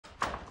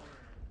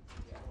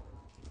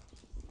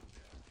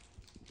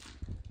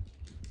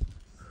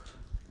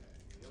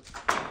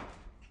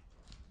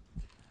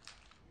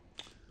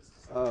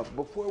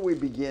Before we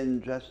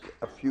begin, just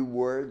a few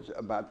words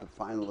about the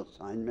final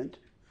assignment.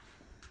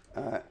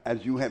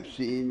 As you have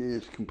seen, it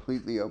is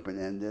completely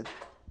open-ended.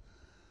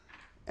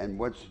 And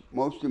what's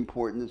most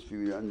important is for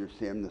you to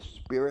understand the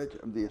spirit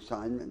of the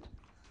assignment.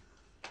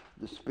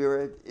 The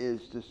spirit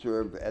is to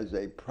serve as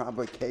a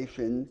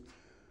provocation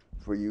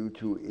for you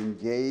to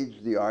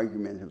engage the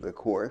argument of the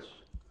course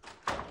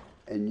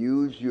and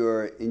use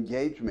your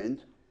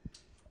engagement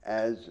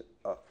as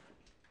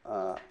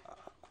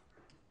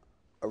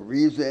a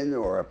reason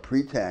or a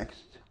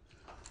pretext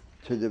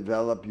to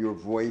develop your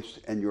voice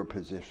and your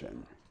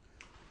position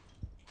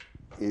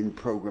in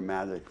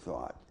programmatic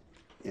thought,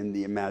 in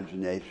the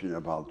imagination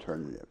of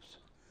alternatives.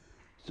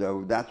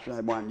 So that's what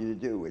I want you to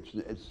do.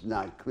 It's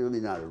clearly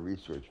not a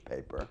research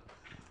paper,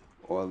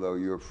 although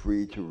you're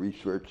free to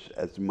research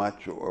as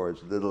much or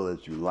as little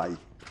as you like.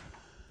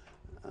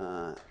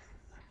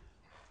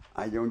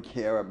 I don't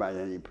care about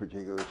any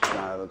particular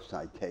style of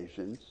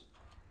citations.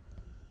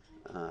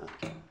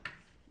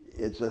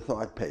 It's a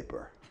thought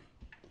paper,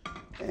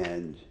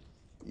 and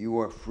you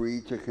are free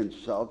to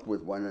consult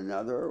with one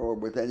another or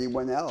with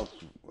anyone else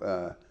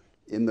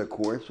in the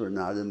course or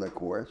not in the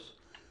course,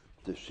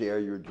 to share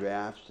your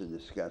drafts, to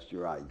discuss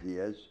your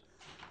ideas.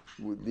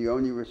 The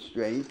only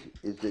restraint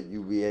is that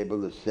you be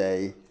able to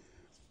say,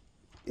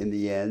 in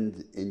the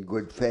end, in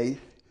good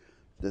faith,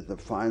 that the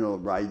final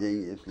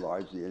writing is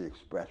largely an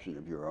expression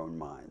of your own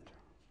mind.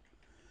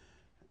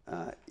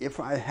 If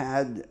I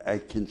had a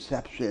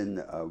conception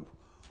of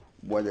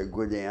what a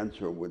good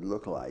answer would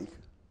look like,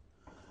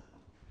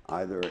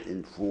 either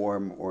in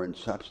form or in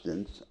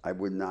substance, I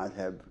would not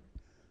have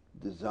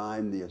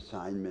designed the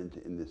assignment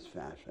in this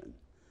fashion.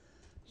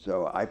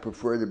 So I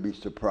prefer to be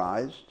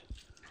surprised,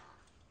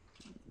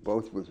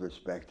 both with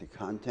respect to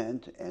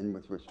content and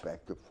with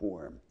respect to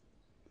form.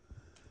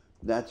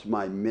 That's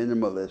my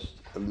minimalist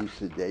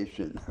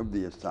elucidation of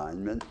the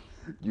assignment.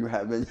 Do you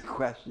have any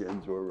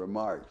questions or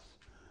remarks?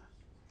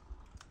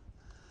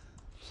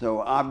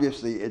 So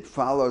obviously it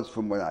follows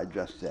from what I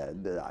just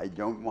said that I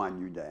don't want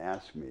you to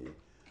ask me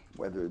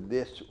whether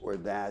this or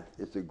that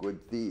is a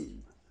good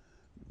theme,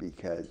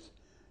 because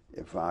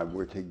if I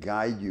were to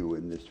guide you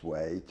in this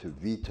way, to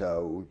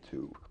veto,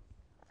 to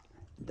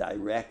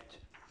direct,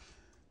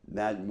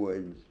 that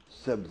would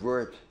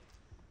subvert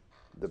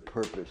the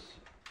purpose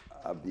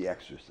of the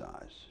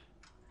exercise.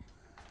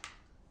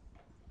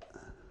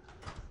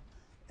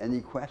 Any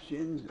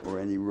questions or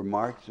any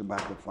remarks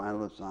about the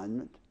final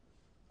assignment?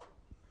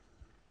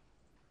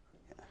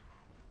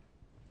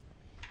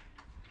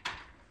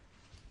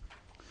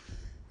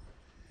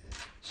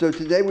 So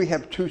today we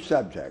have two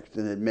subjects,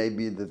 and it may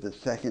be that the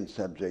second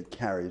subject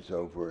carries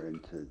over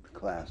into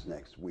class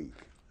next week.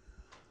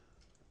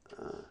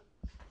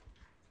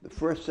 The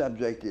first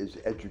subject is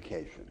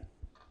education.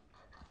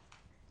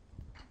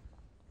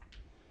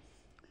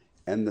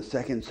 And the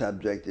second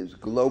subject is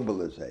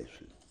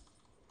globalization.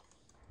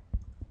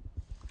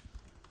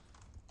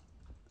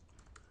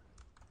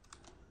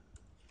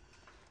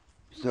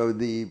 So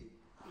the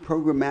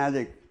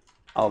programmatic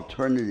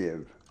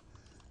alternative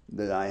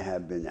that I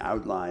have been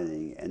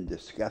outlining and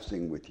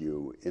discussing with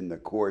you in the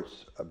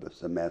course of the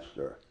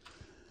semester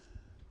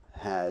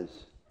has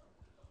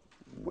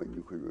what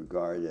you could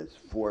regard as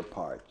 4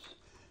 parts,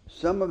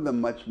 some of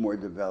them much more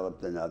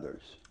developed than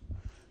others.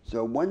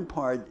 So one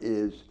part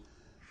is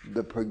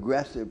the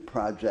progressive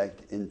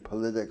project in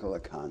political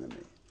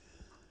economy,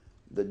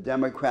 the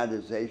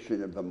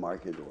democratization of the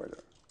market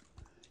order.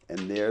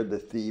 And there the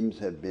themes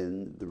have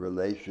been the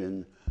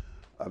relation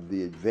of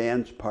the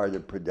advanced part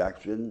of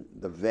production,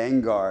 the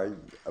vanguard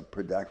of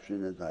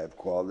production, as I have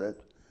called it,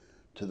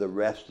 to the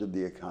rest of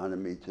the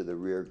economy, to the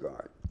rear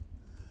guard.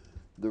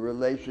 The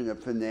relation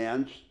of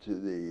finance to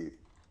the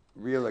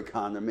real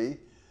economy,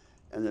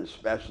 and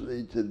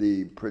especially to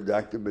the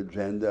productive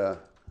agenda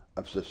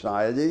of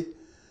society,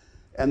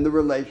 and the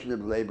relation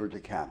of labor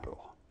to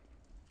capital.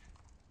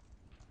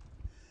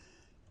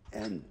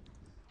 And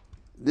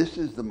this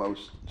is the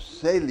most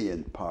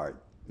salient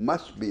part,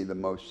 must be the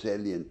most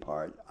salient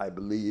part, I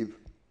believe,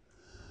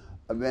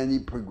 of any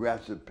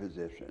progressive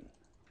position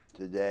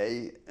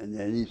today in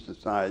any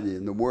society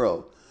in the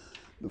world.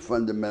 The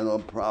fundamental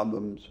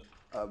problems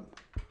of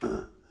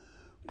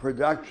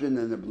production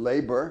and of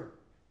labor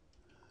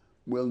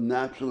will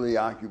naturally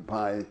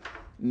occupy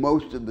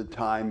most of the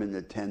time and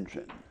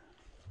attention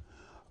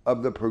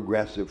of the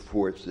progressive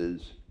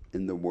forces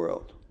in the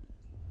world.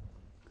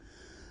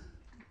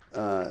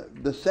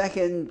 The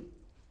second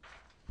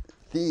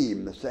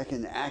theme, the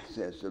second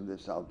axis of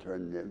this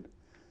alternative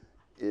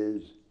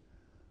is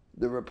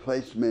the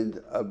replacement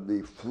of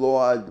the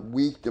flawed,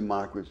 weak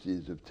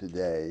democracies of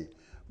today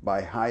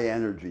by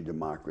high-energy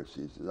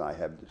democracies, as I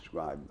have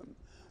described them.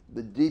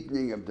 The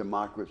deepening of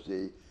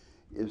democracy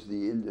is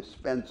the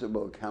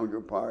indispensable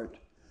counterpart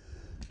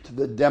to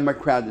the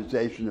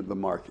democratization of the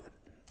market.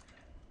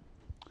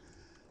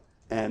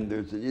 And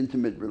there's an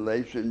intimate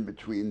relation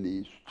between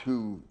these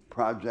two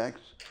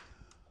projects.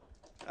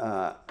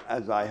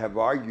 As I have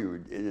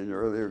argued in an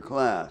earlier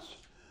class,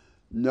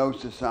 no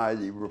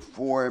society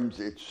reforms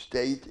its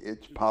state,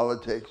 its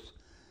politics,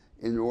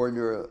 in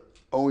order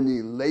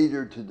only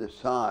later to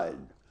decide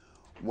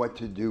what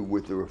to do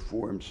with the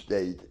reform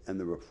state and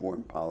the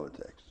reform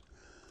politics.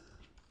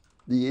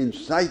 The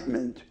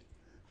incitement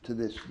to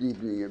this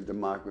deepening of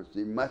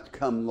democracy must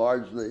come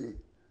largely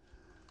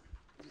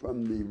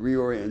from the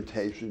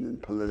reorientation in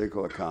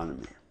political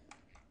economy.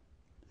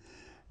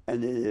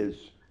 And it is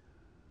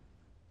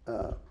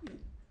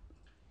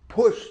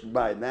pushed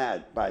by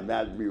that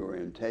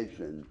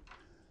reorientation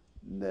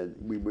that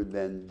we would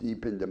then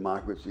deepen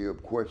democracy.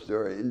 Of course,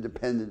 there are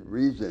independent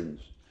reasons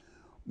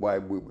why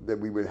that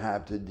we would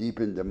have to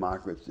deepen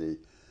democracy,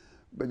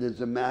 but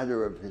as a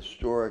matter of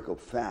historical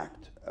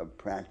fact, of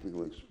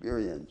practical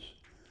experience,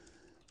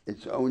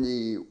 it's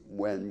only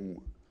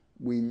when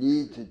we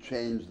need to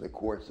change the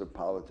course of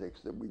politics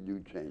that we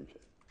do change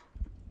it.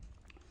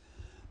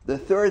 The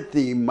third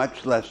theme,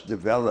 much less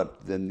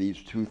developed than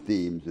these two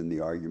themes in the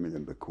argument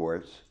of the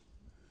course,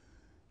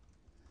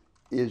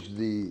 is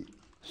the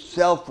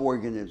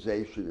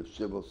self-organization of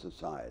civil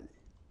society,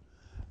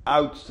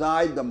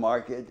 outside the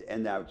market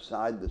and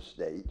outside the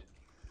state,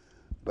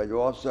 but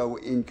also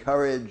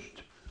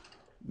encouraged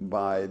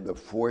by the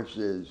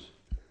forces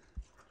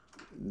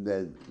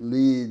that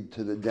lead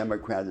to the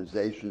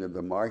democratization of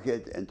the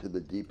market and to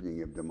the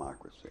deepening of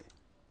democracy.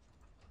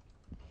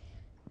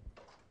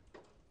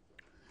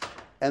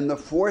 And the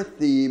fourth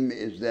theme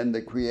is then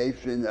the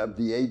creation of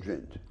the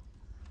agent,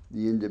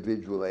 the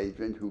individual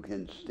agent who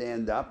can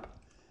stand up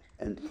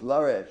and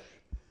flourish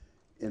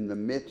in the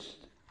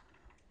midst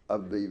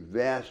of the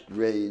vast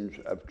range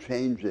of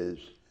changes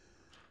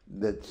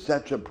that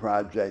such a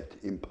project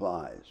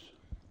implies.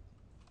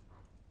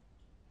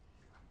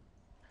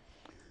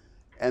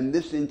 And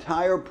this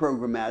entire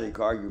programmatic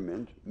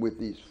argument, with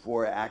these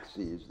four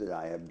axes that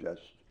I have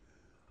just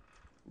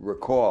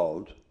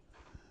recalled,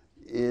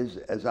 is,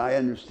 as I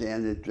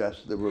understand it,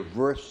 just the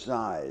reverse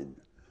side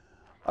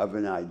of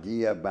an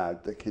idea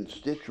about the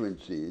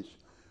constituencies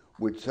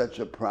which such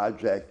a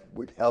project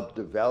would help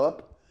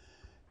develop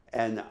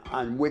and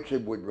on which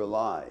it would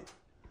rely.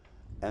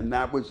 And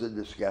that was the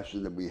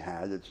discussion that we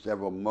had at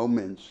several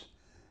moments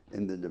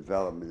in the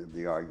development of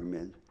the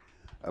argument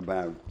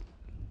about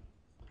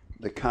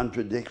the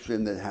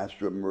contradiction that has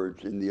to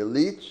emerge in the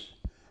elites,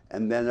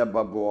 and then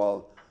above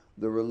all,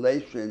 the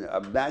relation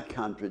of that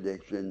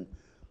contradiction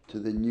to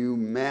the new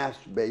mass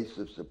base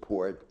of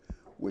support,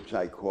 which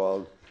I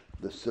called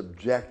the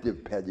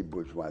subjective petty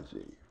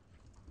bourgeoisie.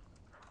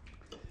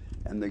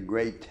 And the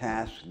great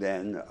task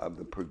then of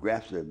the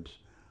progressives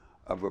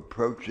of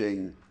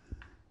approaching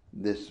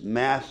this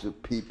mass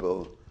of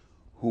people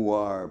who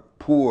are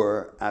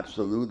poor,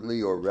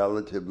 absolutely or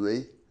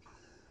relatively,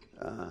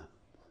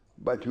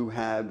 but who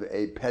have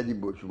a petty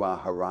bourgeois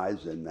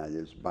horizon. That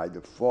is, by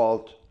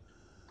default,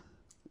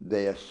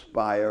 they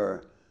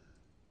aspire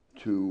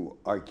to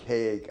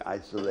archaic,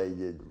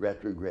 isolated,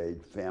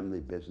 retrograde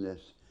family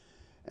business,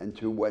 and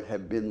to what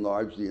have been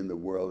largely in the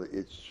world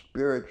its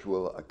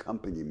spiritual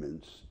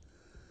accompaniments: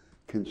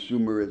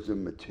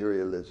 consumerism,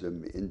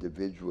 materialism,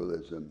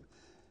 individualism,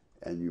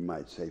 and you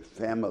might say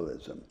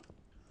familism,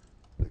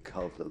 the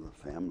cult of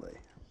the family.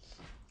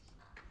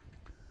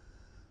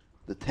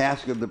 The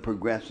task of the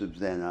progressives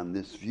then on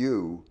this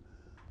view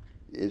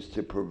is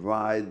to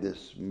provide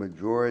this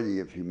majority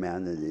of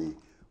humanity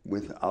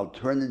with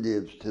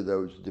alternatives to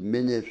those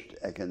diminished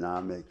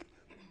economic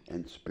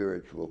and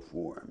spiritual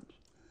forms.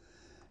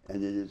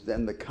 And it is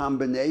then the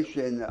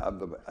combination of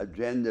the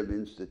agenda of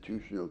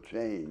institutional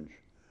change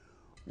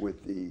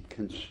with the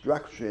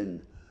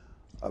construction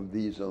of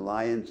these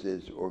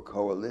alliances or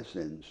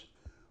coalitions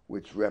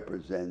which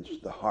represents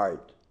the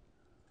heart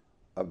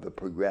of the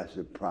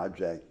progressive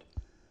project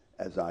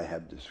as I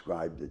have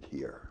described it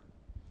here.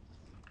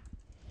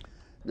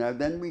 Now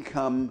then we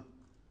come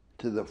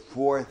to the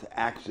fourth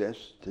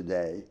axis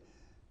today,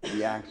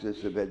 the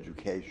axis of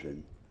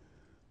education,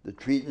 the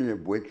treatment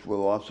of which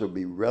will also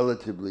be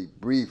relatively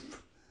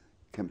brief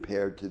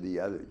compared to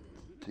the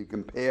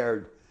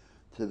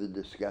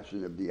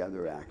discussion of the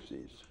other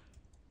axes.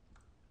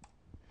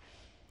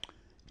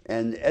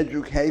 And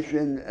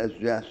education as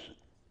just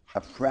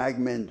a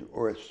fragment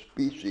or a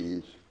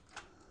species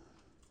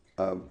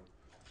of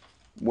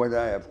what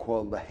I have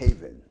called the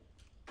haven.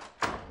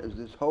 There's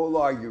this whole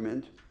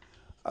argument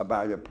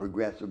about a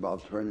progressive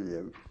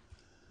alternative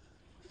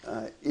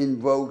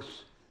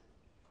invokes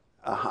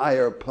a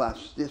higher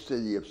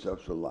plasticity of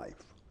social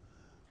life,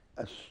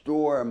 a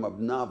storm of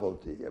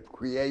novelty, of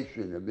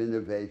creation, of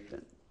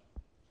innovation.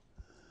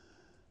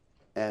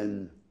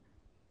 And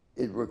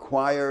it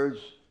requires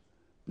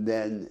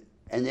then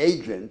an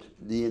agent,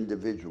 the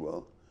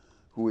individual,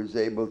 who is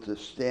able to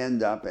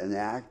stand up and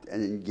act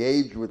and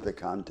engage with the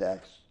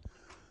context,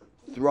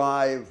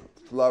 thrive,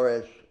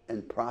 flourish,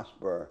 and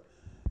prosper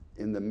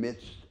in the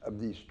midst of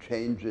these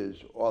changes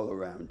all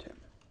around him.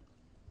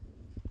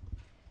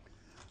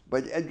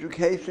 But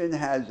education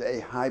has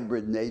a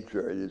hybrid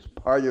nature. It is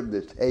part of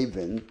this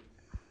haven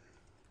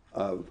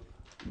of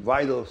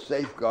vital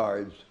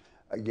safeguards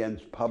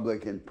against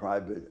public and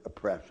private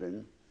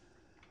oppression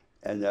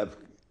and of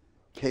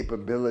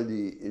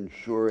capability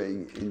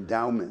ensuring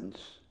endowments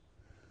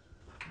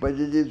But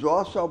it is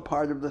also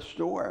part of the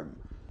storm.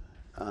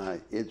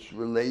 It's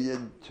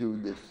related to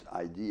this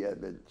idea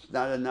that it's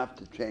not enough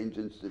to change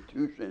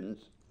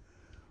institutions,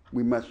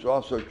 we must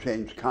also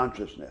change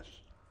consciousness.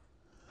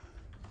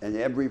 And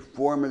every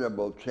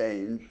formidable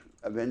change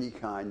of any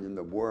kind in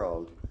the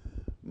world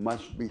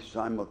must be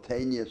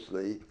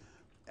simultaneously,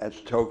 as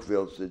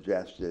Tocqueville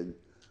suggested,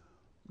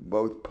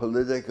 both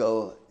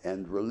political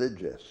and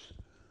religious.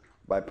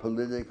 By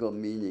political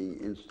meaning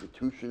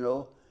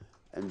institutional,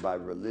 and by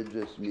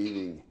religious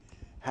meaning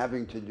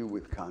having to do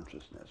with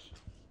consciousness.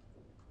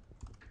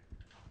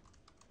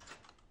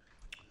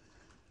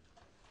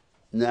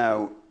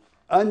 Now,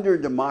 under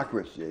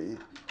democracy,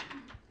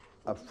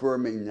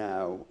 affirming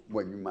now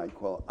what you might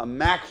call a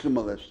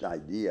maximalist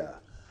idea,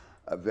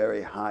 a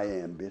very high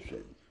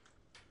ambition,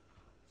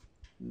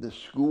 the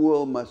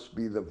school must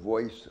be the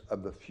voice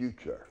of the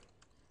future.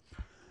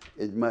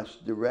 It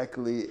must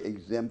directly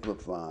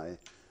exemplify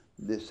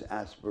this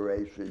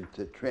aspiration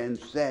to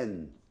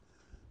transcend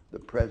the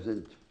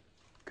present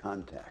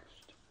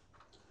context.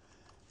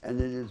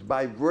 And it is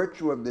by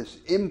virtue of this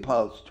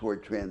impulse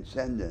toward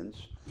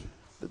transcendence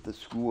that the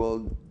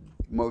school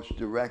most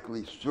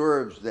directly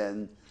serves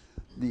then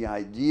the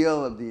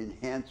ideal of the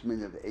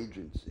enhancement of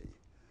agency,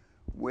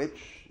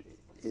 which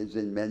is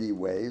in many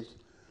ways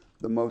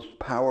the most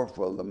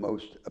powerful, the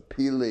most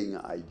appealing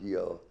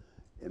ideal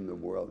in the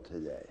world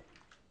today.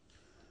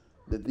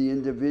 That the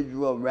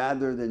individual,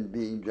 rather than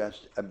being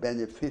just a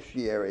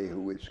beneficiary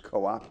who is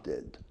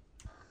co-opted,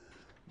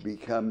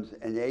 becomes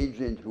an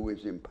agent who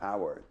is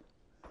empowered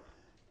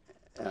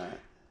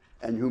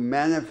and who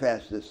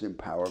manifests this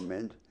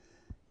empowerment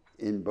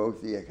in both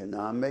the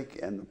economic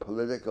and the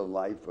political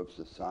life of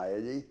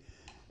society,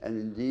 and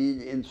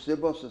indeed in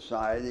civil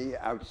society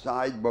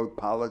outside both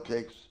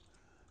politics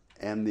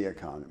and the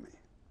economy.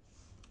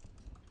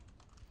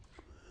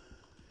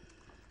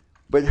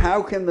 But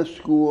how can the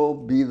school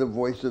be the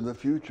voice of the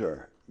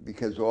future?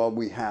 Because all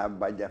we have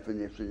by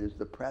definition is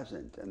the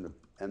present,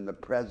 and the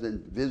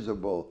present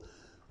visible,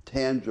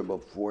 tangible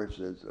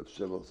forces of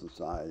civil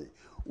society.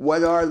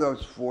 What are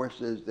those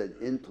forces that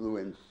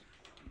influence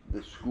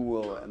the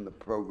school and the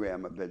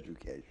program of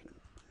education?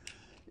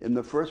 In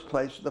the first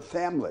place, the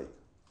family.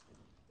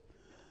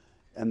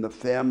 And the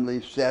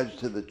family says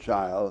to the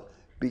child,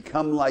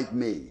 become like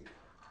me.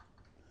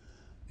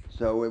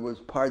 So it was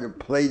part of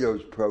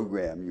Plato's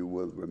program, you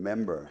will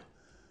remember,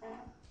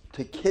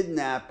 to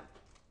kidnap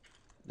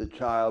the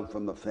child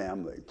from the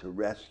family, to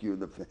rescue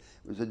the family.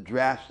 It was a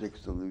drastic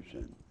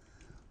solution,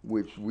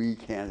 which we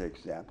can't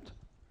accept,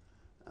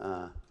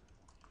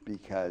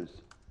 because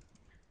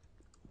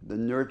the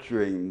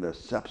nurturing, the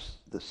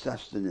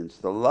sustenance,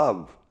 the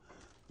love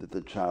that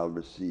the child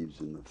receives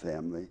in the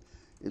family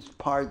is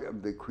part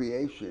of the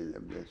creation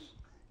of this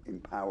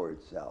empowered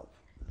self.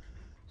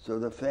 So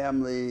the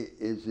family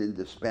is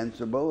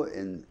indispensable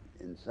in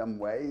some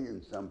way,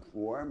 in some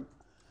form,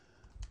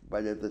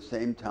 but at the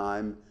same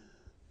time,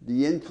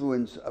 the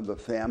influence of the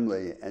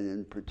family, and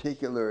in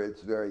particular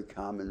its very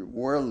common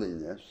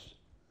worldliness,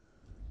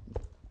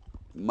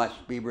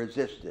 must be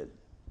resisted.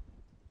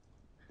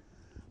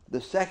 The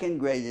second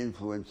great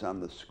influence on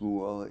the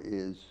school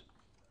is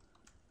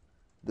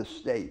the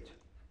state.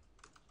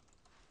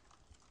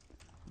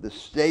 The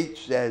state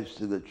says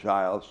to the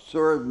child,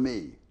 serve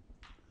me.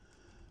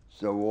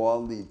 So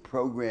all the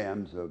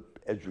programs of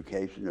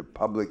education, of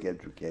public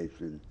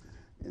education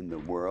in the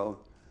world,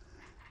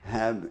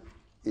 have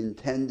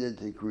intended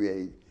to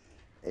create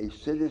a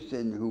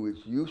citizen who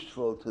is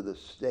useful to the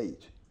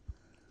state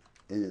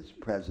in its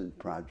present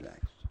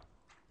projects.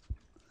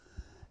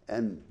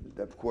 And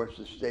of course,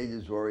 the state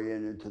is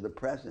oriented to the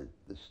present,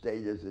 the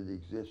state as it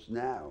exists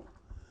now,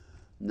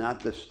 not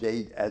the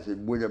state as it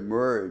would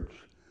emerge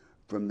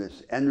from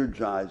this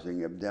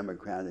energizing of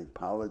democratic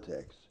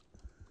politics,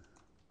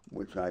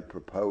 which I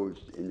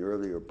proposed in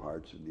earlier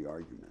parts of the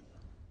argument.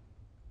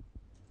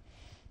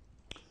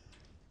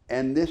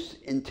 And this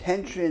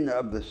intention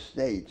of the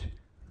state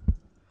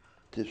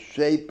to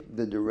shape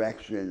the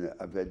direction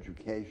of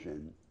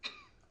education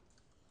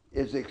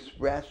is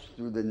expressed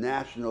through the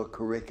national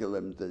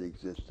curriculums that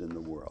exist in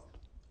the world.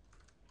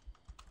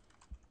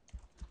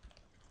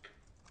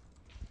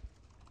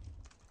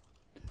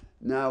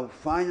 Now,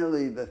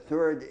 finally, the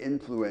third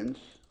influence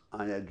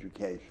on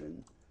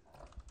education,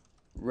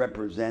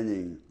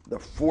 representing the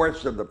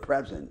force of the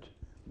present,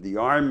 the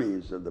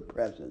armies of the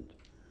present,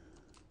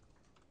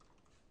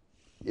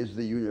 is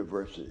the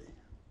university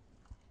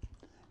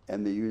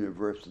and the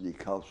university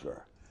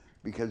culture.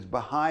 Because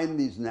behind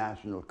these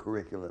national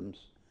curriculums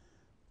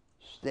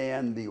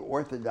stand the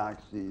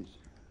orthodoxies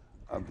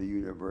of the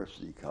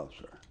university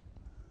culture.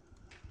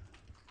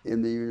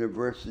 In the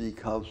university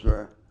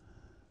culture,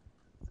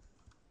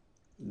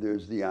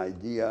 there's the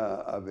idea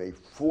of a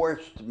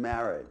forced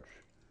marriage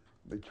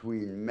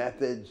between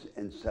methods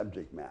and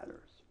subject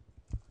matters.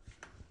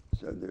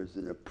 So there's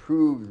an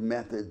approved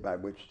method by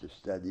which to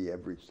study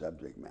every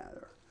subject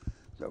matter.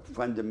 So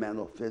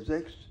fundamental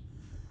physics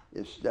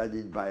is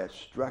studied by a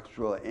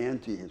structural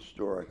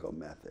anti-historical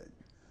method.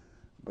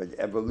 But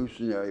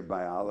evolutionary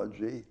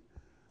biology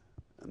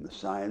and the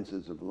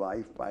sciences of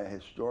life by a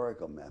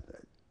historical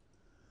method.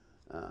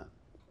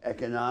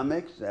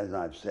 Economics, as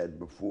I've said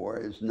before,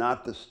 is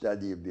not the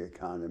study of the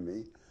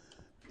economy.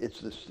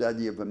 It's the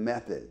study of a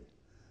method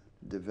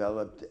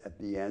developed at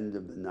the end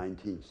of the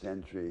 19th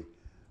century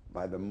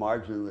by the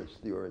marginalist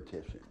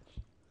theoreticians.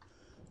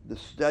 The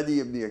study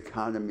of the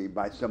economy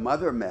by some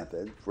other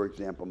method, for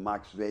example,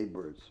 Max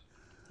Weber's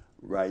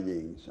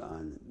writings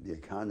on the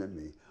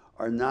economy,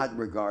 are not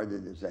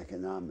regarded as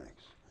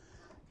economics.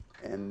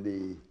 And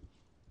the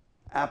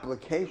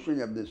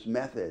application of this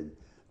method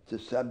to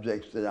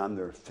subjects that on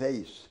their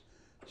face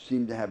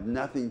seem to have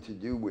nothing to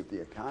do with the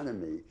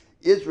economy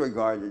is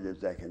regarded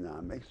as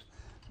economics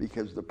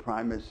because the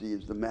primacy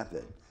is the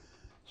method.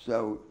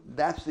 So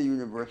that's the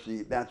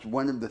university, that's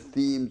one of the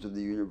themes of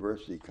the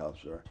university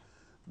culture,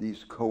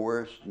 these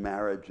coerced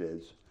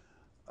marriages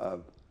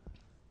of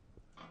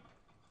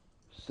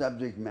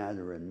subject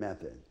matter and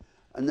method.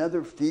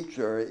 Another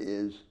feature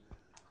is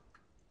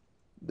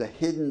the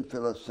hidden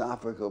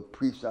philosophical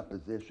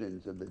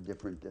presuppositions of the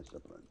different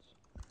disciplines.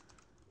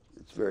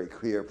 It's very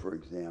clear, for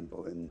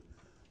example, in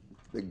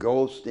the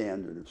gold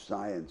standard of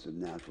science, of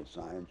natural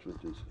science,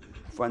 which is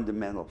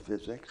fundamental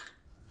physics,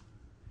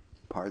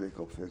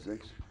 particle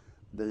physics,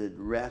 that it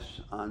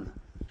rests on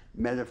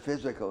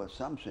metaphysical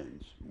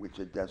assumptions, which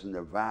it doesn't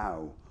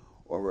avow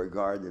or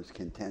regard as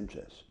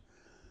contentious,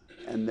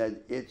 and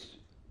that it's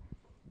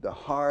the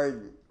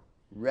hard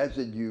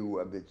residue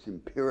of its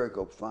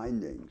empirical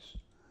findings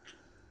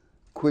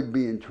could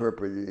be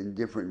interpreted in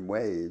different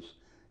ways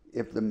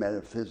if the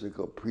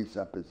metaphysical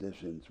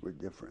presuppositions were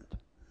different.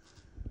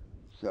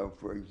 So,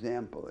 for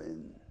example,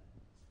 in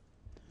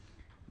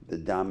the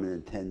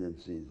dominant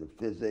tendencies of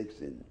physics,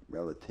 in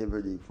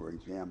relativity, for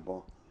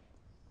example,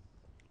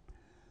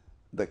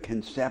 the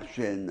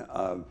conception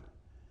of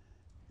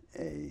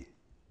a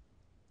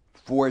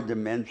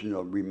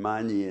four-dimensional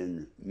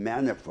Riemannian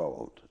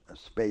manifold, a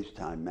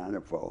space-time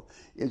manifold,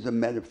 is a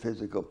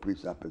metaphysical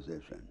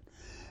presupposition.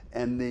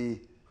 And the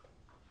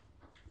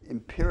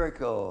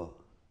empirical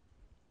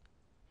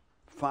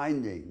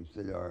findings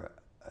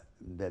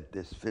that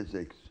this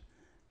physics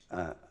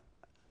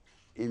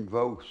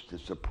invokes to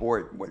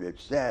support what it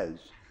says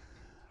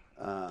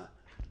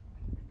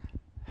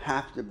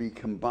have to be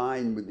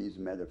combined with these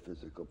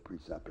metaphysical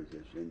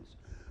presuppositions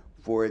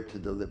for it to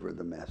deliver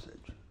the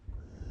message.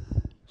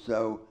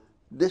 So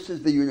this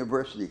is the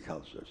university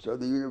culture. So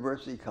the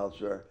university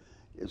culture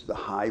is the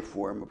high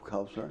form of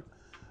culture,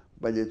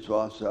 but it's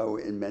also,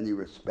 in many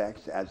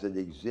respects, as it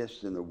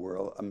exists in the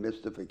world, a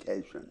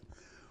mystification.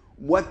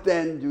 What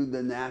then do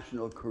the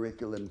national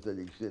curriculums that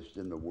exist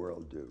in the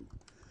world do?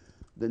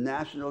 The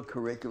national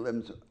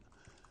curriculums,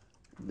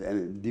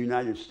 the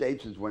United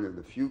States is one of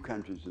the few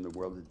countries in the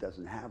world that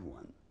doesn't have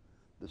one.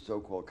 The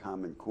so-called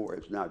Common Core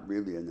is not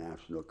really a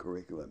national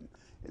curriculum.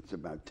 It's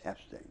about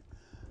testing.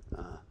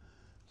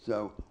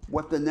 So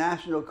what the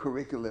national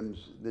curriculums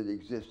that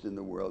exist in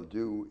the world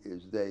do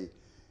is they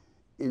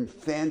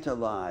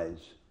infantilize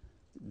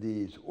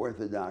these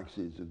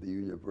orthodoxies of the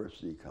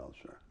university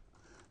culture.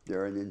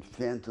 They're an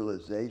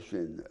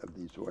infantilization of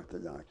these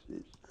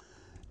orthodoxies.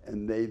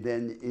 And they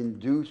then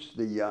induce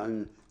the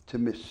young to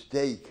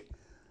mistake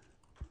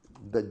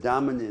the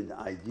dominant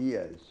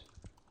ideas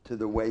to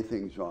the way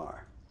things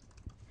are.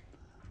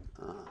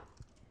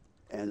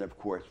 And of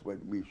course,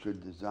 what we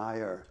should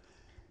desire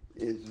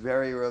is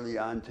very early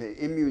on to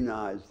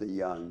immunize the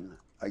young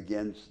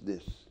against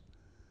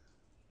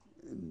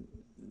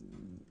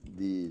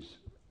these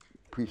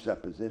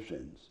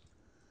presuppositions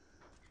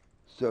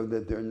so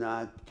that they're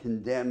not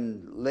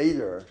condemned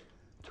later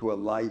to a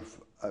life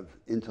of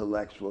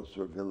intellectual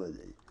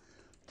servility,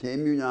 to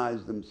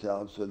immunize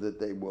themselves so that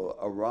they will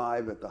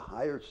arrive at the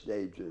higher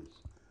stages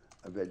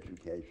of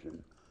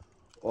education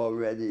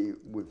already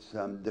with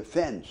some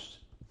defense,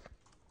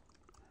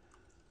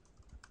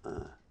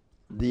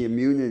 the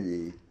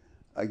immunity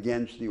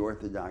against the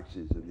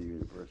orthodoxies of the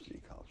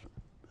university culture.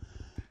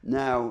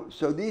 Now,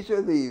 so these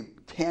are the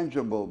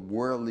tangible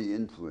worldly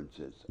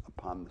influences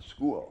upon the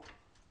school.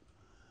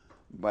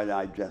 But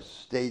I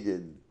just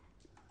stated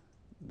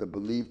the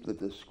belief that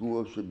the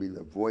school should be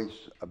the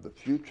voice of the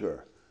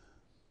future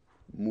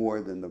more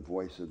than the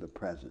voice of the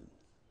present.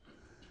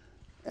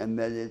 And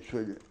that it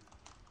should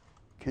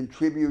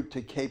contribute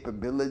to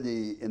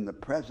capability in the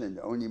present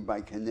only by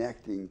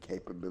connecting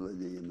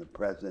capability in the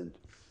present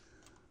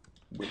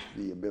with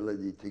the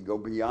ability to go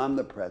beyond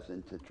the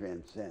present to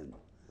transcend.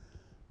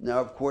 Now,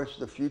 of course,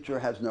 the future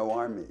has no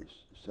armies.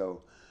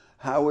 So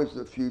how is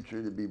the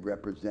future to be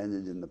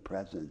represented in the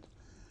present?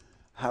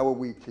 How are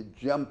we to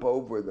jump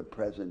over the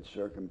present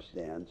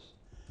circumstance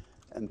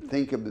and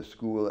think of the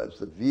school as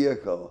the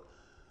vehicle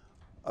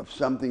of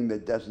something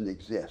that doesn't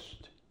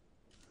exist?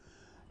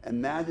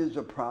 And that is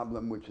a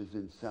problem which is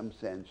in some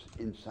sense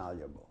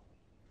insoluble.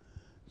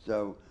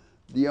 So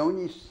the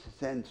only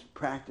sense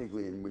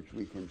practically in which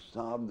we can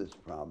solve this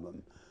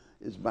problem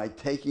is by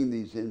taking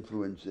these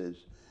influences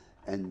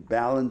and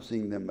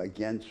balancing them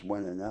against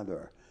one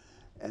another.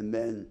 And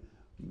then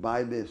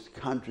by this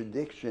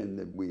contradiction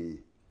that we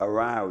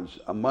arouse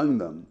among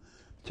them,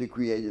 to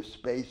create a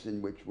space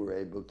in which we're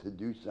able to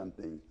do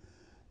something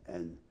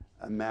and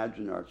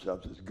imagine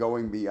ourselves as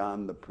going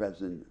beyond the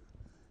present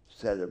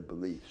set of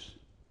beliefs.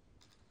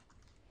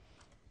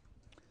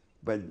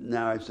 But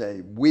now I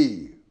say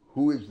we.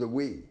 Who is the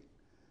we?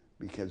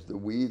 Because the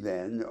we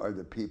then are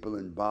the people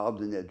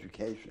involved in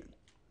education,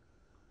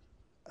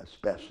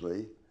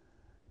 especially,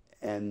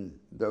 and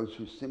those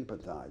who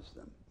sympathize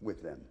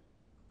with them.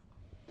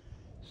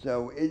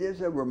 So it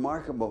is a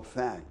remarkable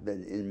fact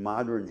that in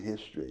modern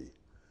history,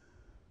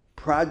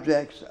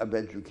 projects of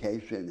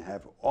education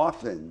have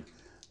often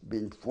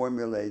been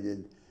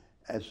formulated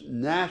as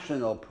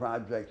national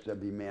projects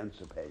of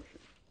emancipation.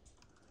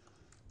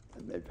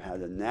 And they've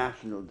had a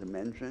national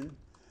dimension,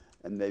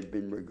 and they've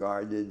been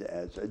regarded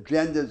as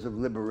agendas of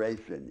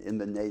liberation in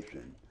the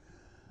nation.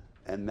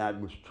 And that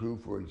was true,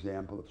 for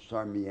example, of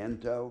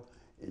Sarmiento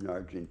in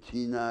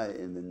Argentina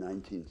in the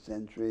 19th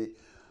century,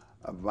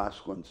 of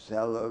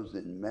Vasconcelos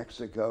in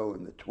Mexico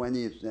in the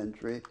 20th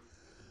century,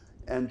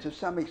 and to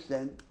some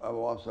extent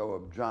also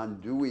of John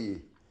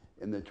Dewey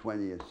in the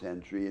 20th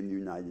century in the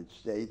United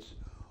States,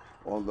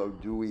 although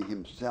Dewey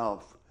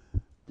himself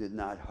did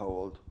not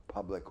hold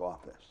public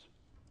office.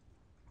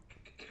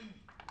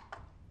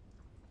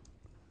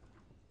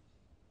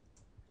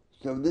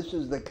 So this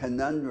is the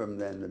conundrum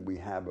then that we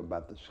have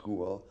about the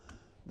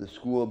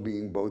school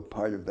being both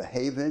part of the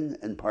haven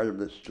and part of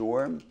the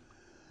storm,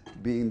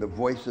 being the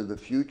voice of the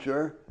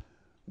future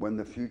when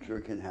the future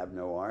can have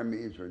no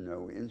armies or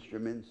no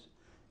instruments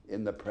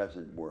in the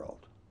present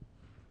world.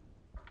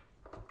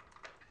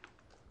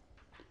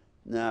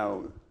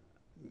 Now,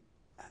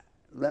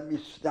 let me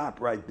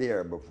stop right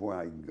there before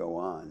I go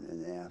on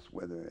and ask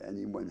whether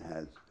anyone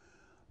has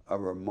a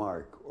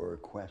remark or a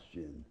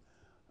question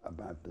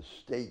about the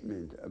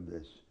statement of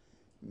this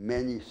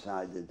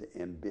many-sided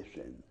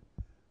ambition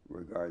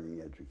regarding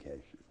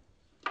education.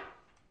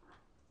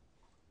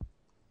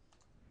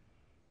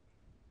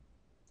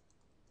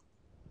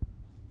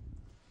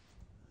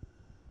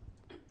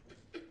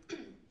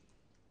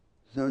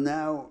 So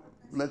now,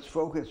 let's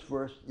focus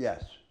first.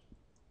 Yes.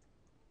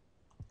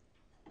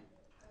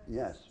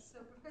 Yes.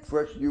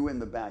 First, you in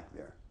the back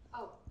there.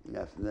 Oh.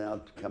 Yes, and then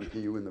I'll come to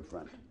you in the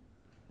front.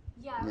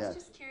 Yeah, I was Yes.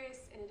 just curious,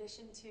 in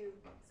addition to,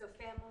 so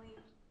family,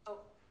 oh.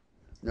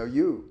 No,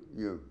 you.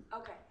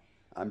 Okay.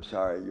 I'm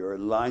sorry, you're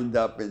lined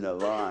up in a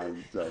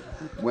line, so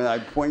when I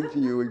point to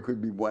you, it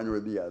could be one or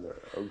the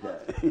other. Okay.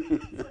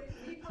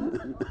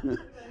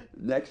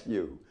 Next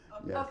you.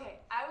 Yes. Okay,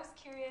 I was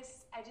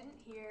curious, I didn't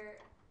hear,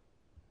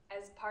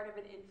 as part of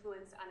an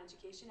influence on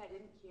education, I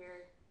didn't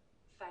hear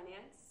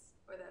finance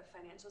or the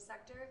financial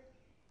sector,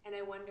 and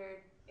I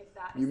wondered if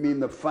that You mean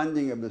the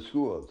funding of the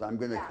schools? I'm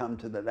going to come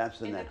to that. That's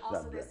the and next then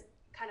also subject. this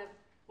kind of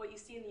what you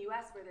see in the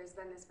U.S. where there's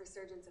been this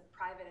resurgence of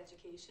private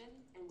education,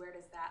 and where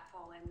does that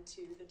fall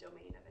into the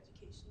domain of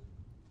education?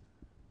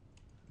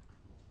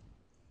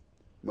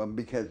 Well,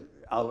 because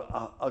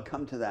I'll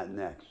come to that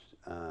next,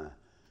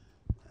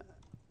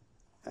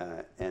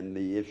 and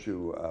the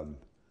issue of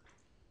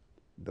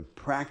the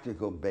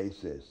practical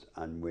basis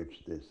on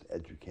which this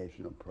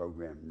educational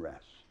program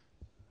rests.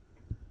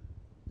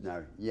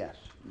 Now, yes,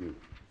 you.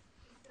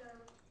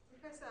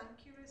 Professor, I'm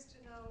curious to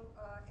know,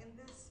 in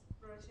this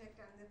project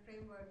and the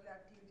framework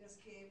that you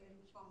just gave in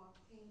form of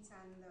themes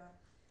and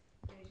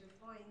major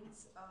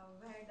points,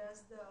 where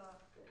does the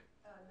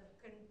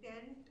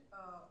content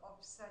of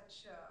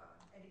such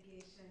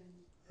education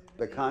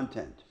The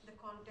content. The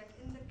content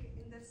in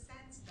the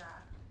sense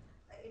that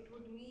it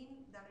would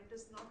mean that it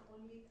is not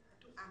only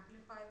to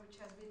amplify which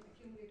has been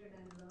accumulated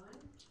and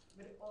learned,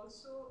 but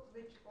also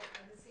which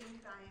at the same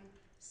time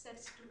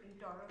sets to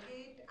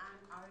interrogate and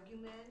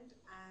argument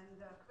and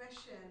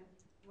question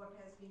what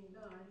has been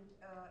learned,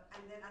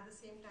 and then at the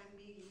same time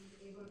being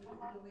able to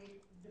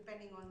innovate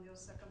depending on your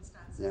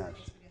circumstances and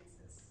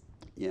experiences.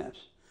 Yes.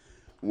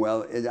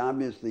 Well, it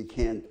obviously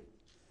can't.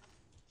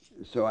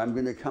 So I'm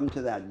going to come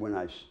to that when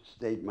I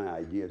state my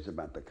ideas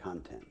about the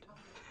content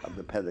of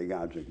the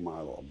pedagogic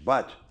model.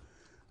 But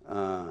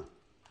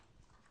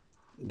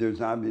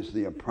there's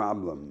obviously a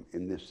problem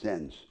in this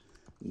sense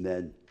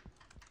that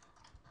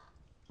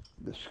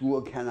the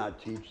school cannot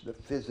teach the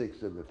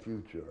physics of the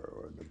future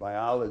or the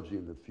biology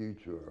of the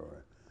future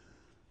or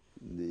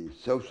the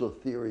social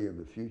theory of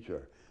the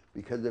future,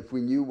 because if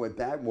we knew what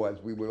that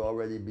was, we would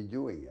already be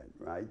doing it,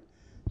 right?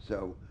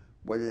 So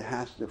what it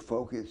has to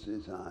focus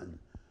is on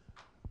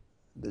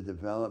the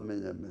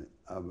development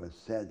of a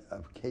set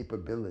of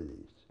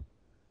capabilities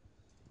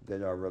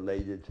that are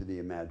related to the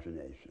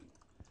imagination.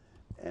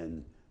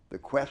 And the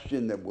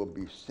question that will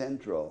be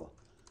central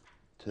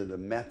to the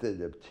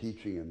method of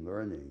teaching and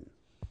learning,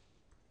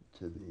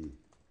 to the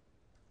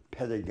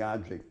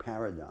pedagogic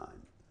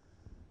paradigm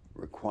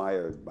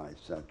required by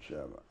such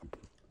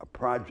a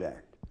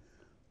project,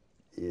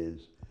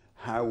 is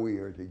how we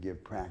are to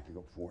give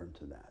practical form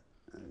to that.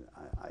 And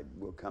I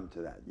will come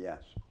to that,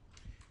 yes.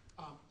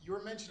 You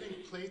were mentioning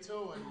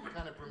Plato and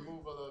kind of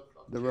removal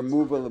of the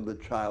removal of the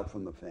child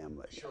from the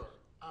family. Sure.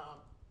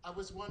 I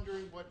was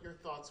wondering what your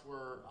thoughts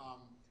were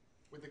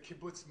with the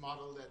kibbutz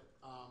model that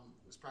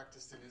was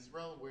practiced in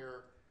Israel,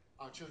 where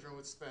children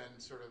would spend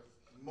sort of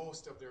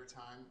most of their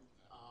time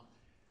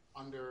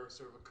under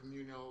sort of a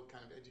communal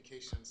kind of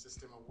education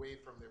system away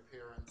from their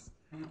parents,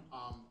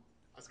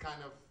 as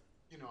kind of,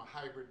 you know, a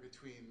hybrid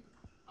between.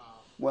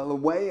 Well,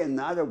 away and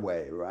not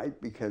away, right?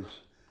 Because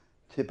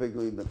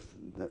typically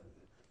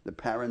the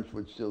parents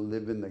would still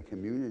live in the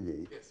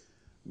community, Yes.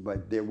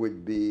 but there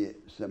would be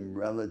some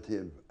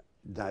relative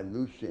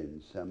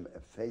dilution, some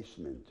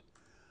effacement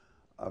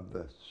of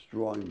the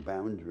strong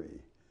boundary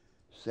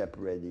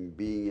separating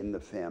being in the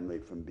family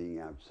from being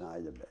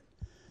outside of it.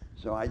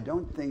 So I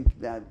don't think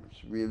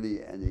that's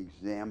really an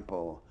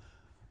example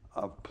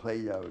of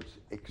Plato's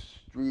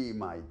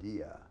extreme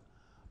idea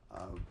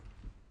of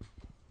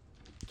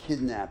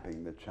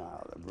kidnapping the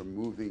child, of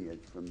removing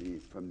it from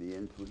the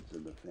influence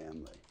of the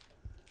family.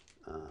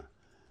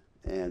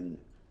 And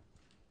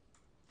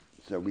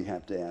so we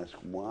have to ask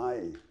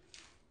why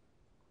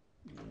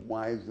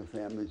is the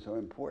family so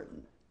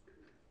important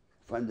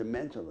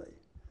fundamentally?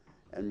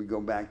 And we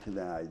go back to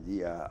the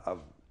idea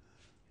of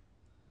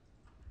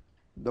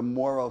the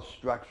moral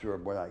structure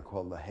of what I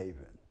call the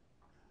haven.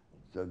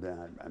 So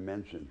then I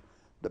mentioned,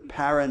 the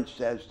parent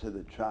says to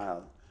the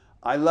child,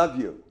 I love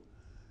you.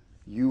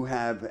 You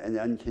have an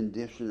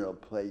unconditional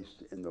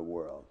place in the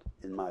world,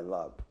 in my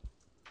love.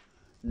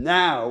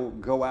 Now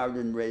go out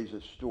and raise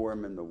a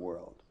storm in the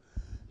world.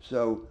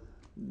 So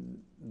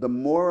the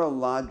moral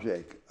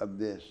logic of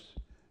this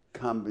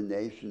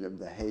combination of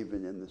the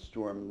haven and the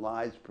storm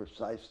lies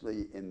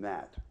precisely in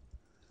that.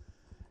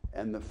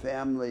 And the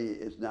family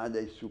is not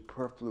a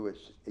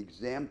superfluous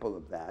example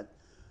of that.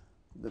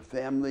 The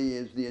family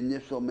is the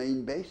initial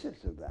main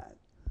basis of that.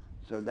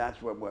 So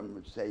that's what one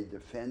would say,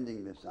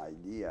 defending this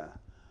idea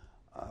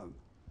of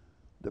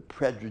the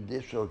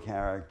prejudicial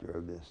character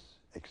of this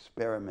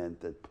experiment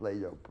that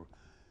Plato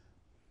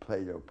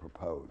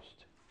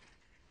proposed.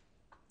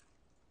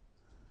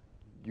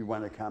 Do you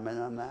want to comment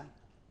on that?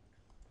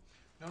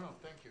 No,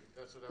 thank you.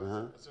 That's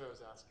what I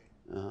was asking.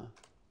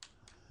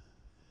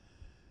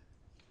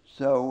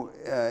 So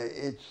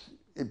it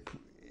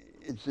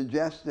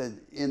suggests that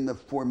in the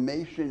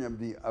formation of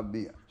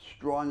the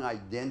strong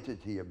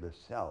identity of the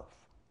self,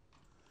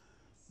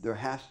 there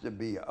has to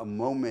be a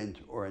moment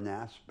or an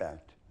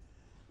aspect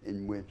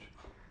in which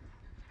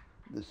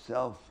the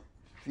self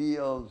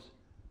feels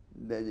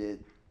that it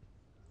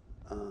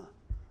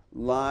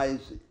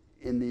lies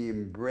in the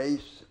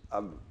embrace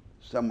of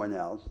someone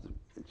else,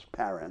 its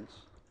parents.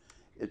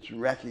 It's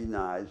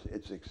recognized,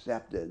 it's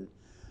accepted,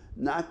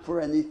 not for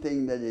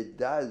anything that it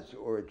does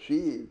or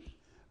achieves,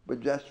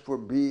 but just for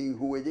being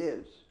who it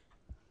is.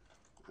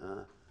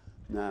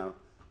 Now,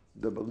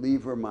 the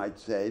believer might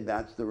say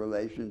that's the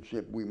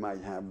relationship we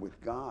might have with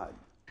God,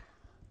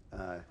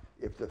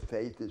 if the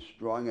faith is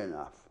strong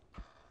enough.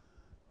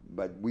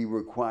 But we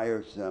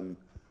require some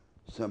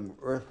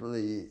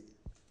earthly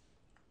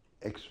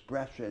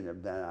expression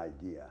of that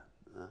idea,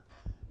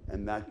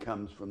 and that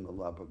comes from the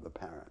love of the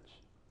parents.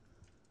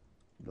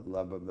 The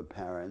love of the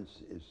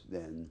parents is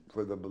then,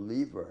 for the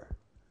believer,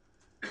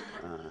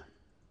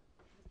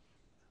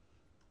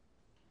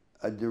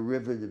 a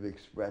derivative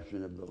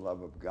expression of the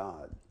love of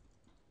God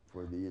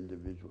for the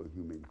individual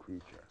human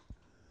creature.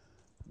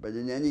 But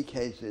in any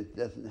case, it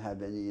doesn't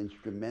have any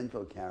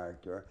instrumental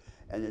character,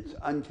 and it's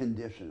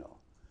unconditional.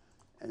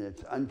 And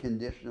its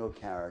unconditional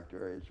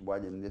character is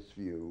what, in this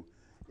view,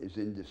 is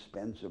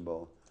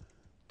indispensable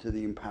to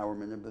the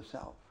empowerment of the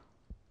self.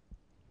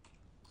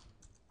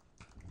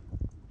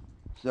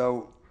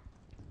 So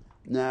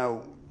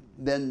now,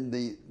 then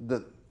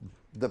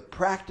the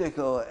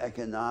practical,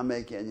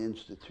 economic, and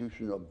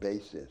institutional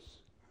basis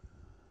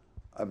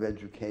of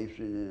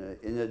education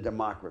in a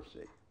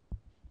democracy,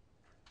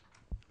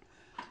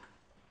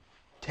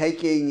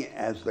 taking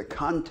as the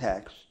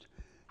context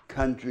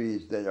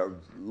countries that are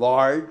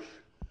large,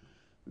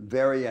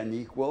 very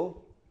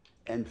unequal,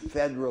 and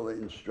federal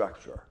in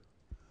structure,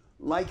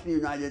 like the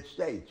United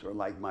States or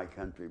like my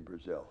country,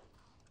 Brazil.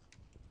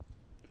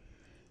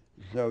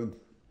 So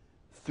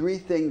 3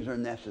 things are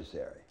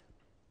necessary.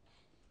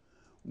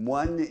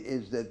 One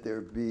is that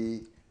there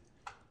be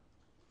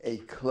a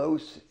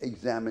close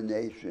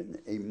examination,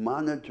 a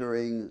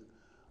monitoring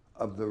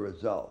of the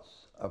results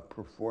of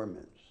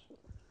performance,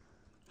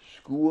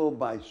 school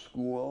by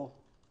school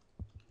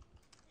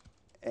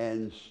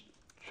and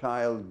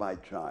child by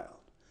child.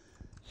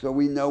 So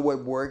we know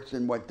what works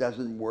and what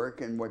doesn't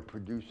work and what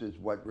produces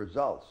what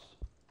results.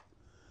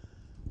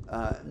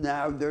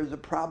 Now, there's a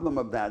problem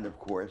of that, of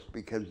course,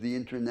 because the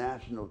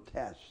international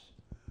tests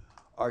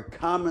are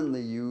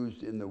commonly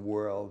used in the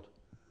world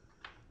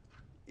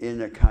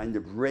in a kind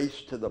of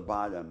race to the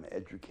bottom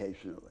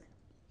educationally.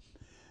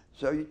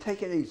 So you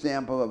take an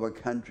example of a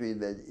country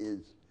that is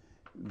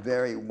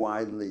very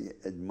widely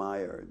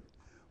admired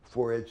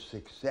for its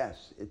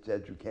success, its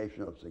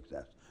educational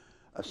success.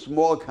 A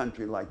small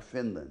country like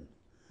Finland.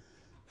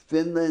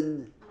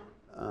 Finland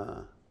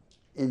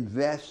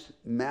invests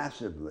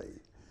massively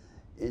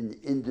in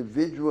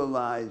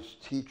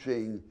individualized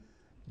teaching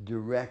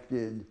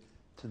directed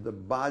to the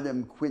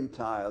bottom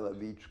quintile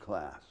of each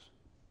class.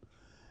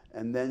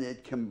 And then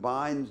it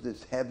combines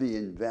this heavy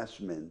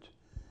investment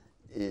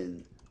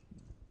in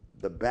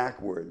the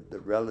backward, the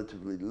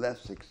relatively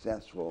less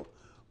successful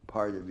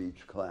part of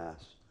each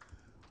class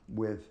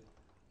with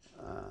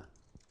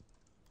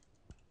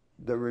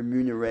the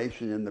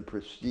remuneration and the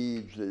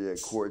prestige that it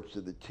accords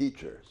to the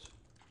teachers.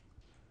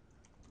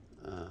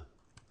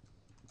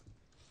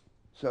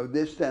 So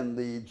this then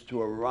leads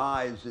to a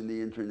rise in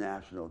the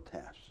international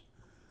tests.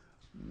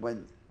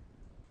 When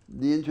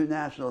the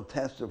international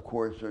tests, of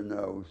course, are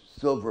no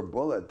silver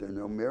bullet, they're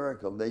no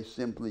miracle. They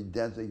simply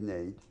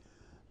designate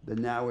the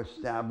now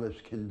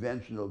established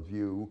conventional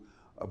view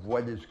of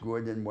what is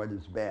good and what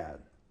is bad.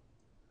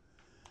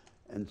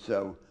 And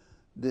so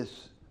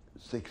this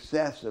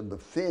success of the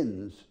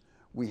Finns,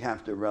 we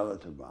have to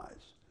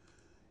relativize.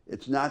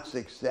 It's not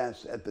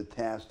success at the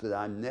task that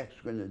I'm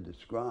next going to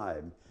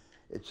describe.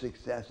 It's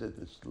success at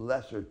this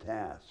lesser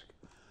task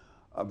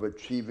of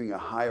achieving a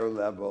higher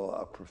level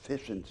of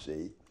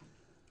proficiency,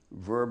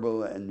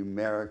 verbal and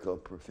numerical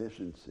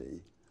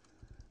proficiency,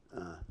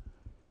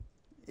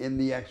 in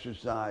the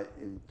exercise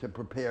to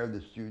prepare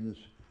the students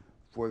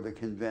for the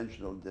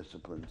conventional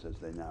disciplines as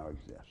they now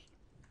exist.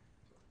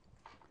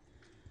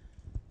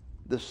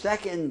 The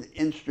second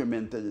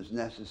instrument that is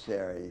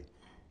necessary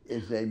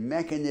is a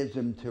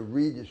mechanism to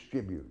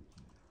redistribute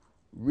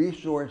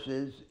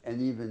resources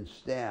and even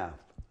staff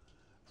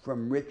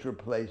from richer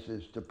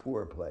places to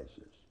poorer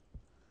places.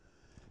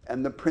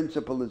 And the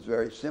principle is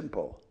very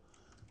simple.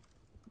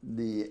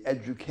 The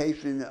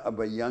education of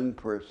a young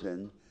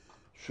person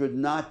should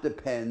not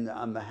depend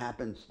on the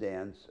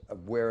happenstance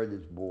of where it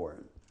is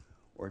born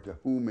or to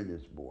whom it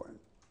is born.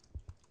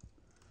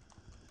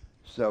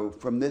 So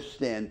from this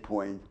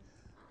standpoint,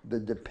 the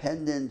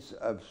dependence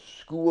of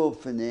school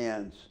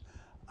finance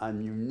on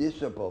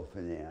municipal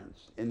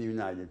finance in the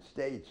United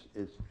States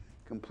is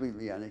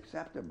completely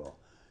unacceptable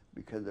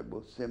because it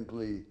will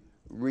simply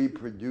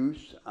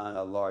reproduce on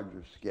a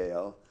larger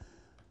scale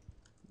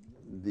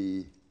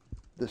the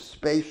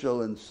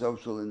spatial and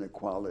social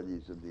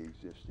inequalities of the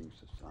existing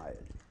society.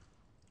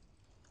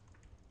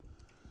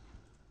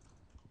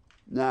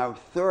 Now,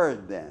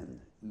 third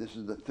then, this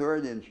is the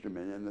third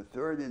instrument, and the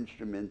third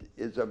instrument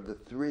is of the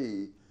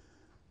three,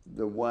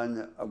 the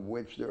one of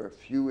which there are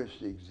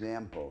fewest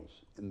examples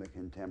in the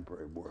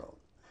contemporary world.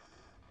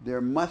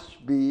 There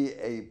must be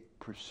a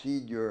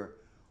procedure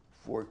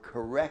for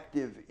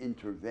corrective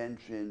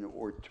intervention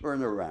or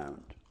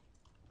turnaround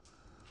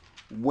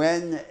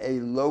when a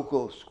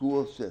local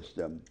school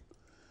system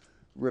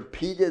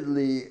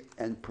repeatedly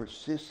and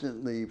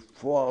persistently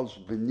falls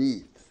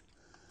beneath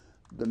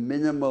the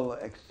minimal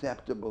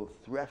acceptable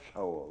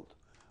threshold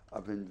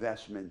of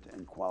investment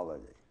and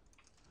quality.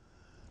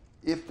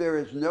 If there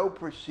is no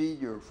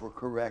procedure for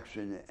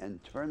correction and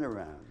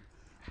turnaround,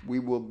 we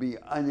will be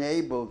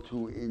unable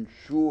to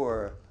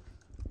ensure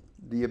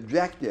the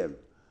objective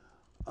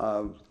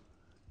of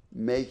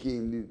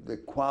making the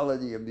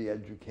quality of the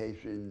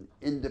education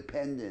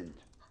independent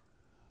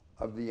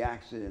of the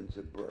accidents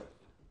of birth.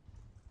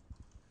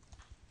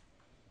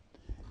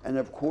 And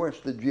of course,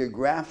 the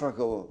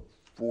geographical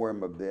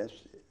form of this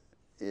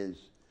is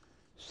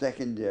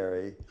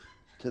secondary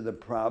to the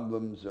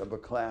problems of a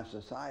class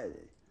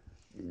society.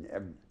 I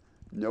mean,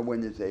 no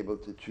one is able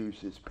to choose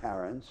his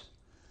parents,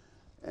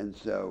 and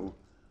so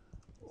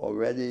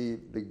already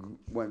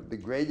the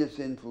greatest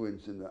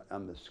influence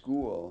on the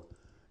school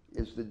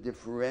is the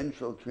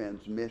differential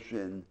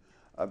transmission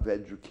of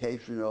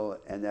educational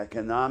and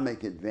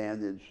economic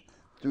advantage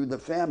through the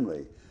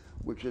family,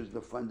 which is the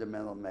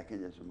fundamental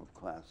mechanism of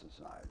class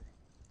society.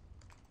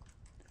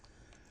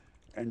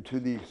 And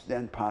to the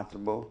extent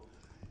possible,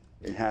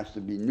 it has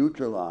to be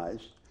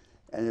neutralized,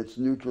 and its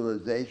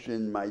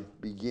neutralization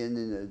might begin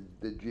in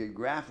the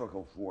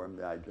geographical form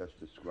that I just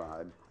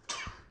described,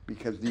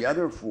 because the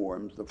other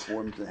forms, the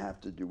forms that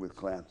have to do with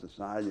class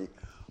society,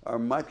 are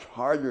much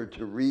harder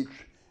to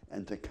reach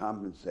and to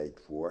compensate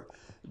for.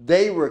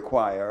 They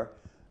require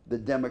the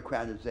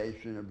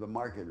democratization of the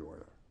market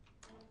order,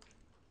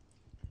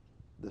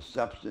 the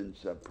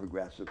substance of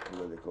progressive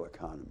political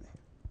economy.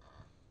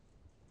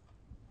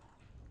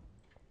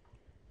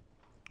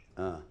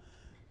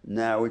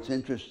 Now, it's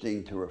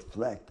interesting to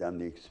reflect on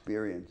the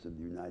experience of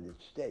the United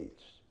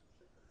States.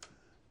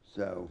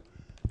 So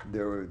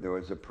there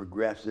was a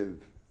progressive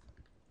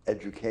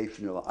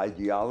educational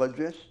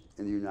ideologist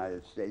in the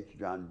United States,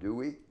 John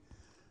Dewey,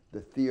 the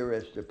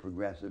theorist of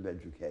progressive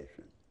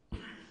education.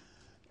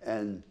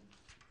 And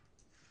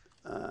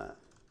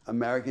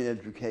American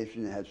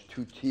education has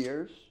two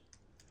tiers.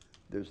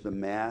 There's the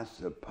mass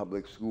of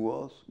public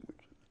schools, which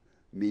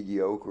are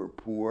mediocre,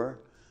 poor,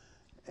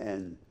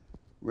 and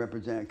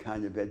represent a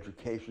kind of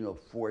educational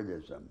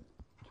Fordism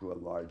to a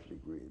large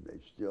degree. They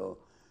still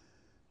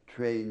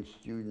train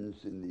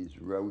students in these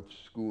rote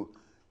school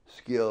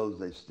skills.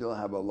 They still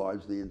have a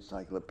largely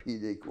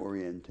encyclopedic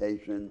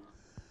orientation.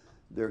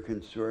 Their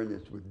concern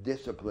is with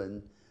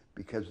discipline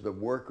because the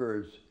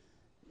workers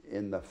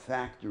in the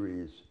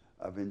factories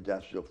of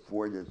industrial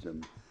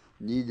Fordism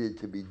needed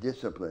to be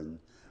disciplined,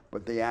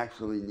 but they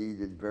actually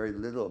needed very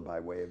little by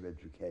way of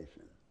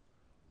education.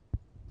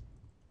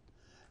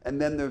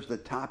 And then there's the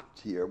top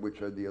tier,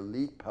 which are the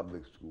elite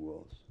public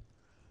schools,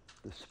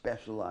 the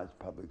specialized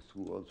public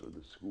schools, or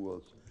the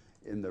schools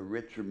in the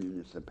richer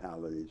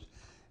municipalities,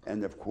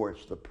 and of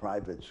course the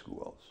private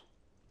schools.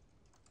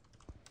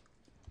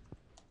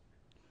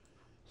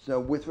 So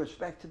with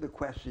respect to the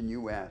question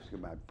you asked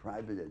about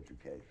private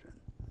education,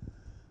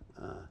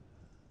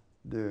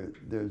 there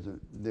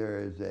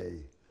is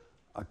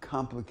a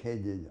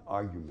complicated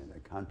argument, a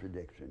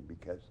contradiction,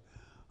 because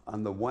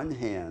on the one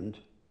hand,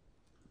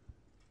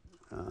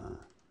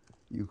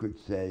 you could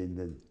say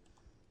that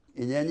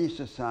in any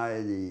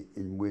society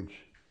in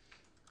which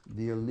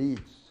the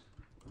elites,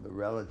 the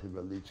relative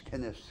elites,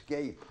 can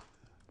escape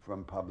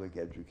from public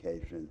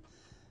education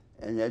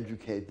and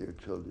educate their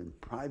children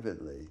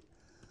privately,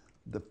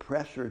 the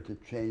pressure to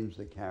change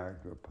the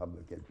character of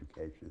public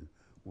education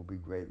will be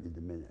greatly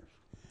diminished.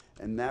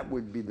 And that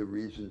would be the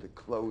reason to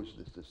close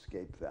this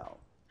escape valve.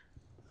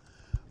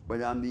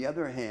 But on the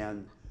other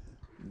hand,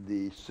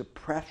 the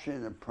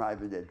suppression of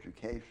private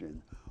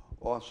education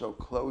also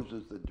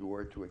closes the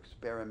door to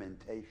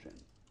experimentation,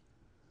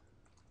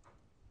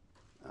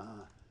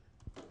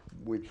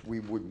 which we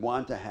would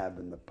want to have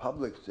in the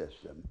public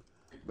system,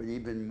 but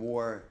even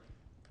more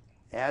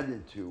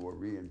added to or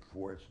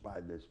reinforced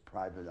by this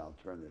private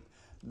alternative.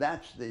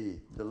 That's the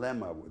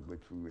dilemma with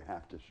which we would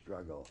have to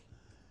struggle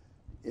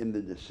in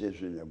the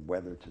decision of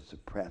whether to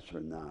suppress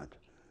or not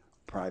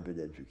private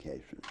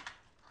education.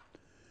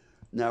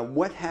 Now,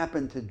 what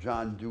happened to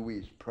John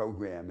Dewey's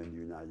program in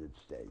the United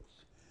States?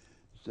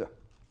 So,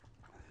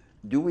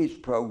 Dewey's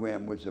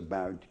program was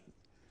about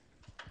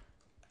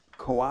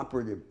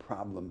cooperative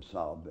problem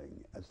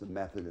solving as the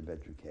method of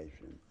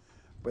education,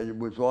 but it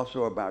was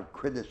also about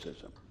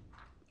criticism,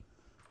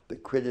 the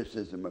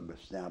criticism of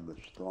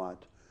established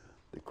thought,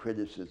 the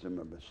criticism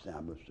of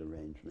established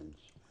arrangements.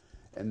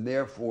 And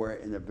therefore,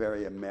 in a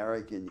very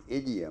American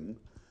idiom,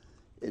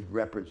 it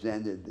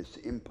represented this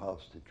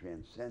impulse to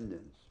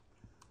transcendence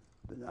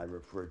that I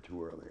referred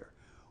to earlier.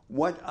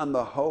 What, on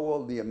the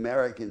whole, the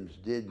Americans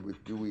did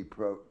with Dewey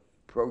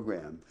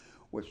program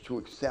was to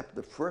accept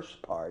the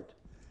first part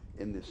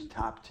in this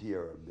top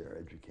tier of their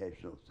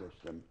educational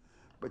system,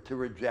 but to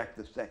reject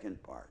the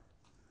second part,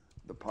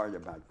 the part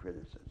about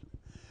criticism.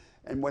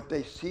 And what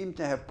they seem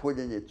to have put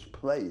in its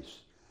place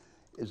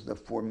is the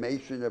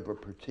formation of a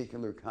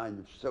particular kind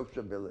of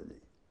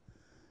sociability.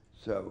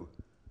 So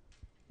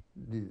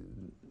the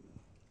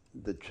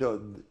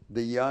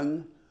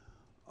young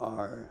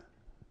are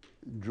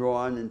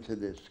drawn into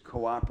this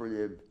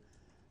cooperative,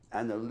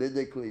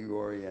 analytically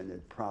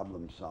oriented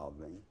problem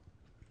solving,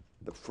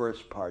 the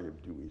first part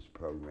of Dewey's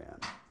program.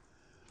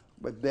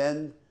 But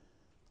then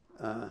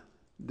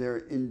they're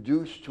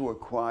induced to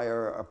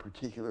acquire a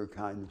particular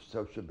kind of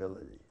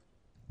sociability,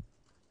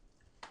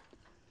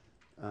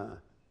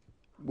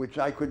 which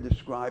I could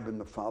describe in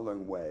the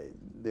following way.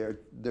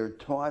 They're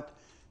taught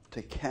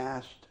to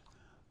cast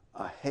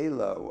a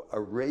halo, a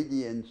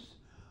radiance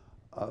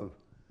of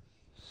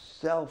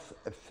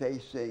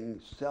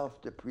self-effacing,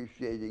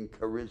 self-depreciating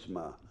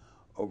charisma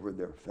over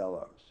their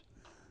fellows.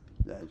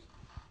 That's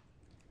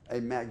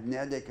a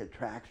magnetic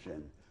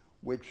attraction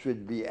which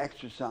should be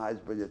exercised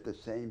but at the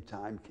same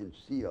time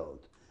concealed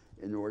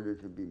in order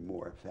to be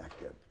more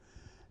effective.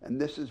 And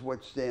this is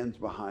what stands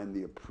behind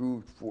the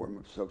approved form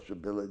of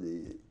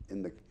sociability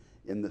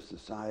in the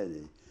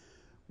society,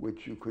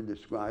 which you could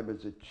describe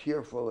as a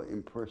cheerful,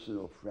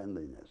 impersonal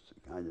friendliness,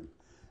 a kind of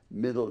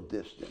middle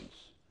distance,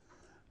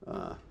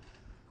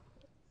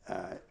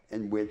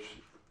 in which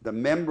the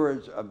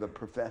members of the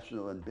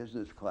professional and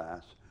business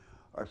class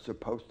are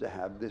supposed to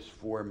have this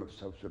form of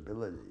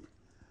sociability,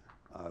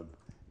 of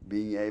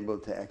being able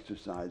to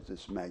exercise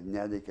this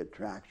magnetic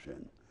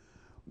attraction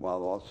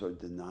while also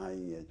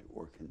denying it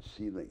or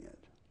concealing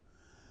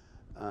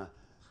it.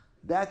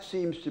 That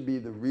seems to be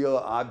the real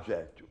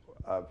object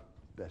of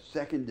the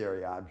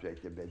secondary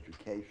object of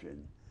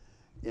education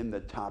in the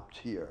top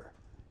tier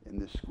in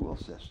the school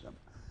system,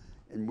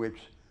 in which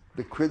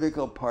the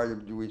critical part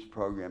of Dewey's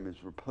program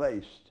is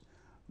replaced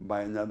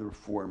by another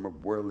form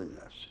of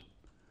worldliness.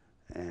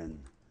 And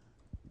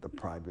the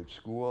private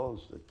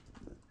schools, the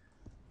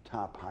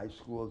top high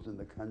schools in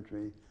the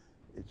country,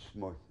 its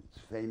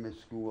famous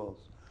schools,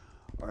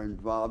 are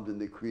involved in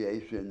the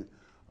creation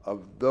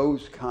of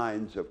those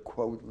kinds of,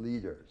 quote,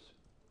 leaders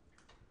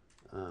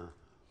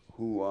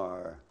who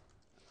are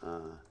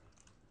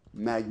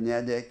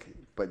magnetic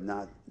but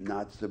not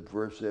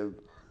subversive.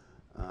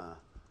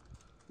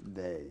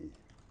 They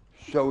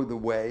show the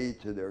way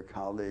to their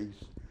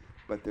colleagues,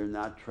 but they're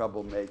not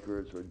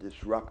troublemakers or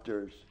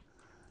disruptors,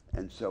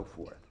 and so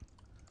forth.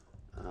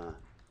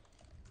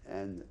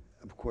 And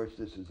of course,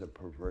 this is a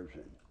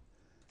perversion.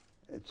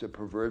 It's a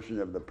perversion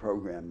of the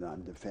program that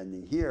I'm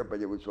defending here,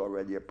 but it was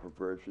already a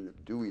perversion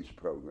of Dewey's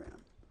program.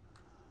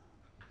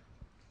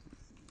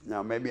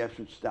 Now, maybe I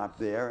should stop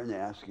there and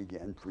ask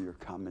again for your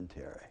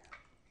commentary.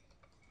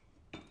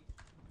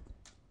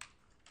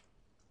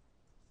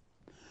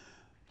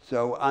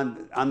 So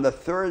on the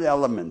third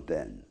element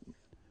then,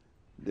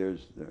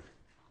 There's the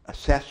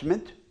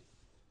assessment,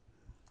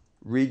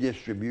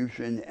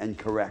 redistribution, and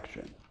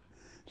correction.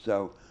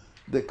 So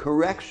the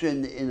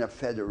correction in a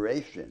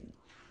federation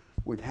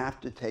would have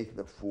to take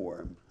the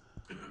form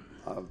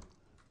of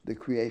the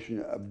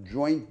creation of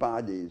joint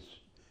bodies,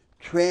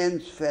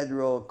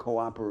 trans-federal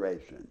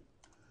cooperation,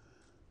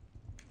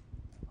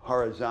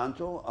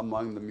 horizontal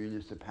among the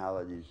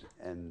municipalities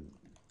and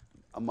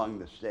among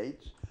the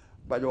states,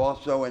 but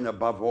also and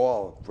above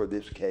all, for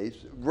this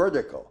case,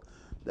 vertical.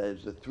 That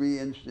is, the three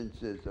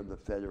instances of the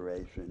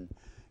federation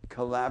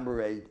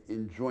collaborate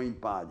in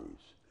joint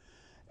bodies.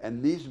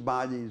 And these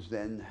bodies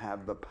then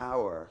have the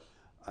power,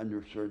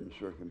 under certain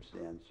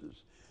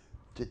circumstances,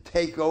 to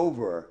take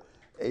over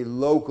a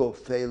local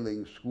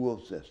failing school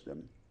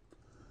system,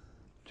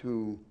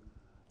 to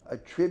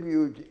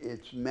attribute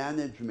its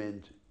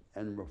management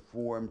and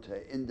reform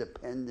to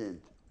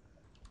independent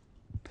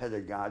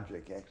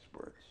pedagogic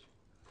experts,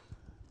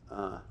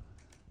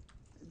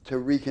 to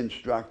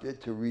reconstruct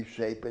it, to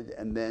reshape it,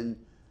 and then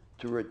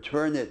to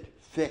return it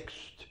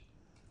fixed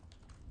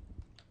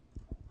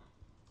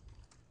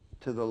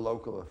to the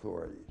local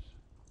authorities.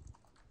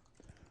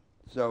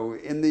 So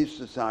in these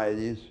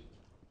societies,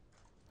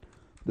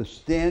 the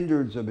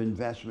standards of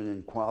investment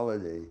in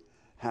quality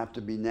have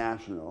to be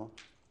national,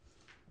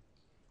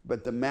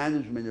 but the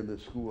management of the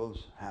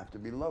schools have to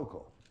be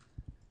local.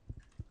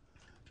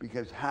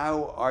 Because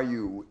how are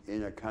you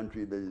in a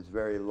country that is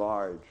very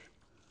large,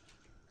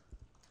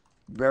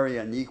 very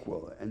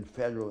unequal, and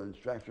federal in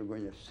structure,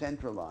 going to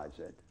centralize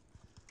it,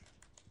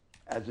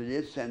 as it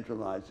is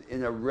centralized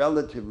in a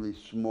relatively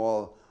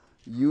small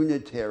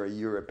unitary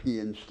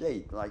European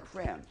state, like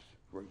France,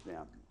 for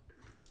example?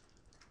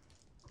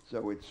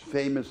 So it's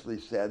famously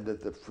said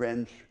that the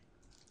French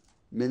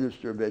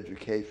Minister of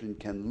Education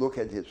can look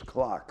at his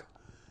clock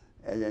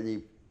at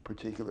any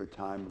particular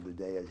time of the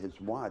day, at his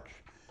watch,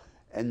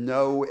 and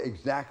know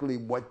exactly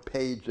what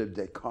page of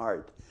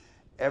Descartes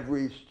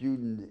every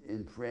student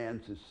in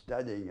France is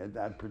studying at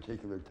that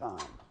particular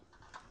time.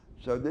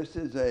 So this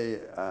is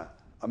a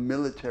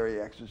military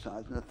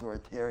exercise, an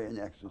authoritarian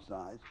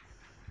exercise,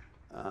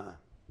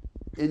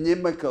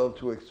 inimical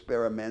to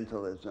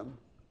experimentalism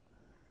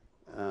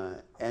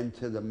and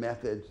to the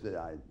methods that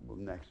I will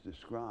next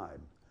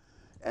describe,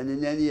 and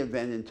in any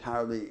event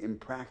entirely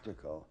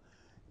impractical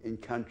in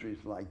countries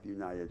like the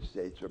United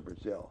States or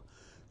Brazil.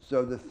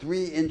 So the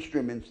three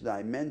instruments that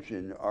I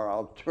mentioned are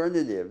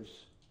alternative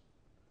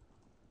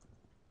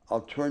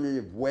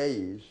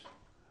ways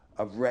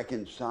of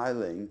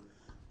reconciling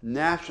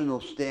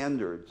national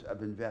standards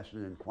of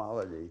investment in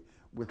quality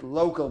with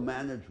local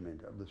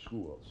management of the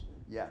schools.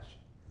 Yes?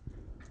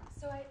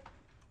 So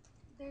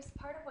there's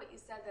part of what you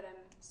said that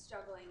I'm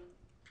struggling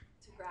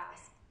to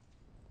grasp,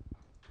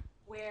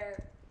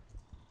 where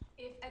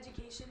if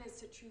education is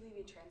to truly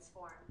be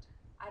transformed,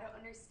 I don't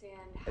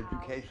understand how...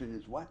 Education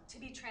is what? To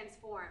be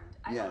transformed.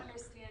 I Yes. don't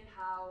understand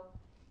how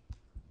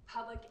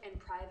public and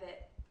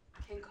private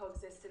can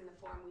coexist in the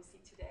form we see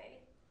today.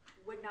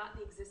 Would not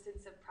the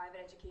existence of private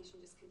education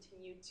just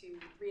continue to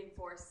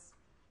reinforce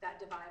that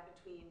divide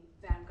between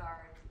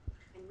vanguard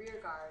and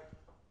rearguard,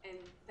 and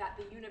that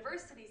the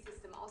university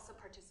system also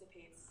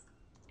participates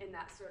in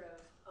that sort of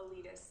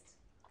elitist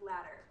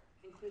ladder,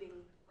 including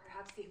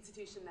perhaps the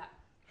institution that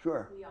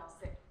Sure. we all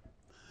sit?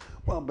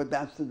 Well, but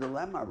that's the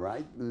dilemma,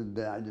 right,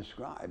 that I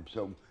described.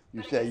 So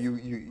you But say it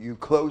you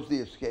close the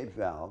escape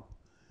valve,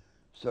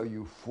 so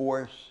you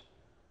force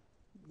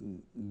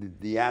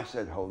the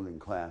asset holding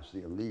class,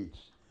 the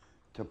elites,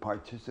 to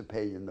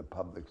participate in the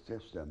public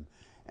system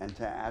and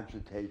to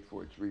agitate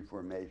for its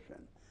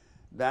reformation.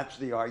 That's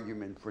the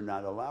argument for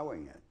not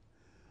allowing it.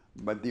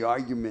 But the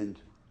argument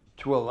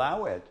to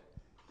allow it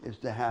is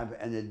to have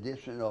an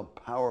additional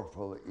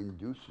powerful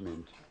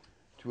inducement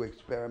to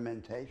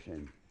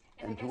experimentation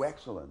and to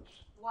excellence.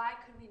 Why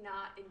could we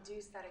not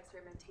induce that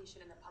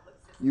experimentation in the public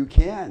system? You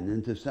can,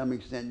 and to some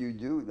extent you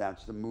do.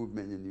 That's the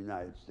movement in the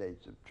United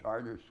States of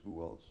charter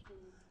schools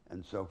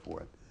and so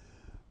forth.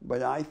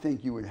 But I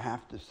think you would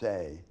have to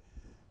say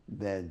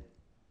that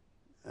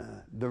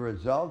the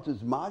result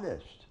is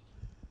modest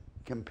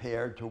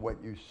compared to what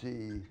you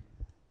see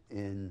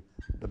in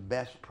the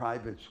best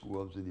private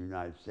schools in the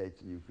United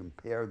States, and you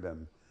compare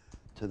them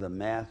to the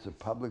mass of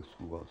public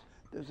schools.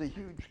 There's a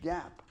huge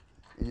gap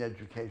in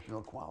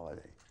educational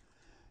quality.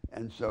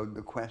 And so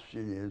the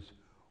question is,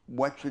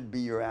 what should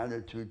be your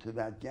attitude to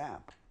that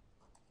gap?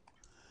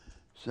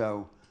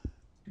 So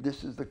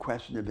this is the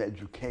question of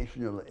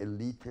educational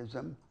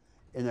elitism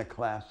in a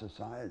class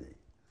society.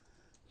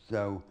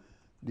 So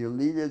the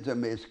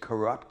elitism is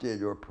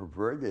corrupted or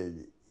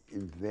perverted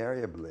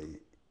invariably,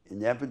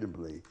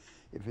 inevitably,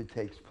 if it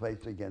takes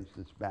place against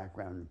this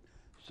background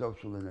of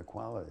social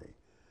inequality.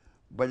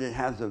 But it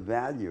has a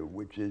value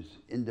which is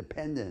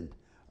independent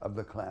of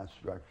the class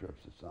structure of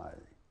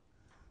society.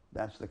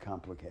 That's the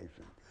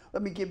complication.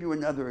 Let me give you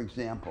another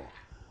example,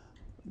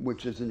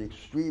 which is an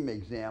extreme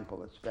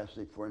example,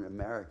 especially for an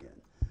American,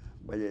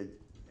 but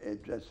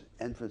it just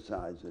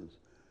emphasizes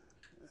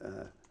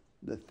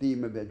the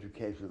theme of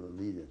educational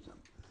elitism.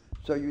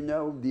 So you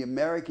know, the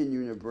American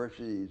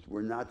universities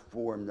were not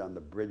formed on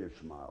the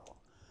British model.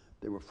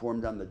 They were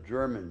formed on the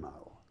German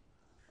model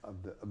of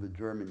the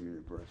German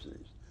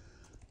universities.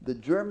 The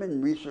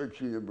German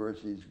research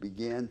universities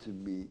began to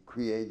be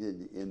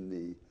created in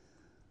the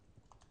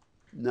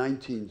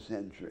 19th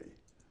century.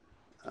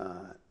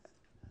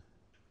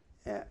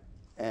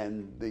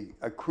 And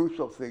a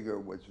crucial figure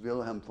was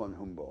Wilhelm von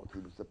Humboldt,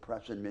 who was the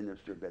Prussian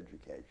Minister of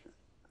Education.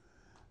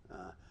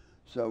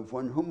 So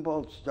von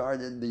Humboldt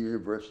started the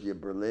University of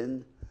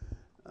Berlin,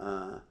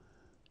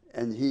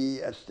 and he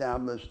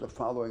established the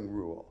following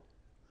rule,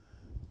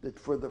 that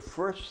for the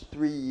first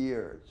 3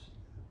 years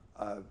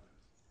of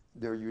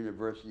their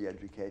university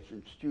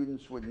education,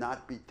 students would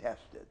not be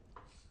tested.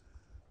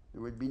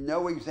 There would be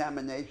no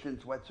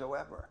examinations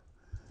whatsoever.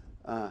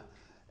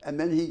 And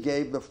then he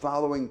gave the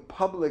following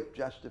public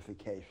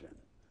justification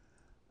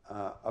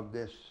of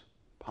this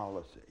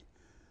policy.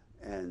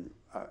 And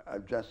a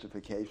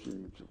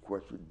justification which, of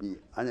course, would be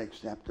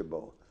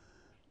unacceptable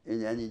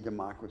in any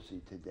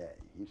democracy today.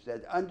 He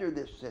said, under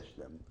this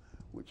system,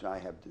 which I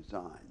have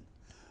designed,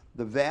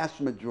 the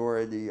vast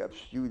majority of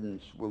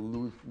students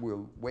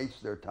will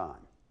waste their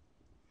time.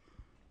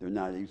 They're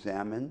not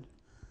examined,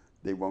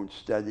 they won't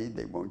study,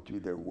 they won't do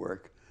their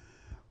work.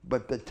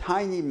 But the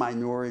tiny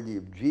minority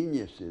of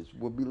geniuses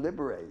will be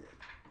liberated.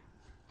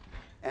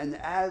 And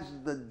as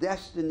the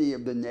destiny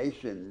of the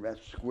nation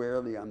rests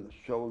squarely on the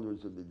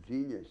shoulders of the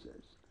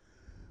geniuses,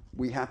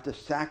 we have to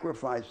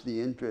sacrifice the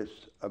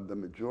interests of the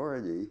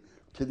majority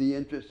to the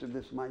interests of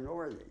this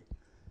minority.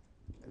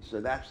 And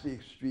so that's the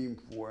extreme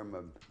form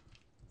of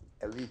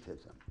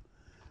elitism,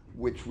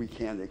 which we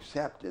can't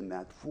accept in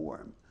that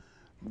form.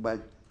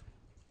 But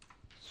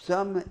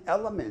some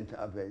element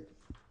of it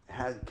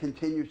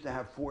continues to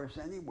have force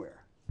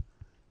anywhere.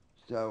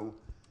 So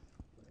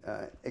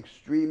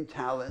extreme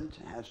talent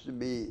has to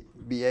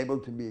be able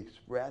to be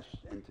expressed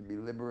and to be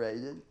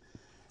liberated.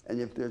 And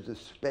if there's a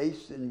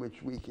space in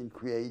which we can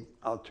create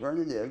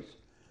alternatives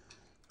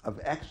of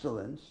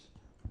excellence,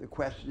 the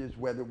question is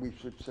whether we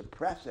should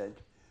suppress it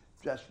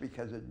just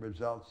because it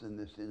results in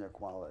this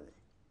inequality.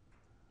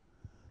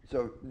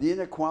 So the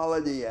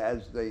inequality,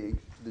 as the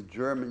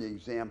German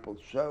example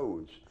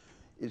shows,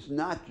 is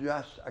not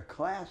just a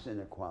class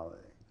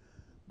inequality.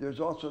 There's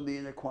also the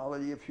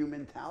inequality of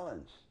human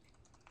talents,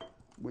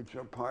 which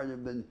are part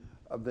of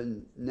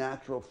the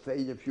natural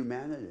fate of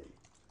humanity.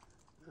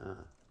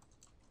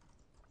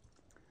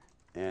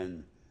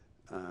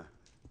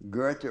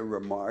 Goethe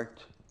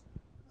remarked,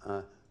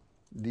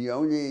 the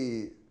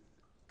only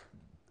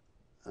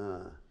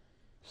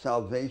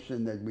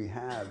salvation that we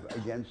have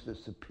against the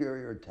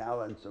superior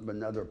talents of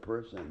another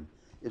person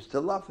is to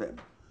love him.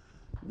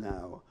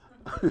 Now,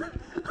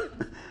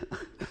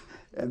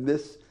 and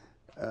this,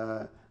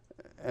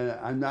 and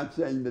I'm not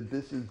saying that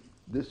this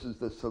is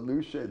the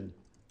solution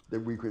that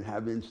we could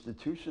have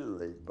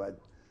institutionally,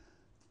 but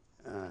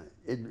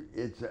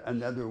it's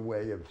another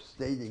way of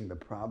stating the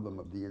problem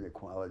of the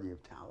inequality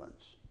of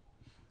talents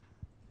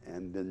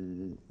and the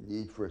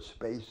need for a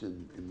space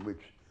in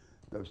which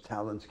those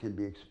talents can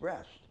be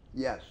expressed.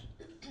 Yes?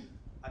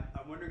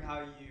 I'm wondering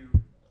how you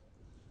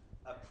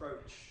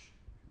approach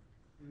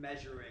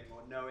measuring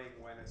or knowing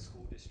when a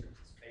school district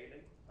is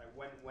failing. Like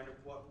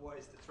what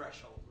is the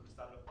threshold? What does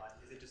that look like?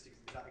 Is it just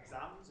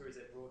exams, or is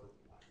it broader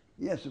than that?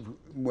 Yes,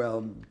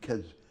 well,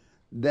 because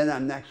then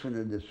I'm next going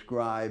to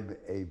describe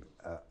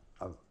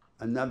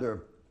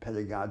another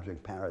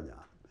pedagogic paradigm.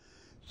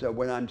 So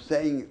when I'm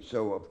saying,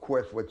 so of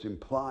course what's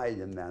implied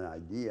in that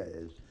idea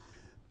is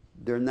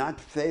they're not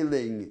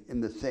failing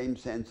in the same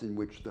sense in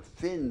which the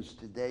Finns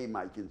today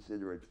might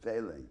consider it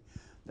failing.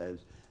 That is,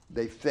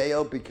 they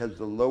fail because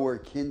the lower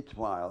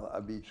quintile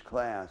of each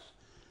class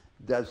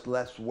does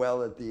less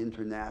well at the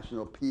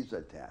international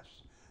PISA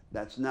tests.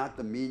 That's not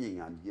the meaning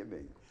I'm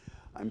giving.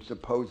 I'm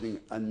supposing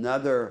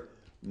another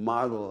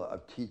model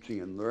of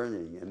teaching and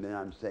learning, and then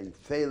I'm saying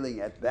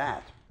failing at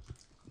that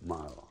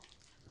model.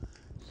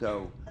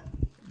 So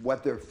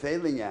what they're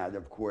failing at,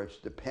 of course,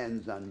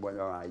 depends on what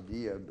our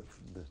idea of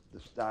the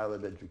style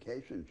of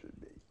education should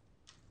be.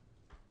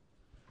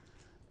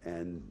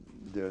 And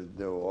there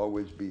will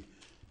always be,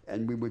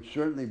 and we would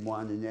certainly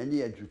want in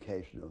any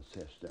educational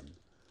system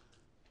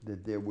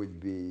that there would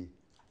be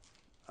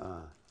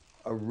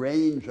a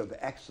range of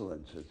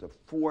excellences, of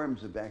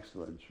forms of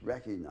excellence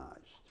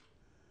recognized,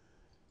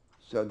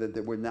 so that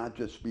there would not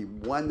just be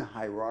one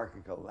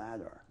hierarchical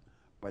ladder,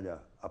 but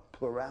a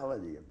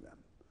plurality of them.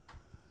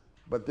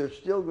 But there's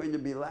still going to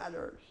be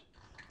ladders.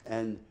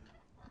 And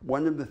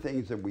one of the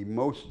things that we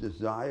most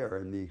desire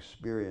in the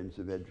experience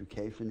of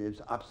education is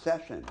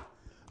obsession.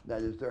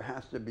 That is, there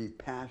has to be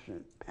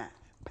passionate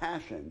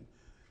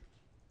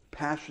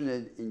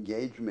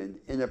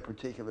engagement in a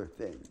particular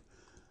thing.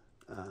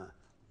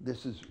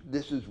 This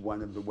is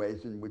one of the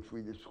ways in which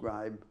we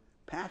describe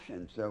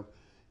passion. So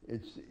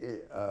it's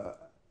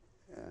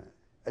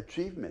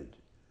achievement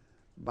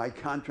by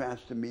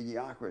contrast to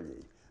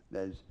mediocrity.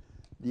 That is,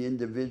 the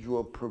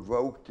individual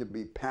provoked to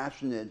be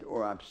passionate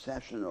or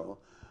obsessional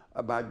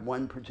about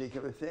one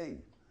particular thing.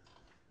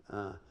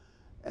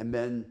 And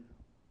then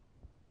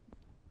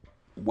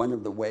one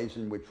of the ways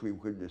in which we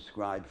could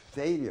describe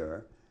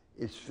failure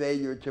is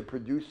failure to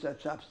produce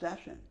such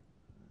obsession.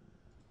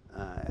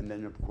 And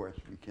then, of course,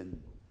 we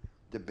can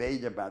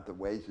debate about the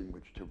ways in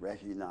which to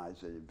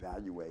recognize it,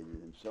 evaluate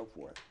it, and so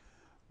forth.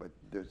 But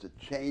there's a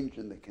change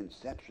in the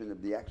conception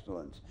of the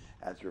excellence,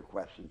 as your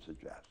question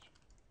suggests.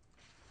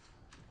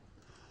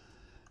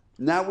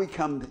 Now we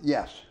come,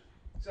 yes?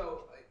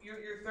 So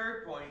your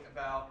third point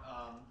about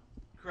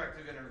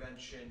corrective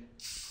intervention,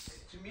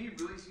 to me,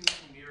 really seems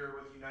to mirror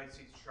what the United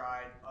States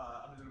tried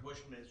under the Bush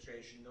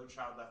administration, No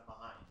Child Left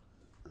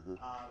Behind.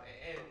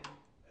 And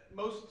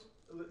most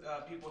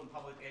people in the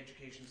public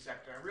education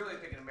sector, and really I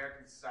think in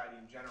American society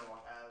in general,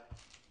 have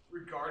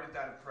regarded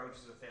that approach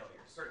as a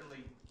failure.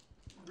 Certainly,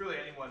 really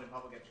anyone in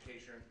public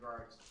education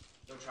regards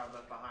No Child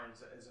Left Behind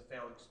as a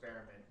failed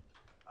experiment,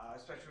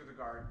 especially with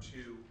regard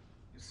to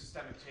the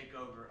systemic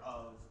takeover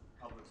of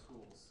public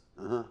schools.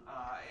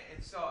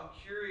 And so I'm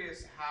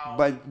curious how...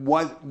 But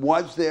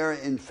was there,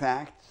 in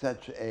fact,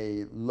 such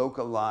a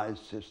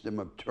localized system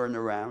of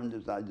turnaround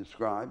as I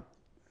described?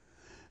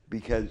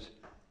 Because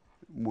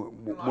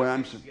what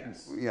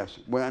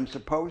I'm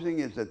supposing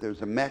is that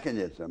there's a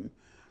mechanism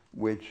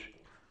which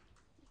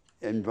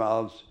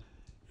involves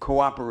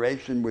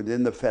cooperation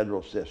within the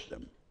federal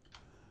system,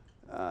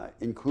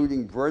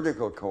 including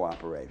vertical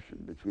cooperation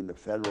between the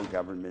federal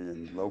government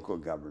and local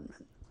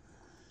government.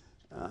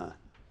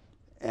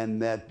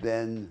 And that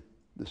then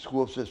the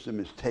school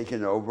system is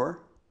taken over.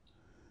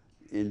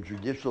 In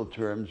judicial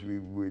terms, we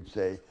would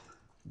say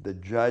the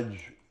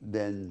judge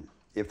then,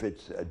 if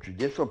it's a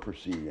judicial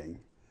proceeding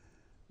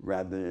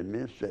rather than an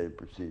administrative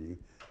proceeding,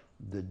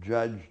 the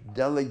judge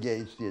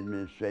delegates the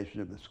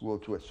administration of the school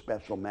to a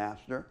special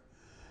master,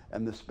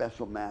 and the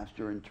special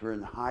master in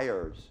turn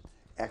hires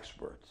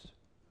experts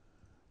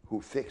who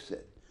fix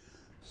it.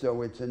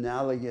 So it's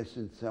analogous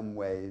in some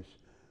ways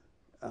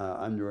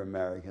under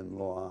American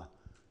law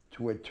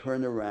to a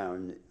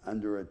turnaround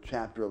under a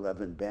Chapter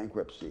 11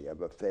 bankruptcy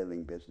of a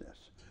failing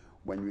business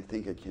when you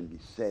think it can be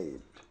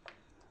saved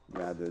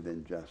rather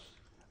than just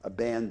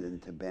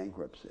abandoned to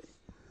bankruptcy.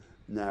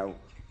 Now,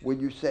 would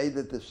you say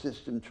that the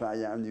system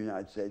tried out in the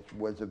United States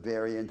was a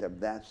variant of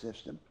that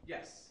system?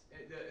 Yes,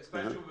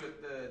 especially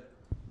with the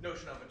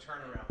notion of a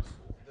turnaround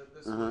school.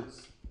 This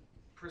was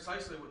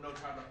precisely what No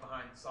Child Left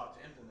Behind sought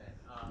to implement.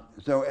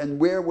 So, and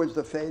where was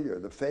the failure?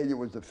 The failure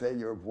was the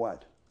failure of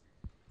what?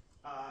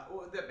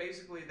 Well, that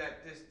basically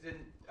that this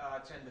didn't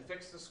tend to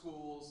fix the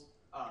schools,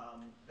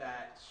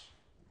 that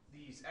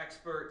these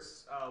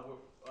experts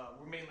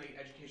were mainly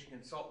education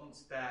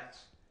consultants that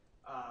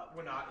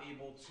were not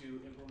able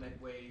to implement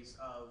ways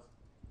of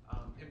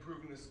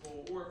improving the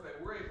school, or if they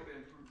were able to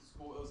improve the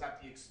school, it was at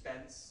the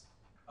expense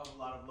of a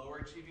lot of lower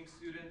achieving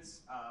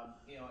students.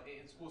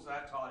 In schools that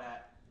I've taught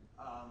at,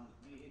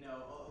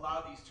 a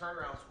lot of these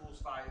turnaround schools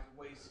find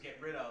ways to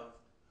get rid of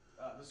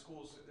the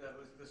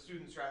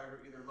students rather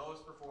either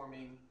lowest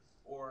performing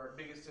or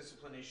biggest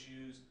discipline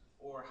issues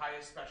or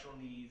highest special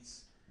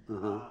needs,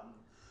 or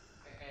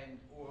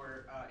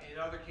in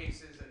other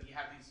cases you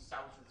have these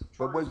establishments of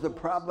But was the schools.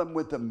 problem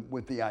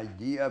with the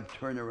idea of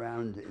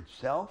turnaround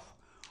itself,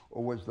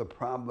 or was the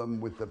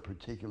problem with the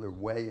particular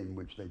way in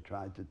which they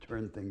tried to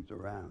turn things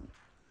around?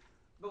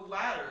 The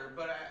latter,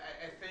 but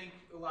I think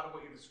a lot of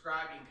what you're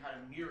describing kind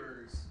of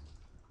mirrors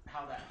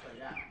how that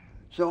played out.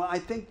 So I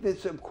think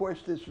this, of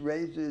course, this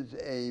raises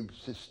a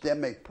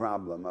systemic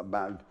problem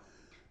about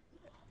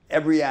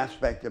every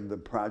aspect of the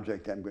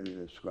project I'm going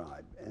to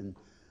describe. And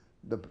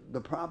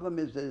the problem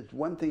is that it's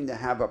one thing to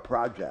have a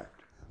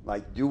project,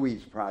 like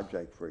Dewey's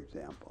project, for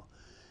example.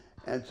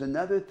 And it's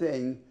another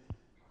thing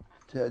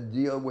to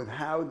deal with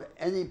how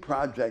any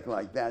project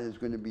like that is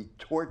going to be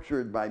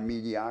tortured by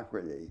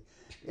mediocrity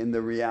in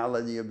the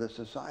reality of the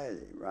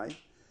society, right?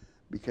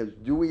 Because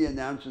Dewey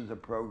announces a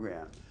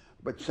program,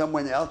 but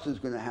someone else is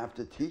going to have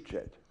to teach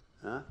it.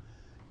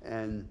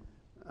 And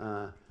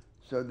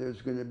so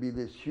there's going to be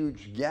this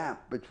huge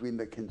gap between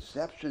the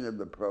conception of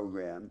the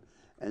program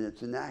and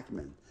its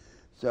enactment.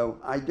 So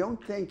I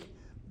don't think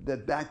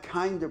that that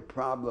kind of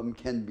problem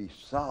can be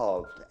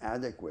solved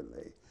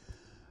adequately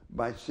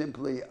by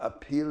simply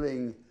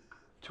appealing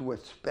to a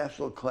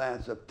special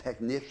class of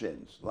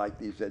technicians like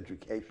these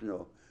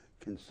educational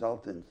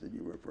consultants that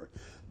you refer.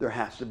 There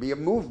has to be a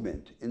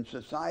movement in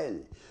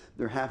society.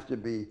 There have to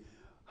be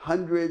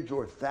hundreds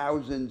or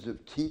thousands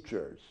of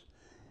teachers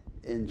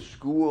in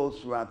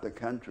schools throughout the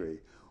country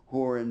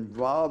who are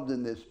involved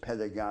in this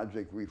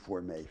pedagogic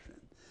reformation.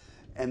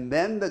 And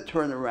then the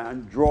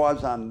turnaround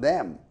draws on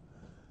them.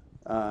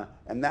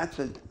 And that's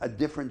a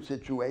different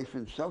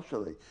situation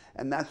socially.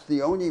 And that's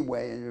the only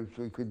way in which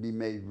it could be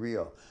made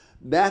real.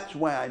 That's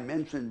why I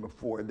mentioned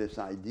before this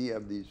idea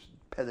of these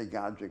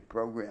pedagogic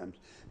programs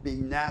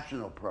being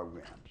national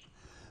programs.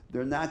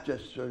 They're not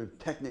just sort of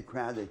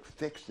technocratic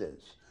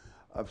fixes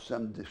of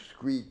some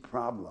discrete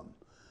problem.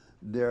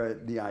 They're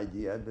the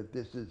idea that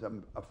this is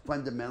a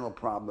fundamental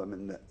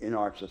problem in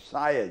our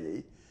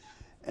society,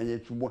 and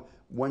it's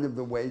one of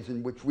the ways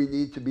in which we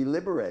need to be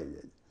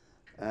liberated.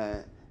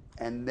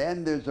 And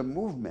then there's a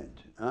movement,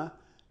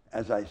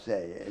 as I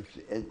say,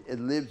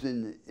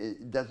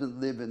 it doesn't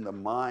live in the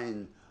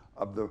mind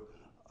of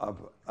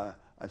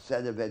a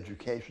set of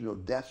educational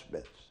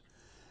despots,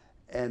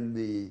 and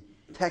the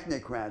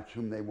technocrats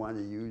whom they want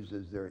to use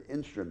as their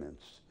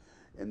instruments,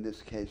 in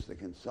this case the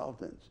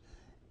consultants.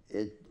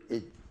 It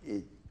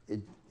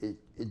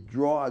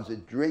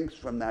drinks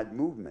from that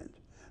movement.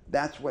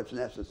 That's what's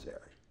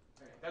necessary.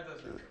 Okay, that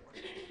does make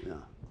sense. Yeah.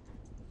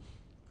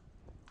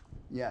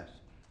 Yes.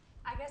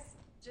 I guess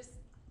just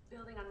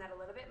building on that a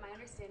little bit, my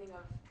understanding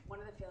of one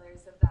of the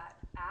failures of that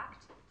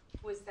act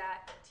was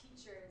that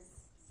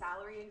teachers'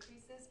 salary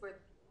increases were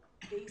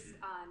based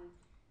on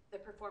the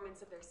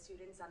performance of their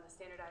students on the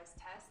standardized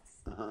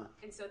tests.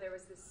 And so there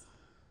was this.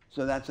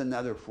 So that's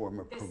another form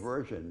of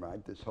perversion,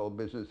 right? This whole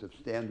business of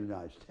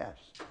standardized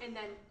tests. And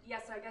then,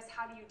 yes, so I guess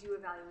how do you do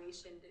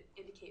evaluation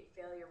to indicate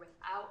failure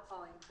without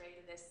falling prey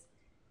to this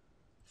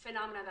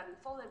phenomenon that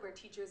unfolded where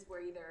teachers were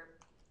either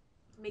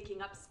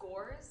making up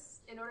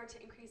scores in order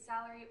to increase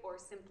salary or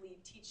simply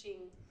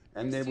teaching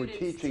And they were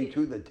teaching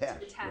to the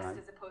test, right?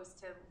 as opposed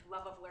to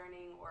love of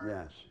learning or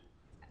Yes.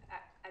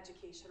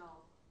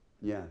 Educational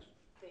Yes.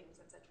 things,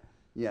 etc.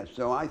 Yes.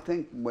 So I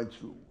think what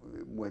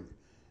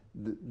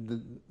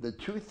the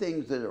two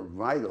things that are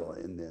vital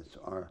in this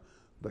are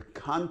the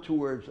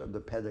contours of the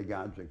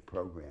pedagogic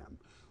program.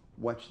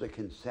 What's the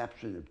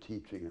conception of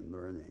teaching and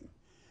learning?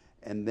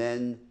 And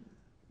then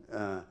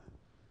the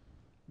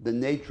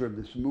nature of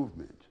this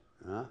movement,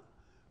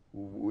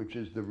 which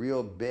is the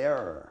real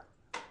bearer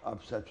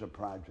of such a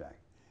project.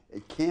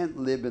 It can't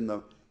live in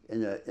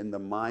the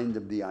mind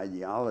of the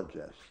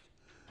ideologist,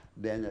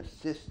 then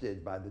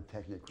assisted by the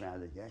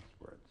technocratic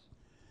experts.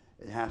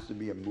 It has to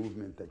be a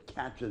movement that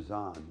catches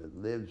on, that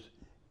lives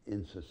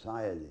in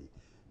society,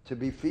 to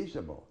be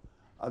feasible.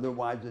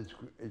 Otherwise,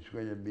 it's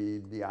going to be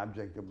the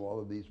object of all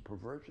of these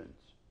perversions.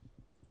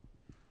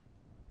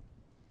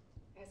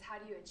 I guess how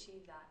do you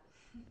achieve that?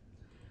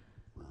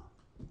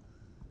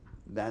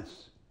 Well,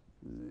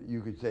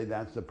 you could say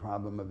that's the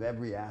problem of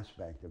every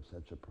aspect of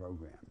such a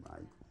program,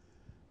 right?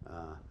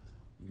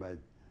 But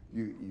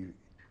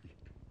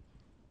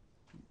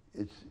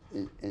it's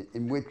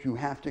in which you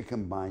have to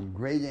combine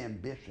great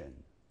ambition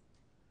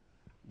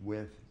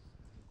with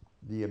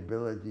the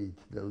ability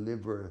to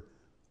deliver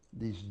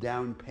these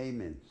down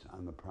payments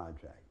on the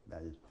project.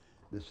 That is,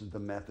 this is the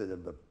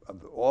method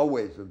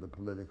always of the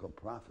political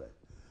prophet.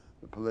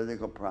 The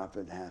political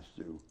prophet has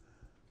to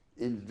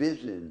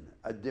envision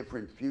a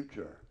different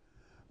future,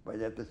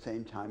 but at the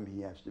same time he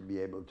has to be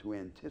able to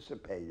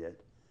anticipate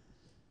it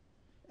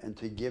and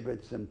to give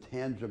it some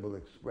tangible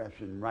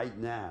expression right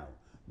now.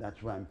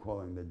 That's what I'm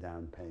calling the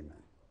down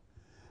payment.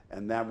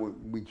 And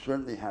we'd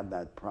certainly have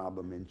that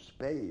problem in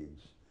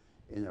spades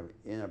in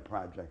a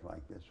project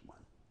like this one.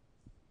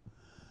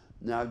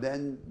 Now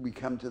then we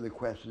come to the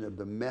question of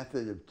the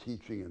method of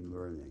teaching and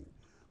learning,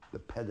 the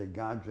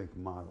pedagogic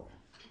model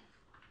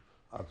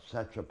of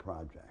such a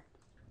project.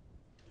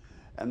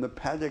 And the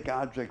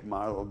pedagogic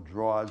model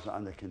draws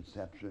on the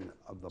conception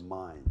of the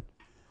mind,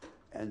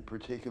 and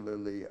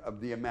particularly of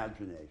the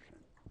imagination.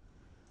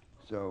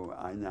 So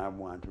I now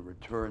want to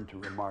return to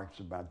remarks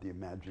about the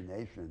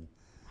imagination,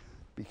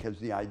 because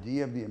the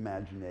idea of the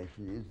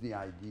imagination is the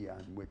idea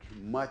on which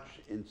much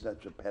in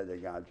such a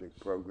pedagogic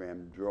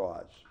program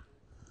draws.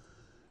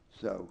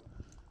 So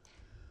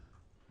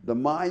the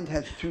mind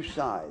has two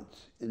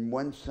sides. In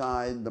one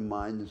side, the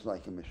mind is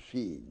like a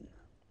machine.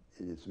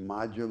 It is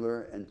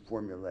modular and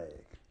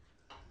formulaic.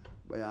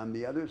 But on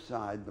the other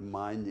side, the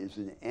mind is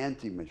an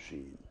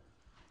anti-machine.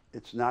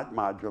 It's not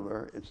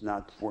modular, it's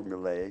not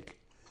formulaic.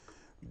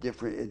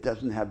 It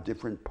doesn't have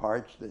different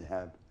parts that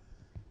have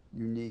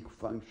unique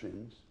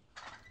functions.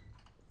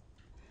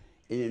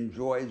 It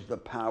enjoys the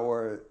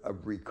power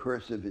of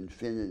recursive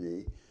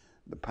infinity,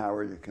 the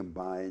power to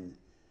combine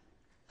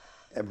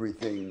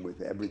everything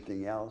with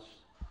everything else.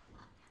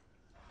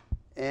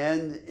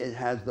 And it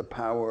has the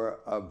power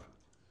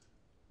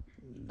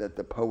that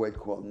the poet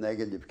called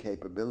negative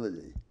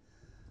capability,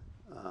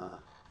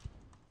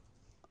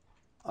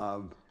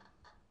 of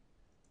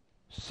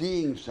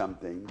seeing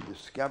something,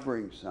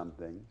 discovering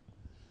something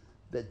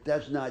that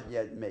does not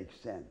yet make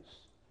sense,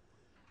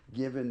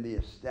 given the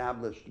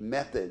established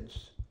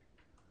methods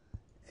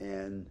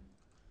and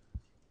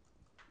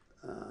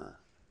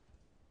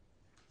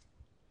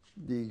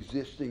the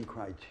existing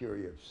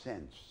criteria of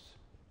sense.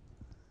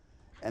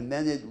 And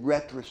then it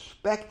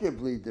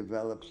retrospectively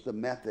develops the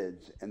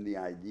methods and the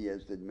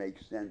ideas that make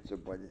sense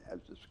of what it has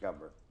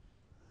discovered.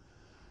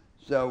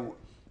 So,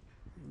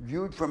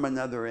 viewed from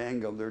another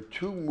angle, there are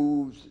two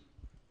moves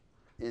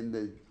in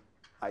the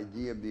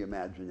idea of the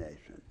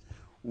imagination.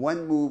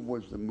 One move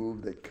was the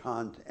move that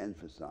Kant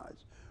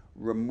emphasized,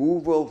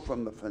 removal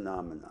from the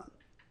phenomenon.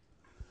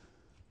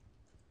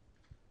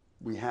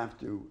 We have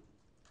to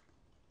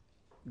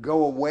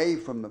go away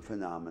from the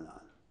phenomenon.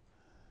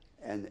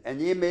 And an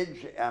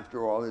image,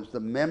 after all, is the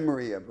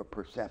memory of a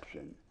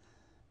perception.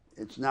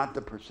 It's not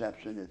the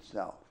perception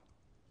itself.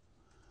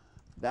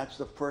 That's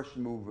the first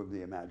move of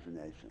the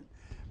imagination.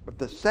 But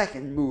the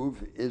second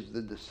move is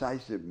the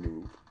decisive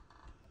move,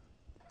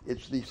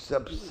 It's the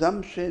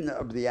subsumption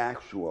of the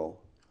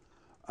actual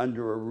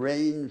under a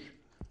range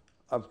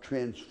of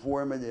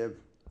transformative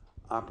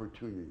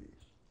opportunities.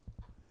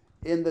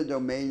 In the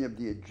domain of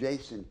the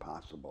adjacent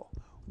possible,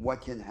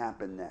 what can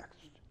happen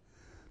next?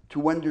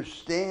 To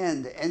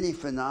understand any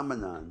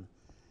phenomenon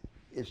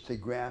is to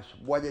grasp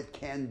what it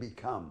can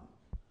become,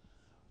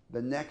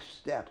 the next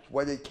steps,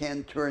 what it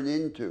can turn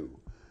into,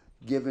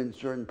 given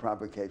certain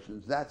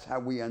provocations. That's how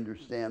we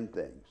understand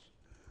things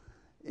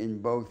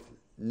in both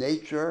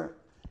nature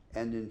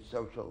and in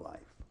social life.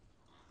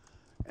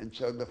 And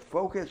so the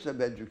focus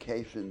of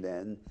education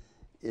then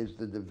is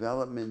the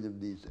development of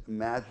these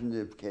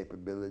imaginative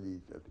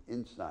capabilities of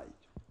insight,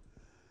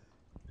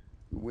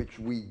 which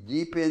we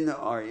deepen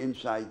our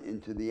insight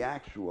into the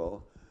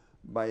actual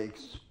by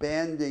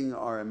expanding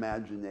our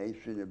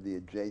imagination of the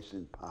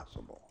adjacent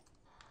possible.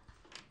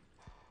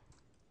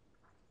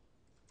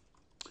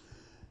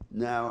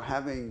 Now,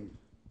 having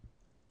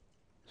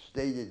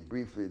stated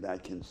briefly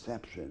that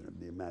conception of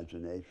the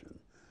imagination,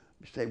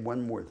 let me say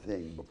one more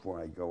thing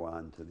before I go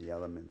on to the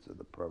elements of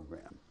the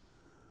program.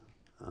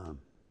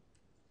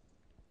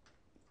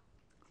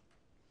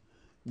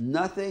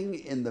 Nothing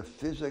in the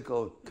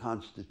physical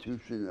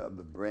constitution of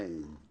the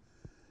brain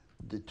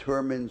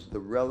determines the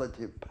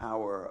relative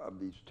power of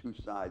these two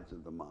sides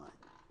of the mind.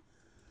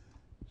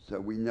 So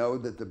we know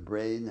that the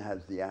brain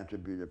has the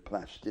attribute of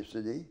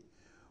plasticity.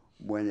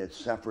 When it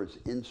suffers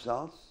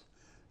insults,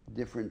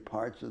 different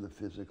parts of the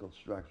physical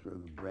structure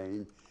of the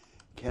brain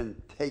can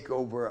take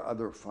over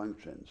other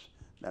functions.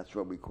 That's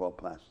what we call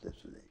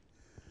plasticity.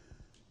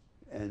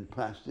 And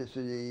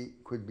plasticity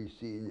could be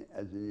seen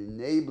as an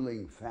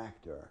enabling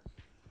factor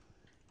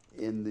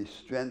in the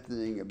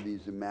strengthening of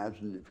these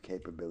imaginative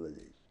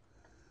capabilities.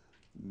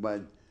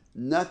 But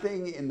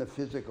nothing in the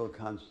physical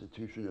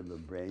constitution of the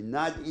brain,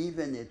 not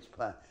even its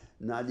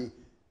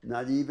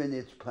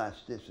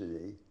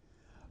plasticity,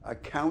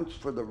 accounts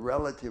for the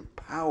relative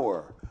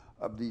power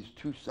of these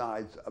two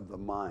sides of the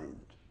mind.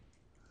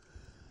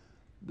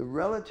 The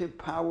relative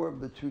power of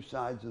the two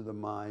sides of the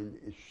mind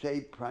is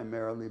shaped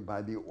primarily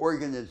by the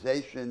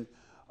organization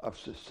of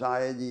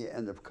society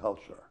and of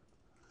culture.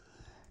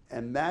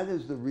 And that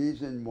is the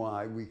reason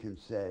why we can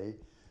say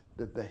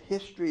that the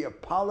history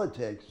of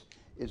politics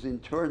is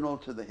internal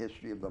to the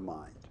history of the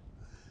mind.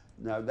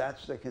 Now,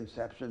 that's the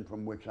conception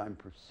from which I'm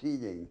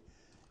proceeding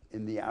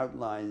in the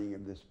outlining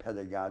of this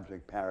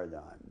pedagogic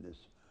paradigm, this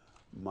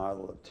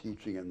model of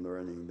teaching and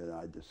learning that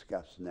I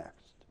discuss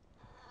next.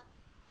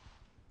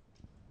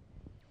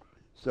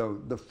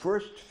 So the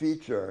first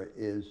feature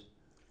is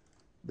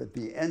that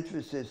the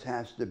emphasis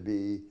has to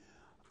be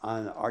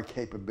on our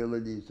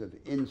capabilities of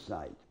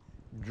insight,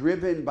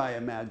 driven by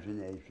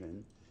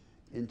imagination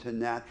into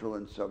natural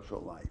and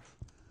social life.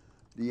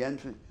 The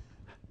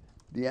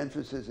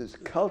emphasis is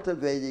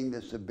cultivating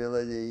this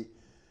ability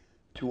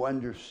to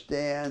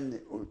understand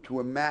or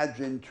to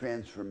imagine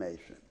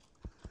transformation.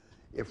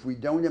 If we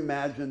don't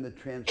imagine the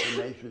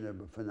transformation of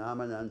a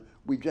phenomenon,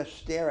 we just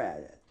stare at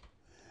it.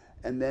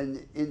 And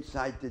then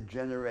insight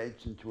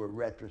degenerates into a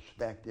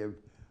retrospective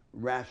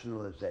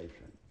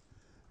rationalization.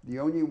 The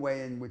only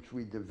way in which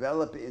we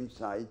develop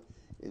insight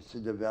is to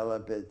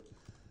develop it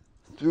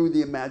through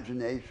the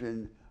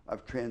imagination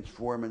of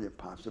transformative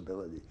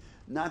possibility.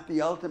 Not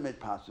the ultimate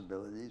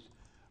possibilities,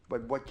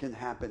 but what can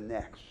happen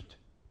next.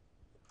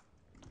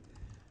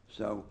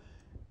 So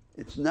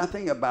it's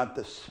nothing about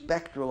the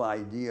spectral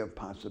idea of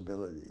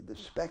possibility. The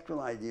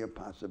spectral idea of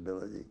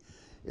possibility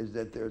is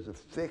that there's a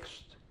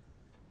fixed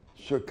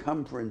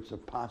circumference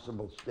of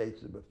possible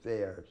states of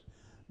affairs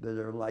that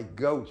are like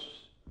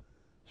ghosts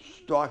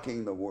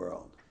stalking the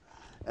world.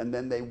 And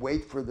then they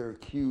wait for their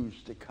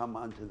cues to come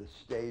onto the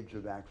stage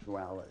of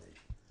actuality.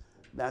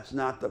 That's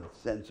not the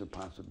sense of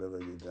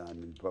possibility that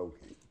I'm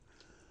invoking.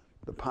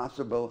 The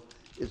possible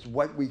is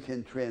what we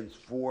can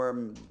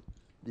transform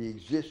the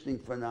existing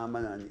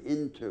phenomenon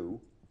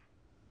into,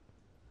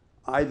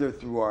 either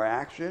through our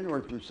action or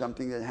through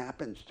something that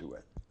happens to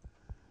it.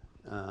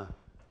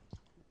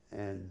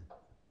 And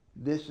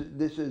this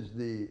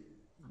is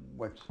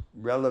what's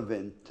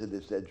relevant to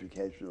this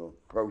educational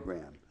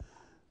program,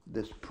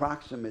 this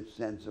proximate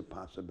sense of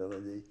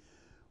possibility,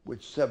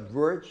 which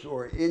subverts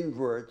or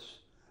inverts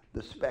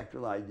the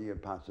spectral idea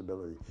of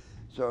possibility.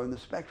 So in the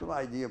spectral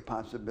idea of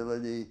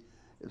possibility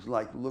is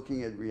like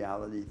looking at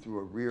reality through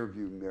a rear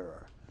view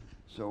mirror.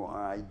 So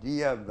our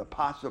idea of the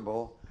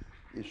possible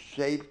is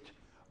shaped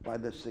by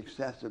the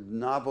successive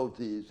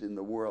novelties in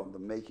the world, the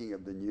making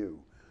of the new.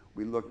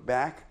 We look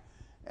back,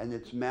 and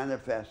it's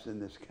manifest in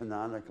this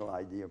canonical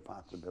idea of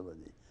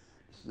possibility.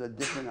 This is a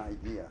different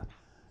idea.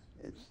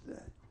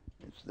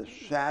 It's the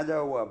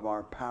shadow of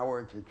our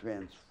power to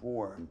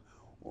transform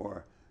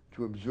or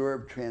to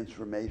observe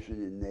transformation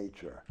in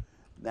nature.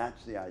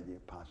 That's the idea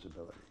of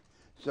possibility.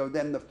 So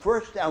then the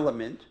first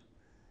element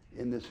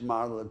in this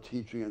model of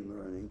teaching and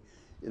learning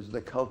is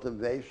the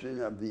cultivation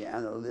of the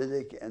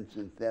analytic and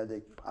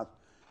synthetic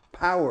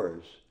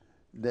powers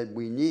that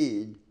we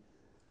need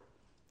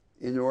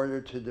in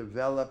order to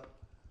develop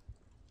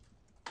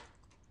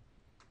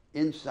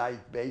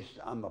insight based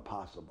on the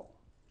possible.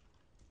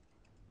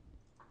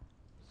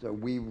 So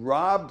we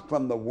rob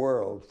from the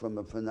world, from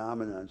the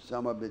phenomenon,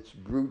 some of its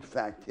brute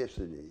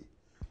facticity,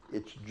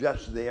 its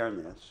just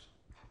there-ness,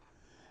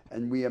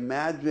 and we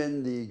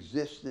imagine the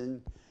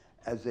existence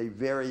as a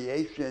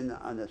variation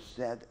on a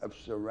set of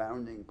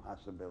surrounding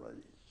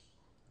possibilities.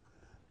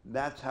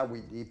 That's how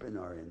we deepen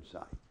our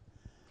insight.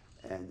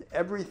 And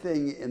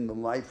everything in the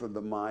life of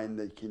the mind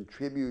that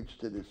contributes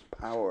to this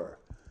power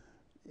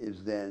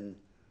is then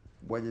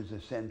what is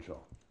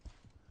essential.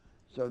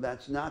 So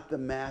that's not the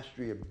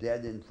mastery of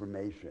dead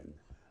information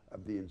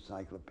of the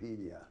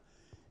encyclopedia.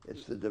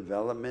 It's the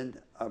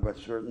development of a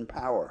certain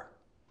power,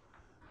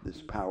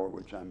 this power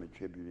which I'm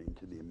attributing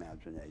to the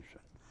imagination.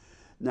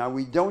 Now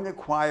we don't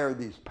acquire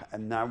these,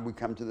 and now we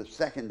come to the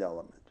second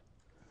element.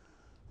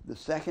 The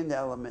second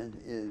element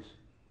is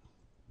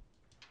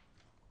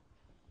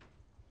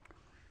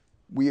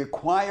we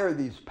acquire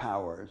these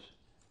powers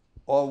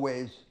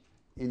always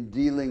in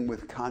dealing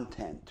with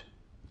content.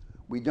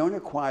 We don't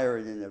acquire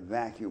it in a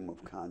vacuum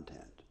of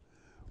content.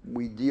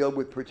 We deal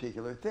with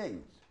particular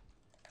things,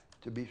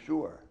 to be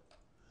sure.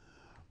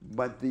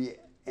 But the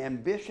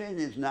ambition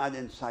is not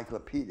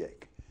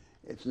encyclopedic.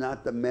 It's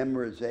not the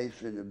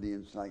memorization of the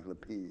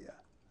encyclopedia.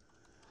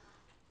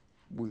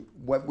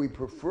 What we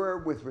prefer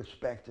with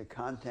respect to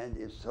content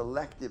is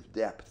selective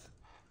depth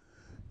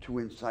to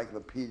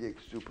encyclopedic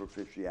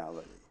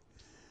superficiality.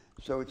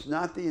 So it's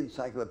not the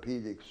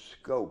encyclopedic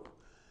scope.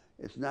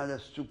 It's not a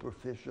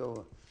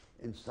superficial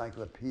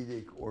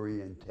encyclopedic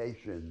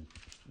orientation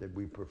that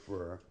we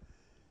prefer.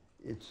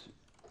 It's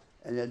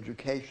an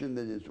education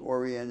that is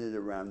oriented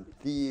around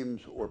themes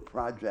or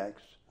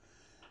projects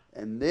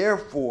and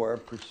therefore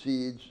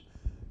proceeds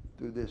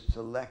through this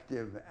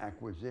selective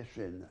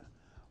acquisition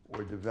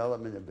or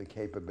development of the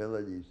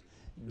capabilities,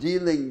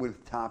 dealing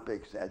with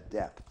topics at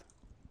depth.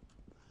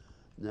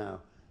 Now,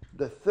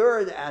 the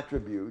third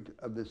attribute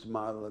of this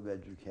model of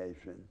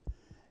education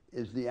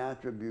is the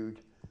attribute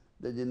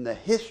that in the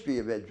history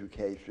of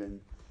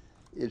education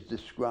is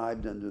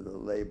described under the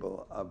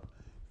label of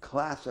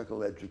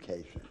classical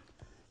education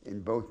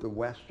in both the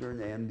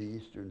Western and the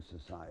Eastern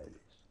societies.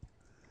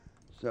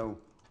 So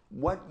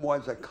what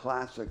was a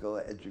classical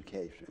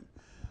education?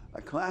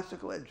 A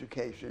classical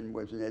education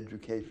was an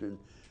education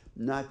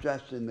not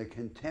just in the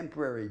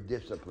contemporary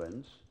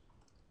disciplines,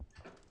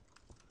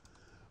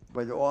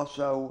 but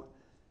also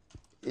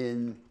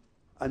in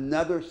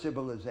another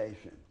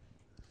civilization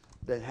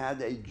that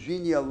had a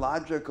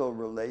genealogical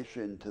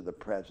relation to the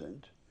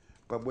present,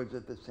 but was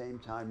at the same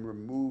time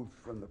removed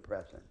from the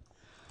present.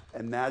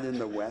 And that in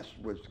the West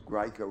was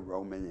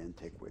Greco-Roman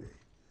antiquity,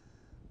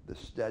 the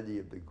study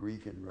of the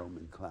Greek and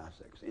Roman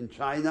classics. In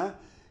China,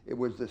 it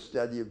was the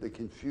study of the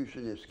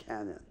Confucianist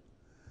canon.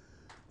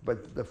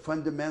 But the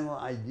fundamental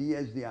idea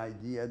is the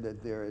idea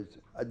that there is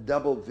a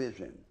double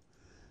vision.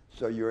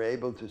 So you're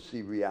able to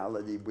see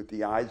reality with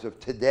the eyes of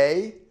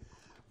today,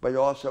 but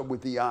also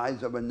with the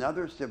eyes of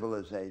another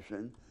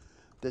civilization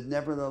that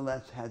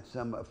nevertheless had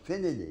some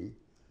affinity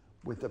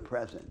with the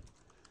present,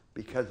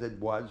 because it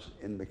was,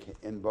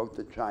 in both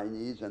the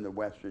Chinese and the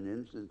Western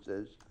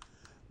instances,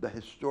 the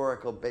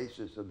historical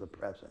basis of the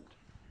present.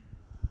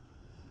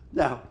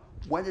 Now,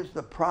 what is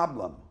the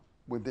problem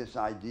with this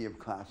idea of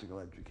classical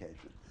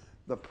education?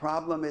 The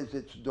problem is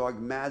its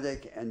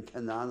dogmatic and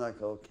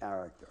canonical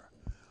character.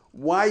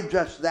 Why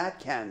just that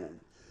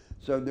canon?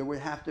 So there would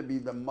have to be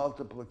the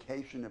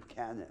multiplication of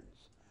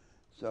canons.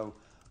 So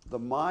the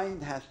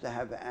mind has to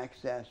have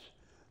access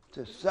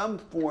to some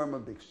form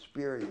of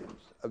experience,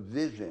 of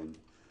vision,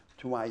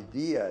 to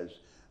ideas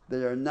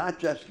that are not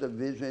just the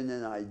vision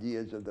and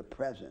ideas of the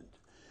present.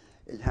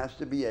 It has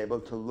to be able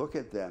to look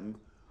at them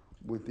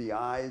with the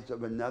eyes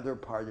of another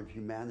part of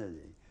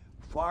humanity,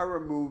 far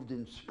removed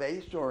in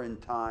space or in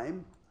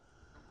time,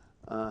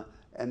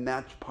 and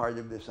that's part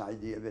of this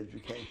idea of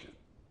education.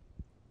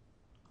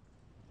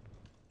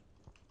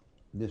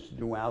 This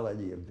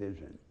duality of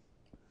vision,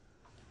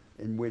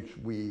 in which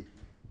we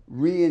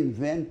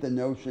reinvent the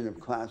notion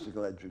of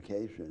classical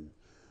education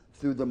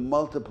through the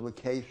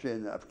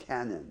multiplication of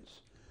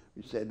canons.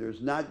 We say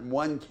there's not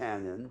one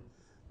canon,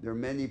 there are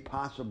many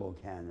possible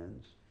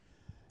canons,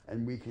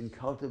 and we can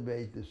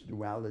cultivate this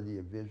duality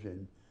of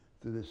vision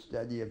through the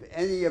study of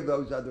any of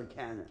those other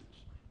canons.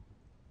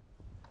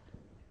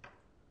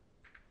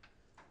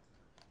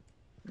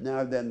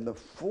 Now then, the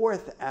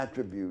fourth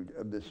attribute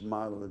of this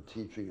model of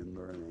teaching and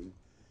learning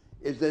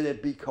is that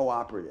it be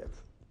cooperative.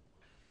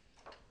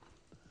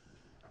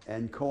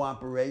 And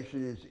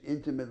cooperation is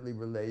intimately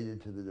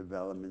related to the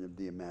development of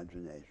the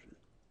imagination.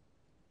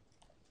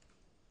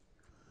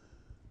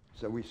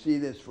 So we see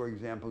this, for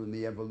example, in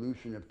the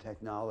evolution of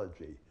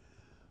technology.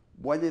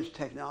 What is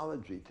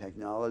technology?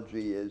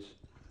 Technology is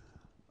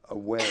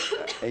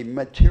a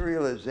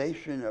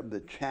materialization of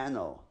the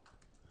channel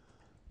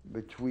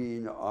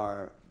between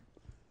our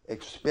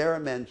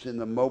experiments in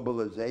the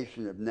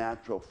mobilization of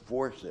natural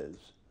forces,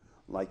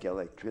 like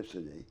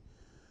electricity,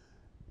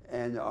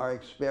 and our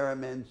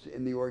experiments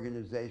in the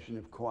organization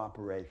of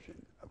cooperation,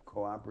 of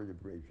cooperative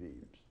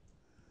regimes,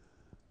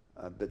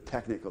 the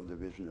technical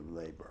division of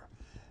labor.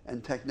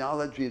 And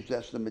technology is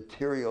just the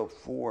material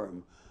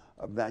form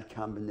of that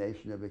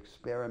combination of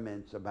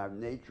experiments about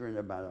nature and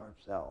about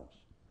ourselves.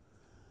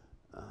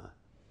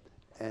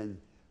 And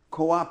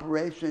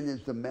cooperation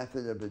is the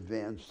method of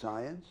advanced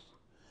science,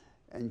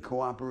 and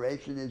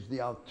cooperation is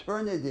the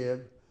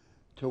alternative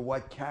to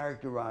what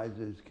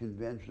characterizes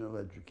conventional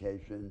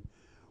education,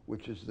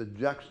 which is the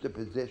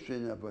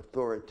juxtaposition of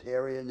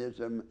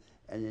authoritarianism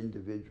and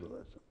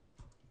individualism.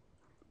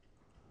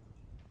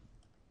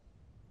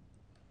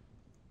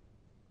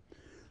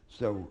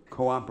 So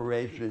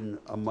cooperation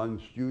among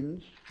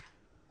students,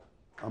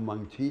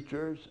 among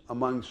teachers,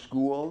 among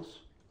schools.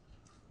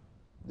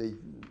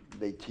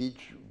 They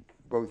teach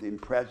both in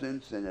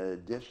presence and at a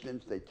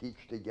distance. They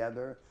teach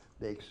together.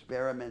 They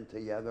experiment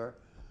together.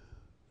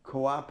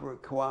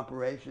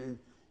 Cooperation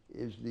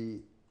is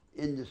the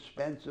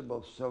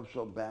indispensable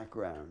social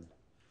background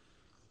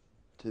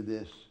to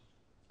this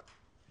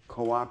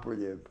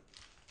cooperative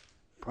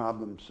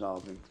problem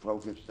solving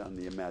focused on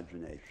the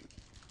imagination.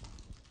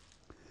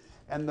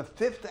 And the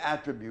fifth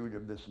attribute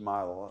of this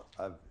model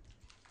of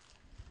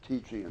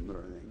teaching and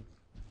learning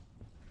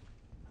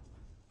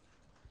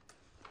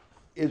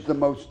is the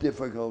most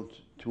difficult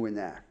to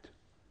enact.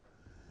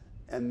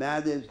 And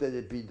that is that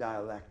it be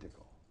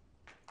dialectical.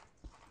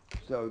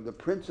 So the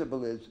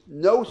principle is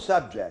no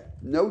subject,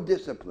 no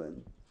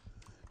discipline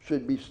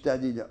should be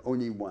studied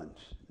only once,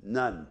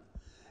 none.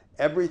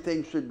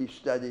 Everything should be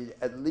studied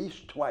at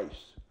least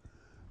twice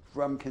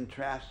from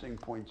contrasting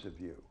points of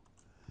view.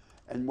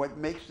 And what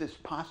makes this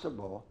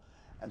possible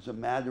as a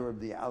matter of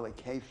the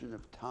allocation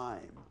of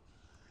time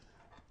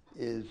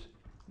is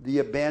the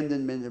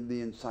abandonment of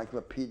the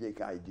encyclopedic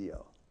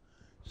ideal.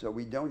 So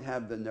we don't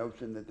have the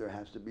notion that there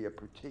has to be a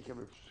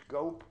particular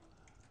scope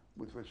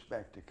with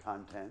respect to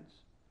contents.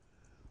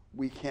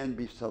 We can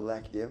be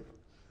selective.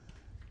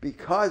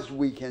 Because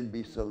we can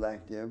be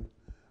selective,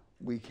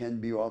 we can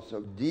be also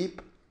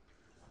deep,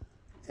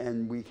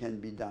 and we can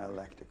be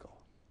dialectical.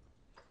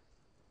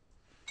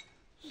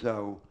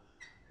 So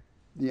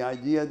the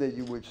idea that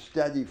you would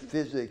study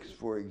physics,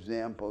 for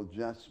example,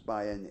 just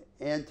by an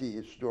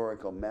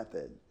anti-historical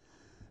method,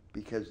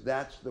 because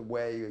that's the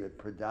way that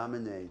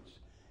predominates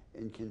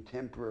in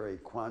contemporary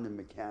quantum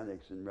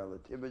mechanics and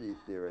relativity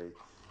theory,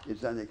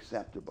 is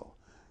unacceptable,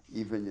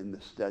 even in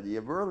the study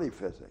of early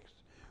physics.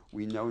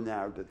 We know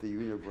now that the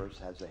universe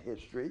has a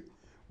history.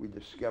 We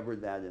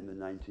discovered that in the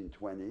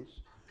 1920s.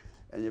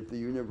 And if the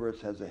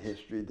universe has a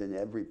history, then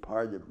every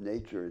part of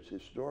nature is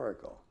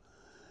historical.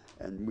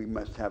 And we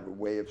must have a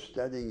way of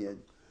studying it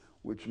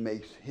which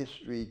makes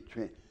history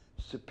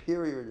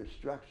superior to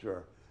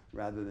structure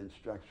rather than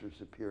structure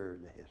superior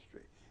to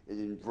history. It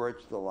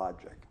inverts the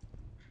logic.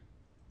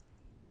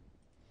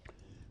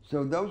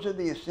 So those are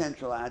the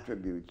essential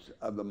attributes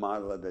of the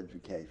model of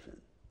education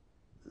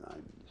that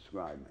I'm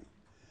describing.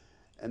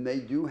 And they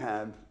do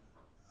have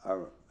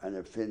an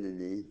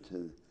affinity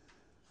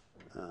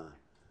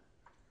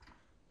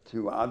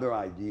to other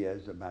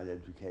ideas about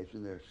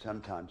education. They're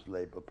sometimes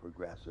labeled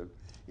progressive,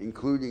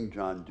 including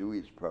John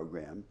Dewey's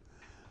program,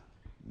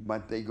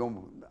 but they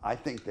go, I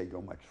think they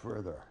go much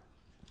further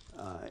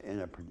in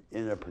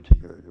a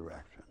particular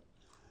direction.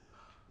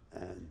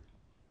 And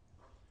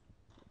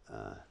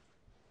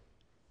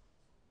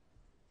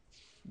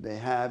they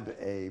have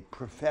a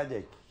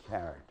prophetic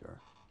character,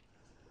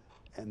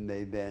 and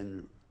they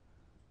then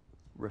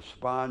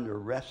respond or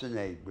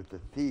resonate with the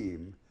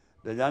theme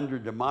that under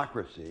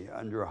democracy,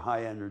 under a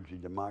high-energy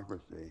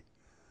democracy,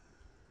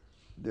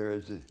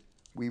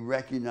 we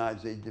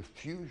recognize a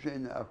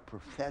diffusion of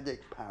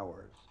prophetic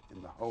powers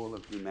in the whole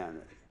of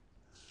humanity.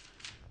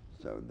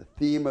 So the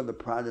theme of the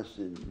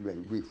Protestant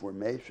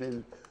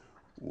Reformation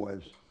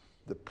was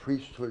the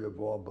priesthood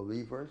of all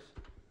believers.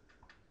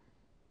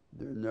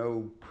 There are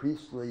no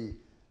privileged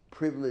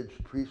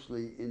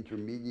priestly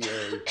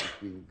intermediaries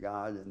between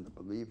God and the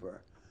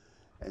believer.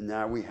 And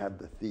now we have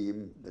the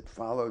theme that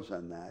follows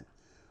on that,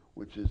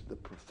 which is the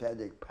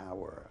prophetic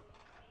power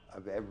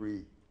of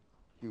every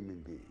human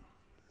being.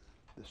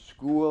 The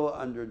school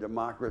under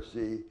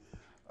democracy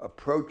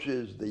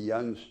approaches the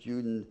young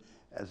student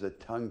as a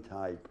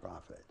tongue-tied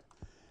prophet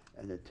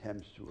and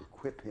attempts to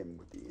equip him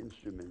with the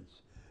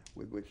instruments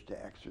with which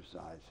to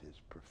exercise his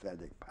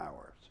prophetic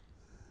powers.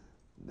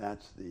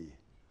 That's the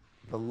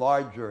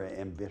larger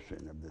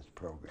ambition of this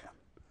program.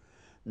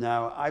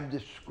 Now, I've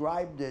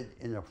described it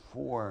in a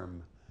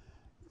form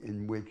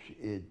in which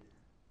it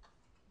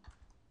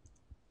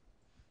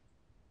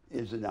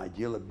is an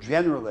ideal of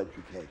general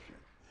education.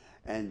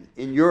 And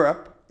in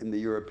Europe, in the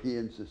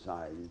European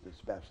societies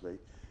especially,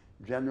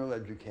 general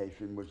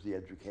education was the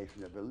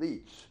education of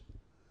elites.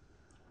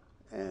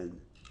 And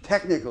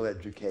technical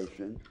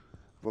education,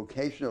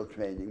 vocational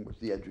training, was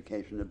the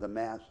education of the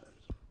masses.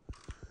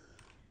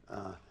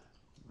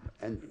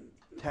 And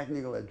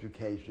technical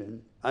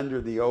education,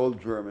 under the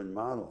old German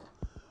model,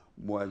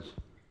 was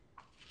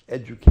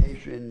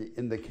education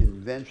in the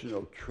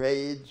conventional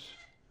trades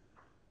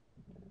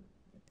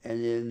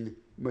and in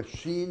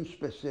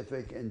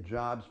machine-specific and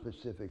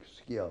job-specific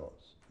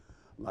skills,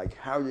 like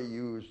how to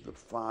use the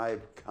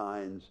 5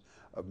 kinds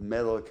of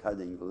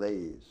metal-cutting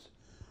lathes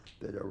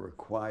that are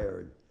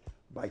required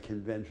by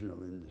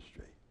conventional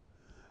industry.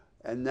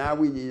 And now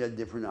we need a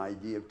different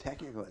idea of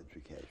technical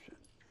education.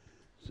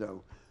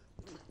 So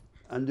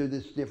under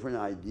this different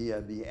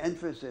idea, the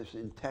emphasis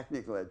in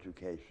technical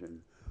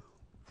education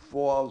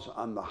falls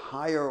on the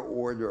higher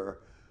order,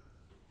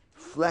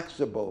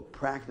 flexible,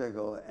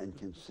 practical, and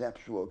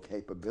conceptual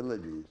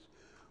capabilities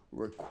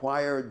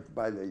required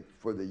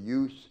for the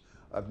use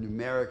of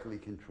numerically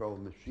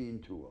controlled machine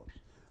tools,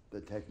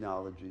 the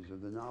technologies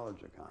of the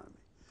knowledge economy.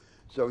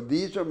 So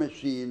these are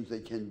machines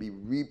that can be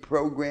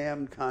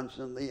reprogrammed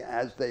constantly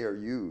as they are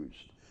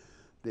used.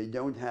 They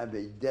don't have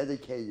a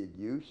dedicated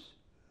use.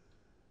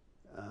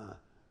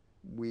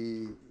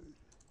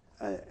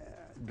 A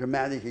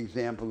dramatic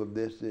example of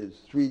this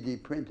is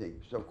 3D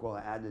printing,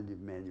 so-called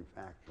additive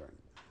manufacturing.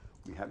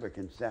 We have a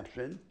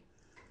conception.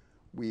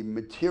 We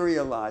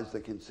materialize the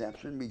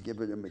conception. We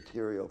give it a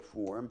material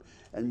form.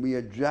 And we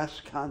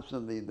adjust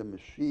constantly the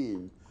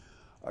machine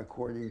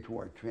according to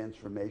our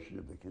transformation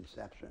of the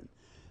conception.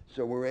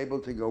 So we're able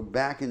to go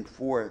back and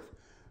forth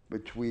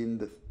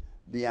between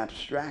the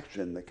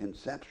abstraction, the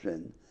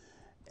conception,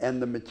 and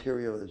the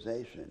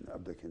materialization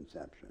of the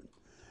conception.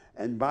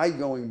 And by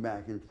going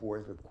back and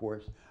forth, of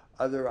course,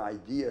 other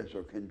ideas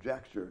or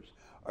conjectures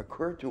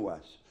occur to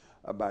us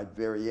about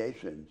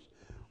variations,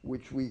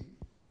 which we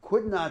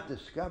could not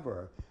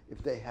discover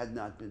if they had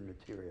not been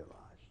materialized.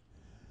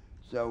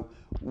 So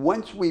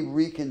once we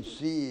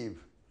reconceive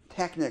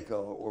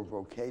technical or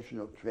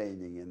vocational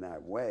training in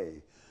that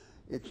way,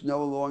 it's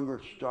no longer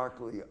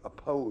starkly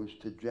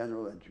opposed to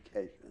general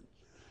education.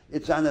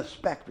 It's on a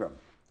spectrum.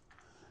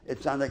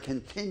 It's on a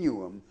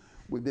continuum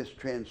with this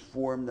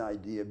transformed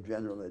idea of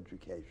general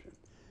education.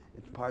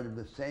 It's part of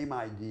the same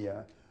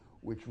idea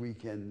which we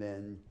can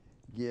then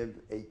give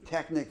a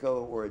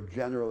technical or a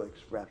general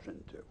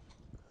expression to.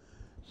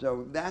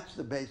 So that's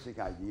the basic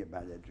idea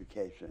about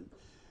education.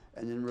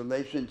 And in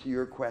relation to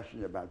your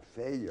question about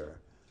failure,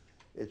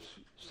 it's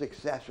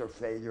success or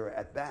failure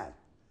at that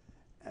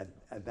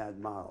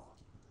model.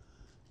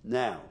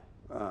 Now,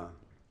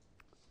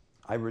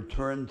 I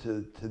return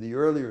to the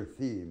earlier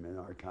theme in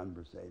our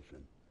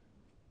conversation.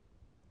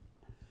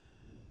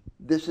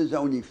 This is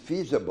only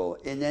feasible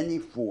in any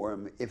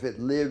form if it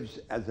lives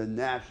as a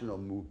national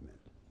movement.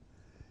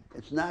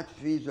 It's not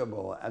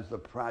feasible as the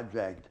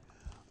project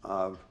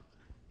of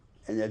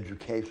an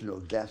educational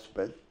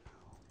despot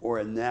or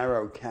a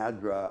narrow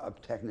cadre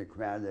of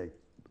technocratic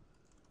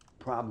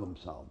problem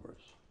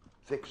solvers,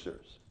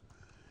 fixers.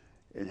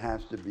 It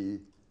has to be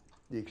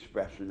the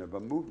expression of a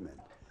movement.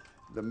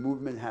 The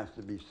movement has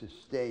to be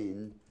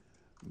sustained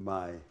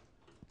by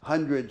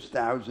hundreds,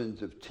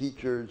 thousands of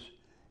teachers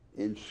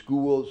in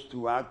schools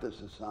throughout the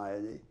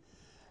society,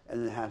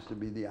 and it has to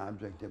be the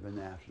object of a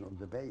national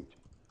debate.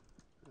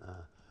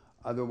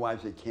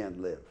 Otherwise, it can't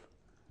live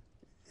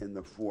in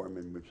the form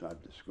in which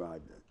I've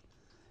described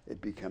it. It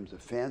becomes a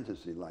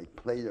fantasy, like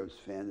Plato's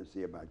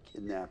fantasy about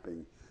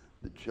kidnapping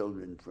the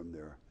children from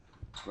their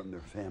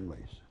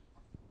families.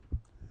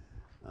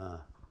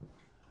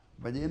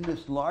 But in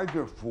this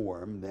larger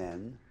form,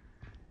 then,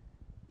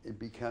 it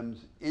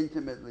becomes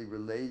intimately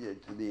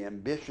related to the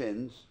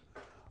ambitions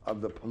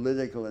of the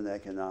political and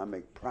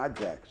economic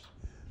projects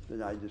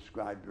that I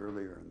described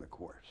earlier in the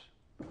course.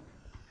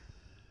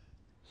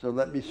 So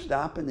let me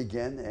stop and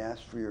again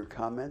ask for your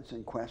comments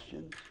and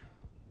questions.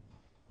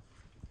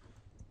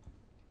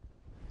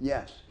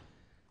 Yes?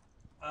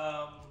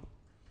 I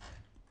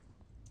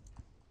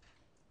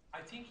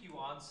think you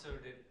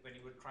answered it when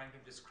you were trying to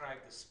describe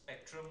the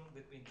spectrum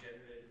between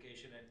general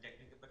education and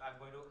technical, but I'm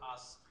going to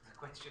ask the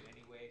question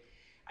anyway.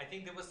 I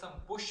think there was some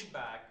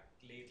pushback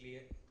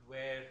lately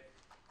where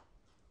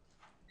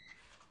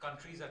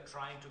countries are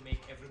trying to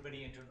make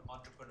everybody into an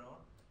entrepreneur.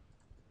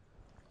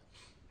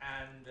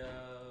 And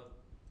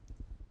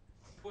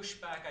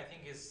pushback, I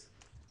think, is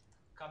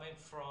coming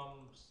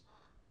from,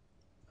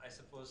 I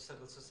suppose,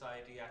 civil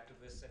society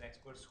activists and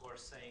experts who are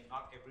saying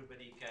not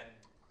everybody can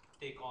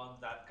take on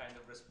that kind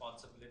of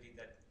responsibility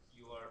that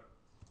you are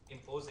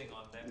imposing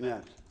on them.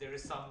 Yes. There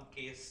is some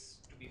case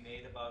to be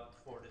made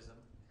about Fordism.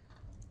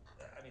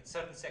 I mean,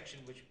 certain section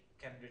which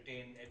can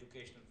retain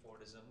educational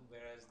Fordism,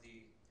 whereas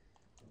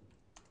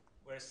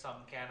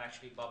some can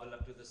actually bubble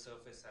up to the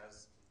surface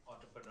as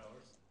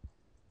entrepreneurs.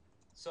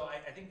 So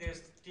I think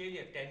there's clearly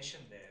a tension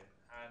there,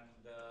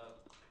 and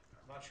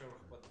I'm not sure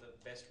what the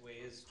best way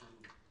is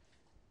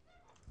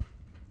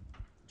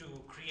to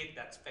create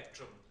that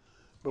spectrum.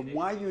 But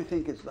why do you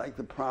think it's like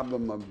the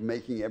problem of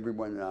making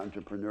everyone an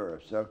entrepreneur?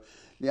 So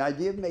the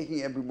idea of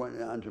making everyone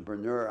an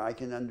entrepreneur, I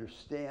can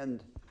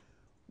understand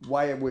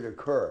why it would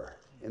occur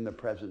in the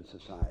present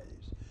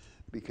societies,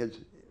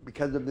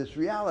 because of this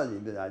reality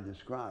that I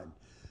described,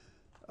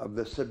 of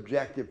the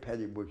subjective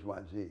petty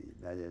bourgeoisie.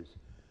 That is,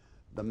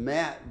 the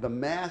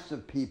mass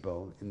of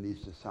people in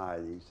these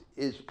societies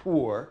is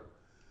poor,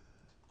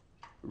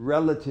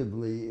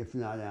 relatively, if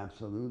not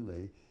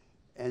absolutely,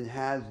 and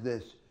has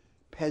this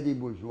petty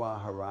bourgeois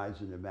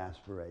horizon of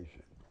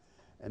aspiration.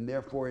 And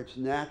therefore, it's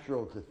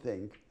natural to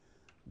think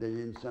that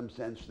in some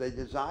sense they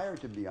desire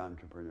to be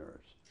entrepreneurs.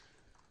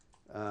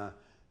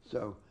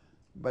 So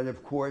But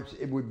of course,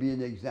 it would be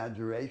an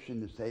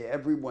exaggeration to say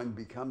everyone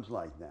becomes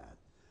like that.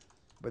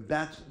 But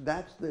that's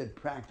the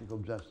practical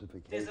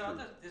justification.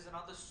 There's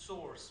another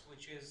source,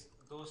 which is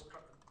those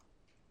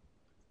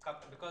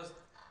because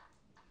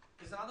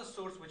there's another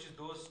source which is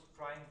those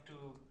trying to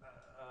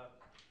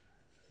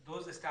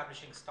those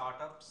establishing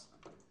startups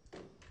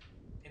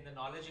in the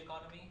knowledge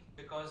economy,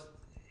 because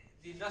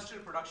the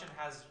industrial production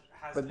has.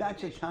 But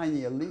that's a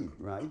tiny elite,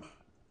 right?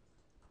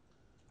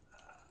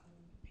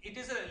 It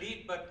is an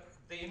elite, but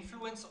the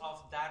influence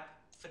of that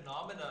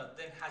phenomena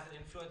then has an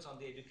influence on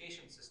the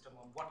education system,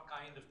 on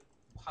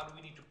how do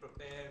we need to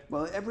prepare.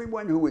 Well,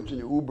 everyone who is an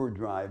Uber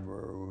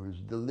driver or who's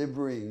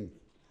delivering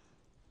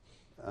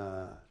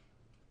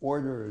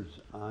orders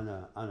on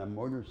a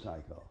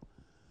motorcycle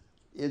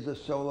is a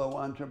solo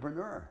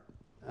entrepreneur.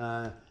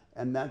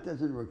 And that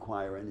doesn't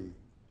require any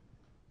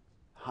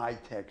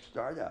high-tech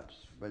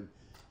startups, but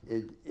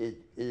it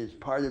is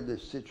part of the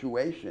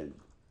situation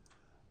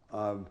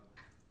of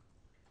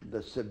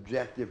the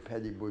subjective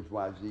petty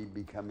bourgeoisie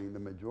becoming the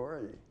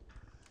majority,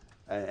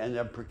 and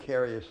of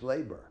precarious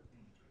labor,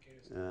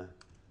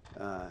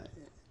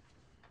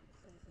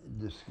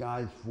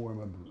 disguised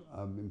form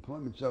of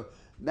employment. So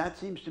that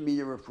seems to me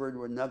to refer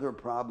to another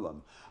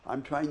problem.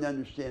 I'm trying to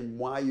understand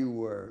why you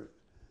were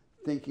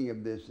thinking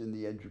of this in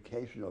the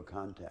educational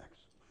context.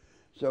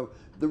 So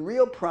the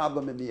real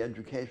problem in the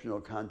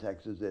educational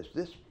context is this.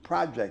 This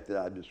project that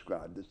I've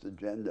described, this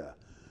agenda,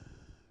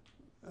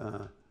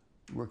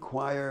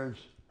 requires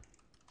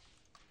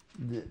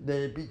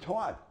that it be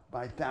taught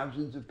by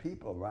thousands of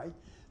people, right?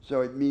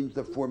 So it means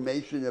the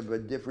formation of a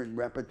different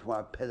repertoire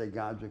of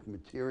pedagogic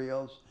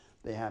materials.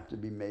 They have to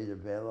be made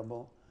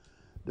available.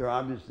 They're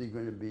obviously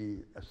going to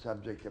be a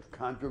subject of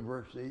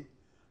controversy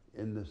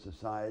in the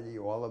society,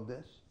 all of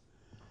this.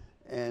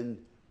 And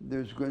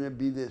there's going to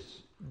be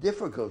this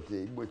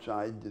difficulty, which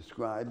I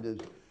described as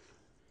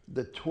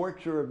the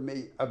torture of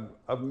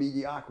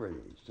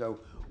mediocrity. So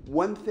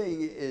one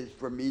thing is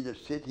for me to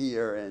sit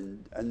here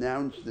and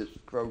announce this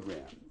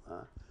program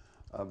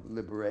of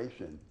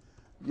liberation.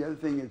 The other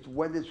thing is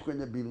what it's going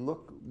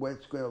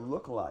to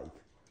look like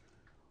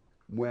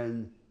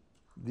when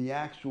the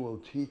actual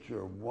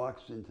teacher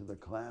walks into the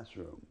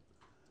classroom,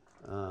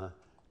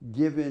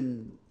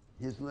 given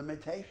his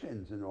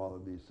limitations in all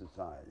of these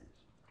societies.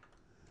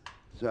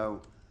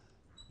 So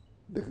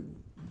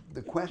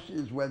the question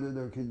is whether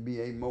there can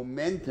be a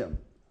momentum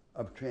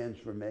of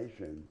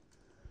transformation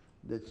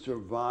that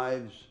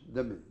survives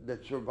the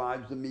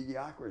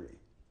mediocrity.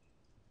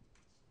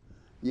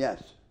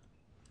 Yes.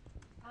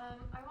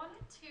 I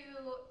wanted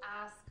to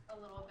ask a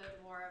little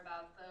bit more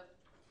about the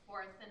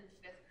fourth and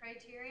fifth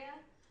criteria.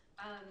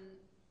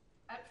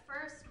 At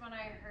first, when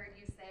I heard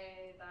you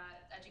say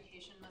that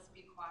education must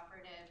be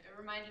cooperative, it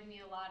reminded me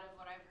a lot of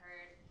what I've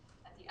heard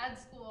at the Ed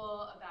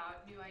School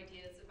about new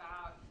ideas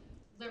about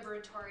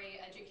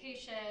liberatory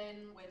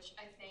education, which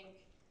I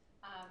think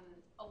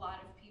a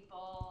lot of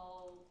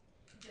people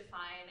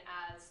define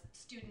as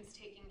students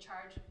taking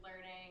charge of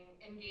learning,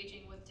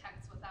 engaging with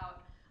texts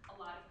without a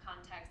lot of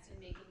context and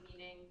making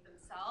meaning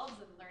themselves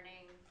and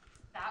learning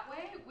that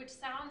way, which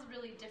sounds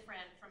really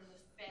different from the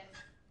fifth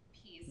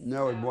piece.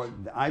 No,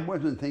 I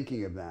wasn't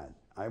thinking of that.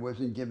 I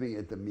wasn't giving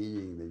it the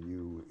meaning that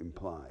you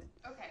implied.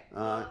 Okay.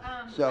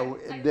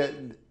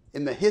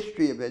 In the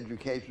history of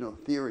educational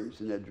theories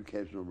and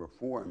educational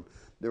reform,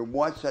 there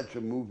was such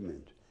a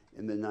movement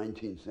in the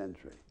 19th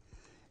century.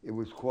 It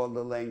was called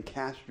the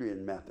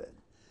Lancastrian method.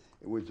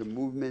 It was a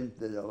movement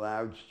that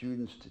allowed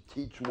students to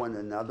teach one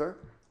another.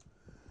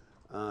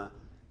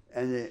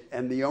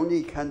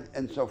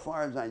 And so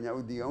far as I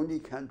know, the only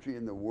country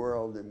in the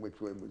world in which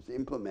it was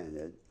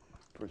implemented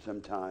for some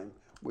time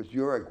was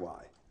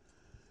Uruguay,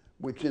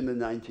 which in the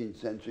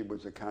 19th century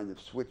was a kind of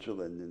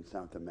Switzerland in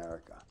South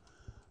America.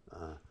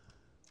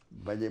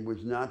 But it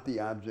was not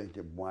the object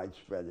of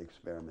widespread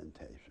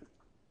experimentation.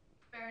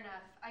 Fair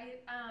enough.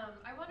 I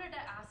wanted to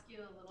ask you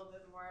a little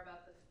bit more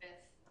about the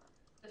fifth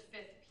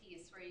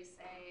piece where you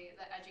say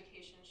that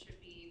education should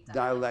be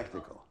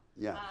dialectical.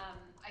 Yeah.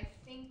 I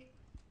think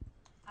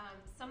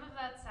some of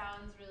that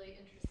sounds really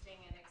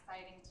interesting and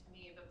exciting to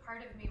me, but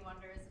part of me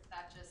wonders if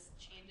that just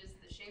changes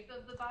the shape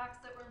of the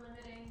box that we're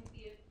limiting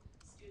the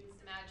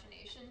students'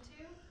 imagination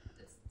to.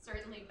 It's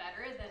certainly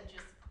better than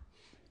just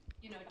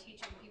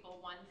teaching people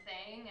one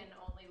thing and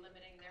only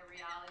limiting their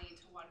reality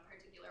to one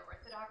particular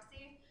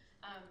orthodoxy.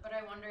 But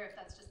I wonder if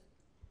that's just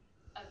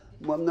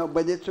well, no,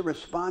 but it's a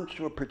response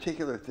to a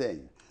particular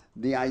thing.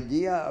 The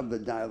idea of the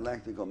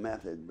dialectical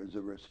method was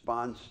a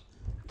response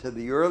to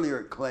the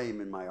earlier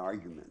claim in my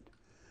argument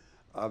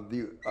of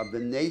the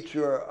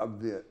nature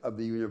of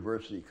the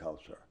university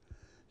culture.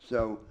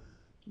 So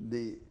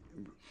the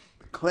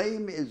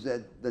claim is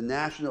that the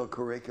national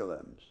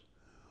curriculums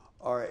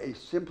are a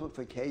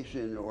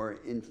simplification or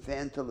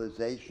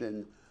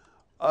infantilization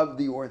of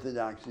the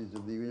orthodoxies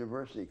of the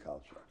university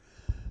culture.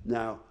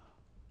 Now,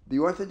 the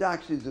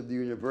orthodoxies of the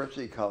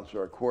university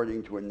culture,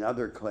 according to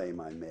another claim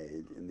I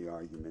made in the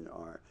argument,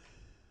 are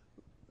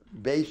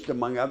based,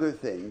 among other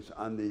things,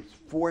 on these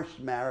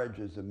forced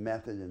marriages of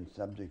method and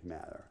subject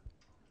matter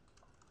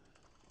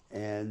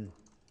and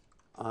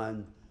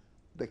on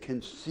the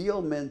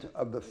concealment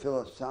of the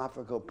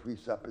philosophical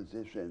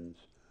presuppositions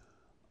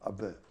of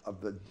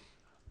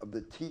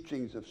the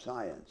teachings of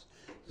science.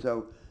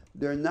 So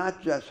they're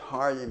not just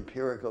hard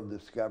empirical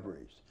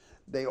discoveries.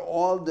 They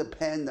all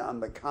depend on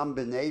the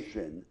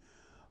combination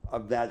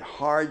of that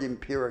hard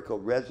empirical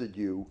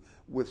residue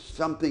with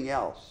something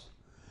else.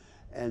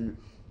 And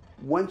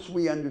once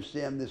we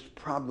understand this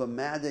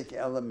problematic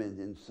element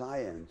in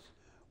science,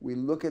 we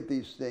look at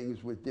these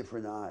things with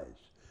different eyes.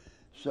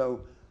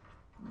 So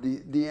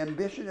the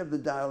ambition of the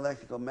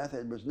dialectical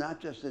method was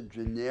not just a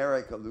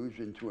generic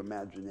allusion to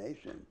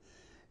imagination.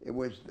 It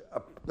was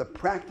the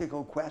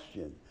practical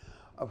question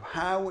of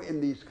how in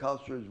these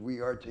cultures we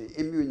are to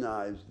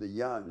immunize the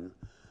young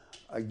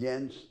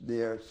against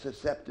their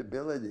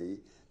susceptibility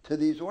to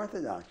these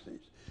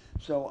orthodoxies.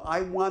 So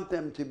I want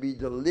them to be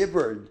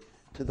delivered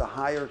to the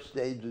higher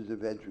stages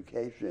of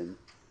education,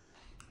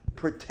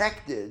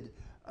 protected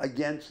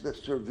against the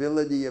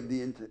servility of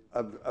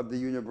the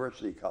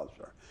university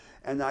culture.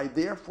 And I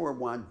therefore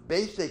want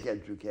basic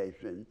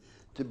education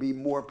to be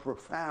more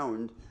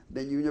profound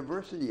than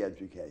university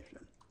education.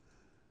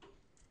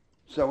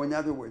 So in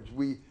other words,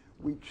 we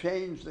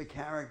change the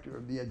character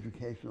of the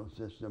educational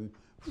system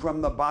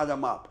from the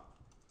bottom up.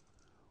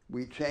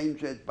 We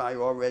change it by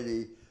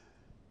already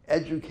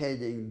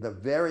educating the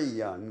very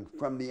young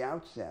from the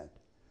outset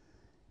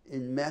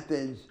in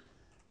methods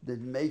that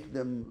make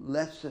them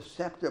less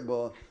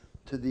susceptible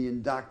to the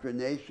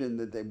indoctrination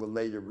that they will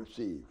later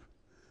receive.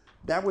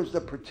 That was the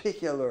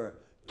particular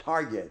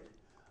target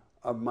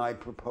of my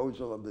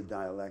proposal of the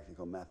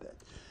dialectical method.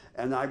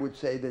 And I would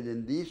say that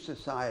in these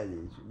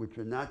societies, which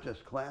are not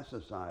just class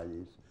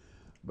societies,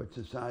 but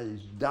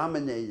societies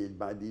dominated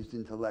by these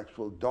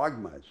intellectual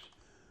dogmas,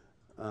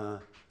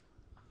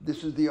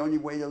 this is the only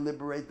way to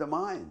liberate the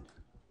mind,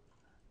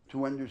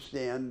 to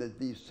understand that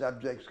these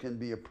subjects can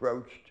be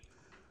approached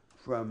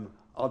from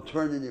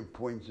alternative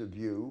points of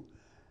view,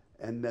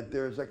 and that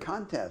there's a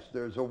contest,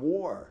 there's a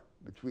war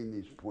between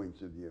these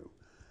points of view.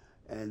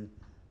 And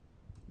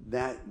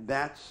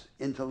that's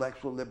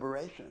intellectual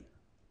liberation.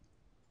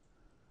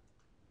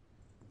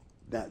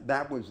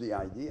 That was the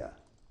idea.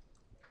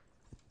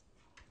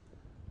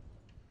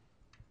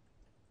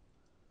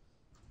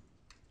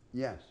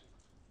 Yes.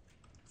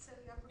 So,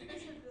 yeah,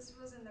 Professor, this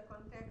was in the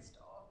context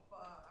of,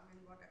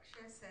 what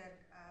Akshay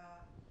said.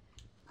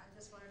 I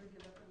just wanted to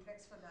give a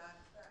context for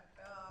that.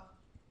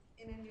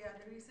 In India,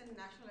 the recent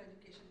national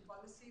education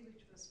policy,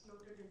 which was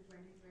floated in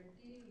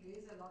 2020,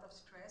 lays a lot of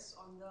stress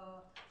on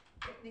the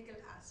technical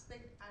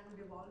aspect and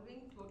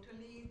devolving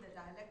totally the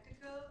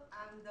dialectical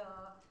and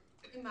the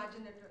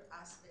imaginative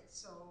aspect.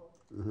 So,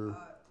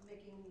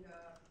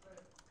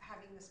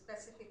 having a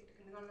specific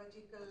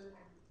technological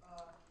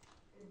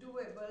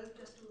doable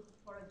just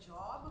for a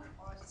job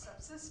or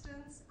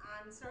subsistence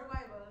and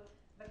survival,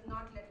 but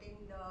not letting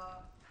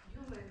the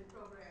human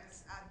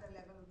progress at the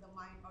level of the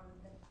mind or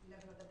the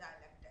level of the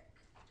dialectic.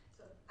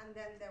 So, and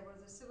then there was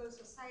a civil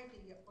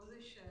society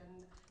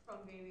opposition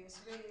from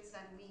various ways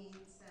and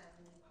means and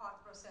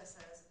thought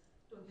processes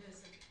to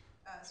this.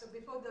 So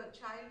before the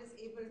child is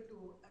able to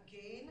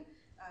gain,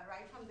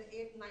 right from the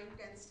 8th, 9th,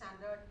 10th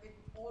standard,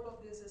 all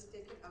of this is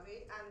taken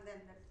away, and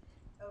then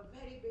a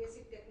very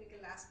basic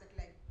technical aspect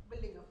like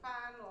building a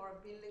fan or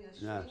building a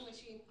sewing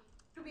machine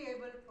to be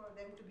able for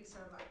them to be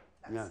survived.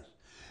 That's it.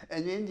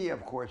 And India,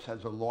 of course,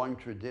 has a long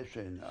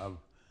tradition of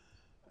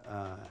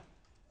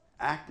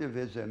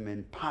activism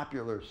in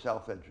popular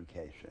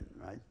self-education,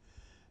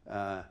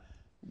 right?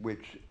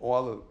 Which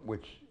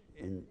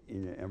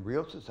in a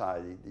real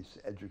society, these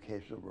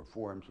educational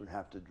reforms would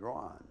have to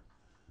draw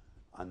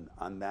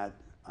on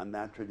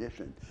that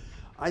tradition.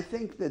 I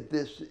think that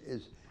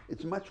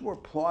it's much more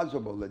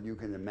plausible that you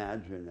can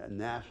imagine a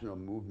national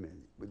movement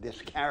with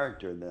this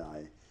character that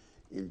I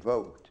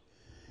invoked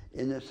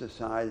in a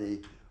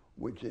society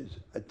which is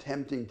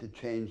attempting to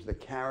change the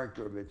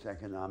character of its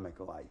economic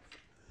life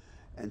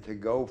and to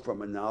go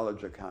from a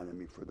knowledge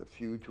economy for the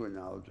few to a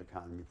knowledge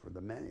economy for the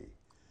many.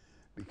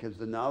 Because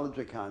the knowledge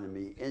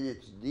economy, in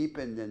its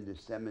deepened and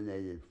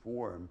disseminated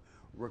form,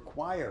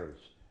 requires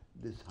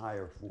this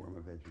higher form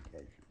of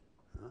education.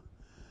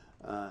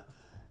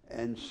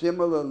 And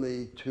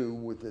similarly, too,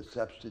 with the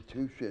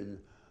substitution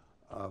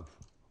of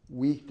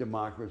weak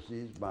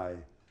democracies by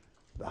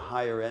the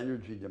higher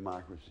energy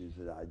democracies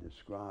that I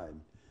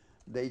described,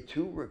 they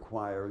too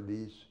require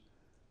these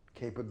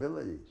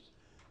capabilities.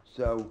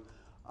 So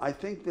I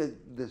think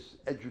that this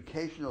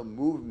educational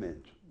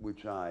movement,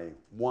 which I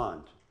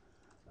want,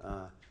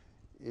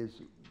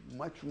 is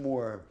much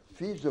more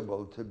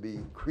feasible to be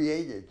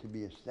created, to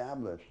be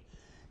established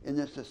in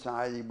a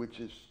society which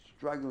is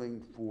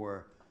struggling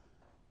for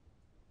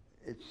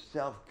its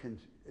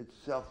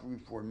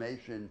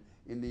self-reformation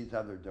in these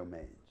other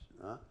domains.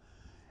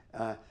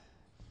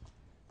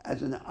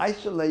 As an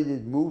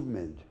isolated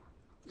movement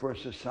for a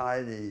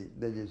society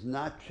that is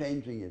not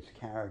changing its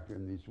character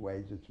in these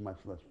ways, it's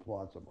much less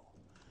plausible.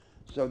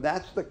 So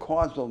that's the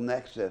causal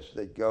nexus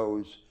that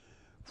goes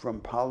from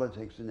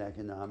politics and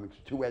economics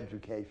to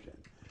education.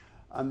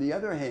 On the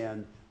other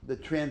hand, the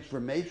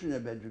transformation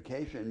of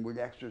education would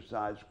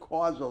exercise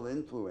causal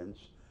influence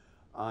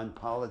on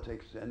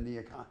politics and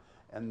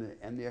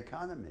the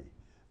economy,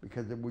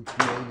 because it would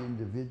create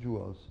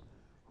individuals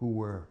who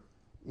were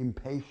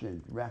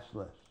impatient,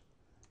 restless,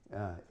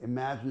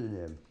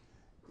 imaginative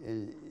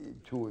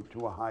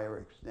to a higher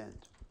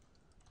extent.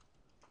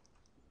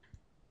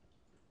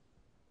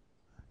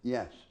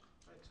 Yes.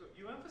 Right, so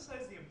you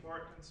emphasize the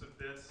importance of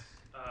this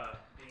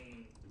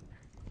being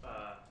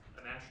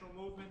a national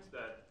movement,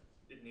 that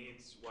it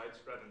needs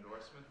widespread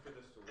endorsement for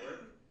this to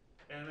work.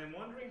 And I'm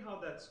wondering how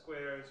that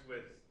squares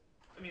with,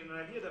 I mean, an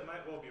idea that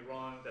might well be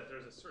wrong, that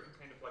there's a certain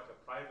kind of like a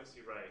privacy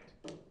right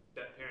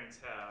that parents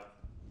have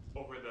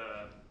over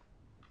the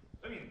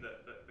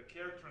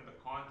character and the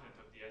content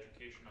of the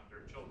education of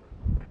their children.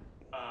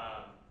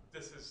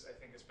 This is, I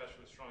think,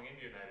 especially strong in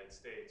the United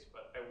States,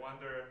 but I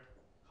wonder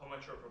how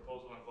much your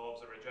proposal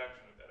involves a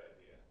rejection of that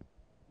idea.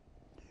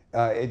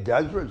 It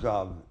does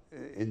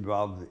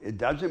it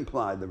does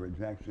imply the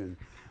rejection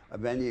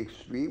of any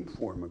extreme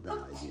form of an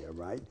idea,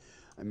 right?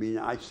 I mean,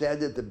 I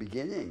said at the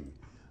beginning,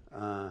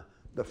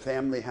 the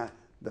family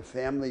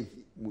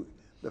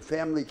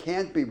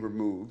can't be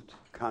removed,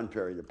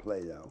 contrary to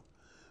Plato,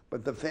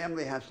 but the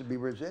family has to be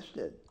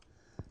resisted,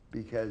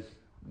 because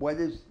what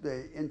is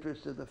the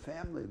interest of the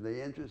family?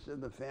 The interest of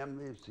the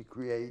family is to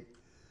create,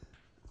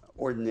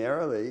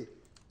 ordinarily,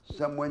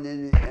 someone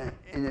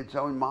in its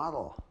own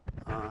model.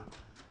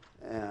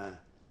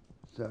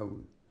 So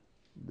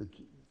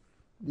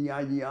the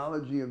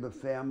ideology of the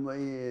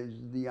family is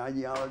the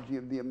ideology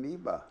of the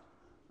amoeba.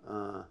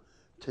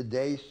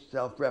 Today,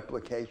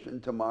 self-replication,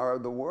 tomorrow,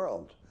 the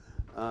world.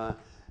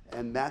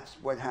 And that's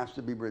what has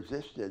to be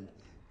resisted,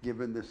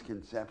 given this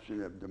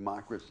conception of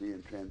democracy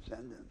and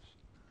transcendence.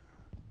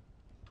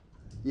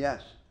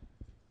 Yes?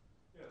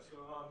 Yeah, so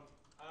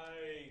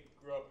I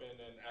grew up in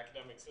an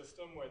academic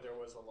system where there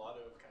was a lot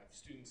of kind of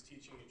students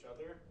teaching each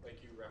other,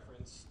 like you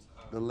referenced.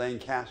 The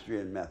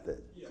Lancastrian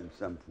method, yeah. in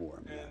some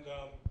form. And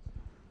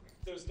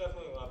there's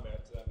definitely a lot of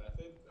merit to that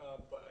method,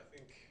 but I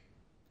think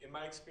in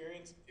my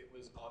experience, it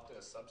was often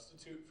a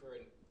substitute for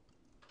an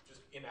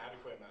just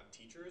inadequate amount of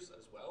teachers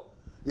as well.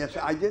 Yes,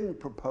 I didn't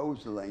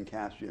propose the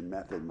Lancastrian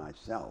method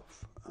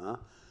myself.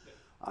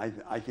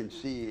 I can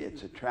see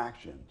its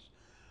attractions.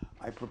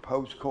 I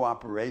proposed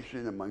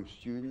cooperation among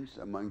students,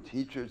 among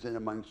teachers, and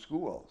among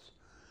schools.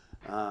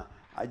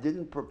 I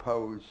didn't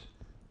propose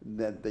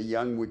that the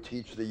young would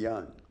teach the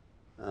young.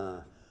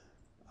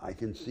 I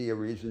can see a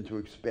reason to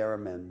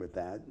experiment with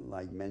that,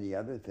 like many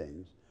other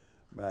things,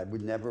 but I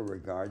would never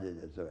regard it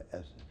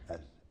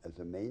as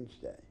a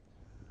mainstay.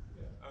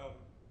 Yeah,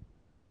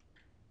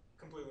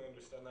 completely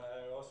understand that.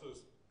 I also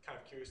was kind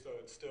of curious, though,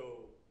 it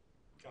still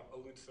kind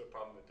of alludes to a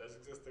problem that does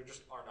exist. There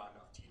just are not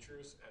enough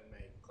teachers, and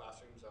my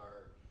classrooms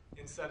are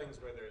in settings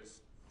where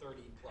there's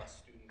 30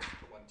 plus students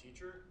to one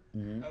teacher.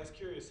 I was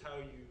curious how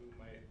you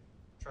might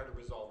try to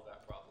resolve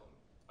that problem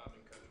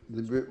in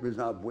countries.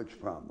 Resolve which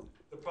problem?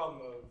 The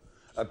problem of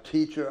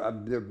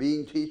there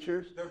being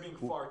teachers? There being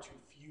far too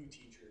few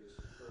teachers.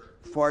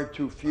 Far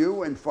too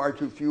few, and far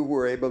too few who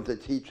are able to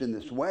teach in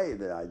this way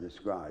that I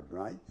described,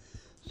 right?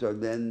 So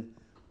then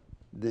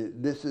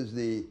this is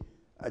the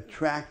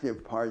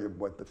attractive part of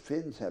what the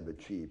Finns have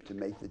achieved, to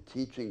make the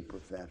teaching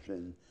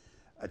profession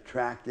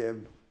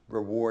attractive,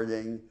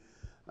 rewarding,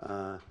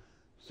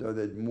 so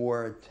that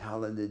more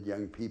talented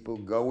young people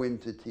go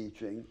into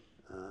teaching,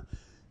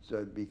 so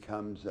it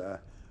becomes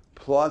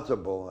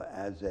plausible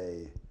as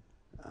a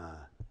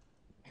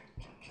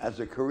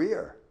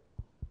career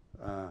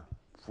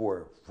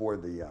for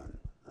the young.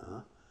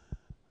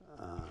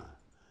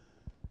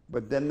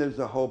 But then there's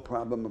the whole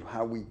problem of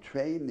how we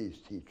train these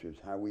teachers,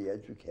 how we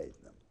educate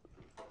them,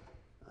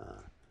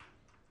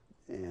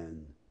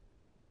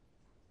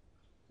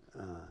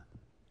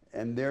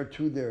 and there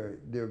too,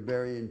 they're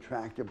very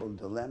intractable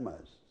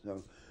dilemmas.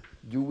 So,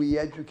 do we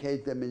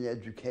educate them in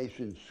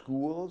education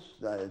schools?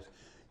 That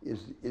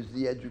is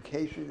the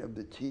education of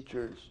the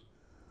teachers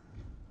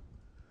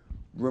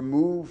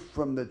removed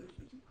from the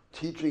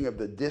teaching of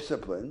the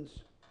disciplines,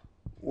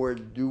 or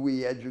do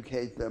we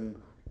educate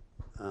them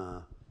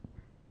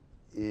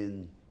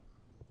in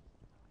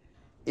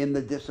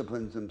the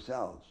disciplines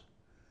themselves?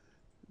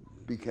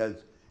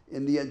 Because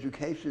in the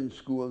education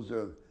schools,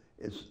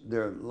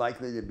 they're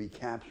likely to be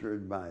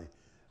captured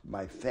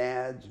by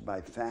fads,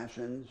 by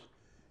fashions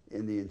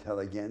in the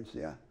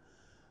intelligentsia,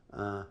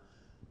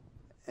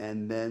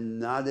 and then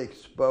not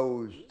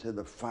exposed to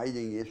the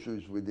fighting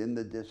issues within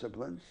the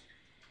disciplines.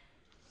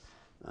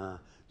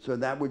 So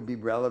that would be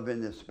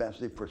relevant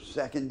especially for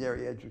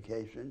secondary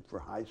education, for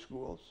high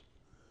schools.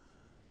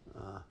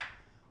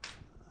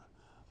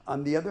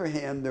 On the other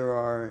hand, there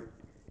are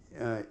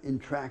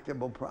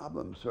intractable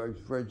problems. So,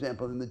 for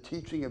example, in the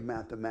teaching of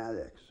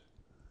mathematics,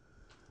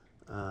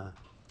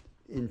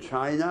 in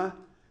China,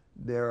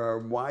 there are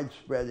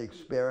widespread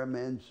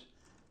experiments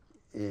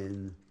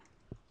in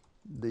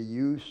the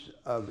use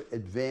of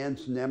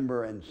advanced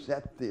number and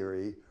set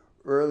theory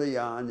early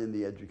on in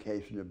the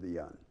education of the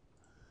young.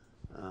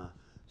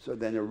 So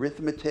then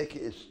arithmetic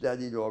is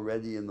studied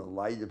already in the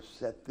light of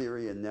set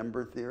theory and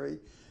number theory.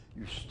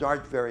 You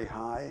start very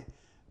high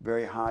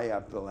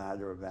up the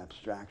ladder of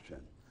abstraction.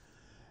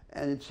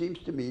 And it seems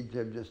to me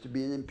just to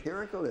be an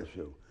empirical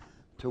issue.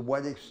 To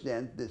what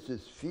extent this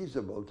is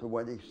feasible, to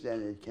what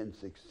extent it can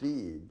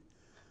succeed,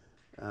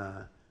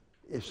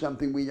 is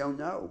something we don't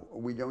know,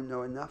 or we don't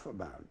know enough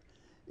about.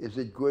 Is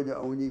it good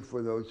only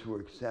for those who are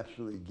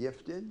exceptionally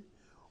gifted,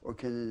 or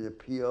can it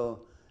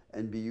appeal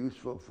and be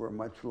useful for a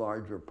much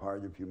larger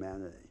part of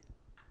humanity?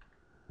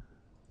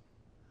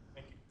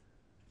 Thank you.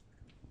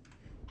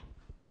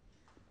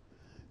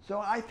 So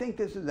I think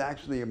this is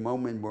actually a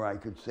moment where I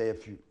could say,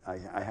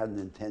 I hadn't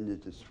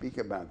intended to speak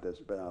about this,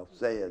 but I'll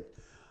say it.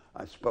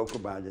 I spoke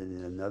about it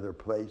in another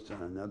place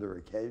on another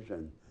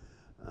occasion,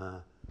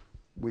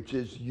 which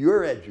is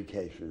your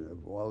education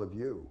of all of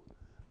you.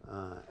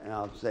 And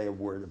I'll say a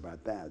word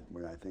about that,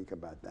 what I think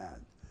about that.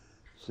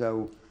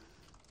 So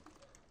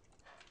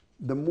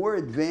the more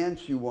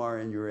advanced you are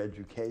in your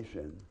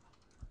education,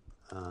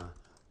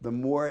 the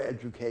more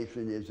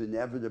education is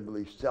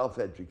inevitably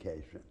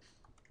self-education,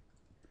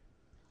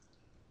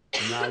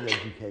 not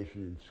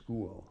education in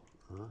school.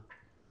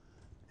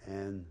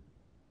 And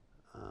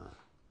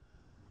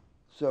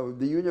so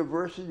the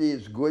university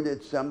is good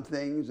at some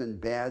things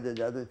and bad at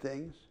other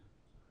things.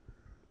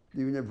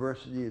 The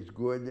university is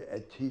good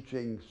at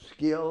teaching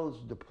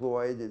skills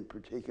deployed in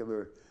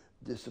particular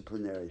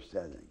disciplinary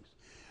settings.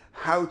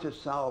 How to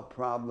solve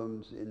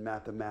problems in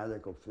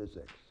mathematical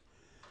physics.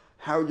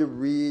 How to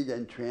read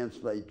and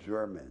translate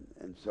German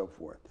and so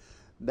forth.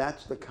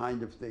 That's the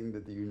kind of thing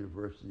that the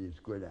university is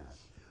good at.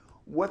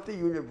 What the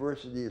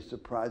university is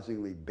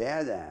surprisingly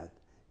bad at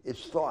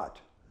is thought.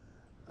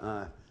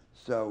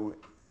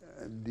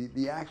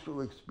 The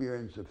actual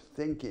experience of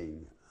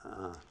thinking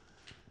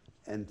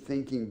and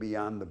thinking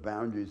beyond the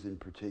boundaries in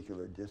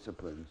particular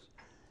disciplines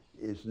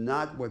is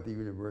not what the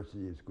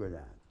university is good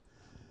at.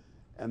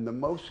 And the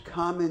most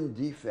common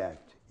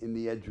defect in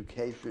the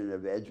education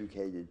of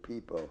educated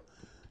people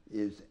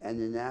is an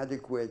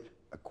inadequate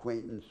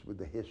acquaintance with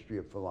the history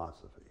of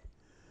philosophy.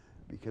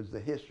 Because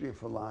the history of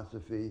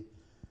philosophy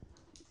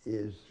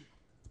is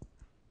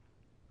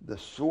the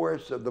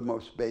source of the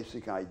most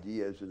basic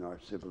ideas in our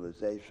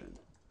civilization.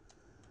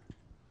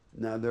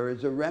 Now, there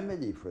is a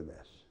remedy for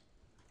this,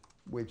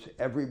 which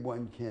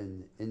everyone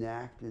can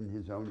enact in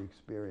his own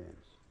experience.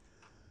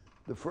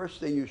 The first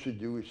thing you should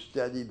do is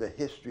study the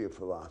history of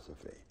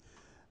philosophy.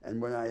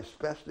 And what I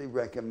especially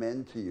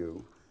recommend to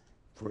you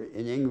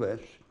in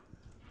English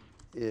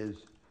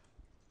is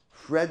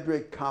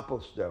Frederick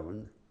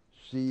Coplestone,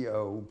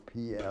 Copleston,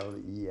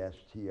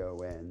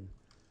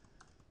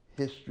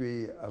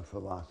 History of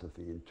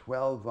Philosophy, in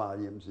 12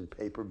 volumes in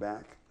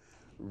paperback,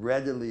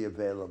 readily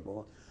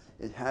available.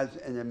 It has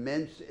an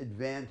immense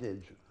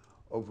advantage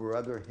over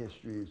other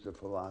histories of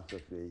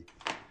philosophy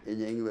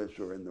in English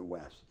or in the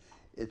West.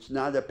 It's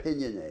not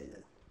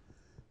opinionated.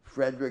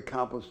 Frederick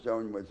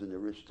Coplestone was an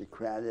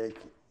aristocratic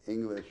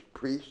English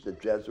priest, a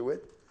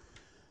Jesuit,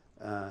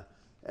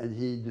 and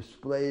he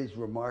displays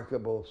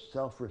remarkable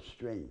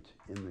self-restraint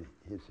in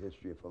his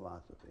history of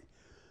philosophy.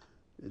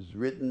 It's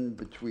written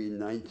between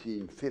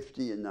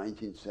 1950 and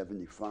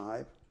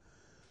 1975,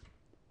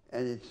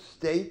 and it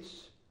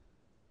states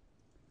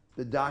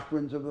the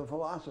doctrines of the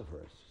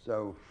philosophers.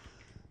 So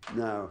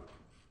now,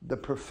 the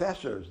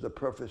professors, the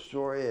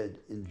professoriate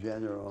in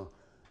general,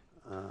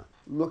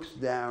 looks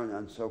down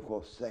on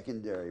so-called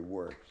secondary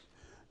works.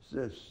 It's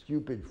a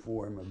stupid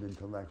form of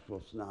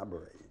intellectual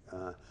snobbery,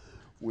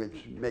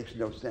 which makes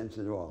no sense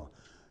at all.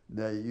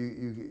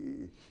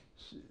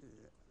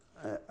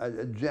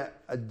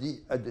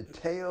 A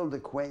detailed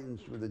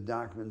acquaintance with the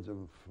doctrines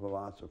of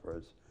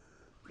philosophers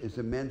is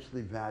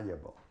immensely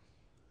valuable.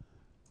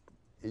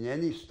 In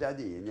any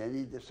study, in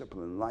any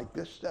discipline, like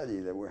this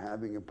study that we're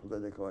having in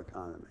political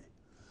economy.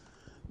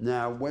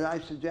 Now, what I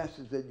suggest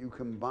is that you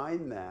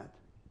combine that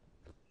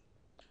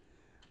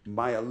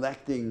by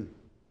electing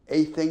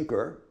a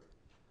thinker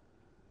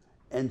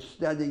and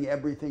studying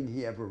everything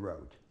he ever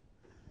wrote.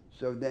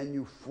 So then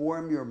you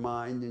form your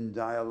mind in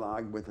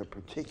dialogue with a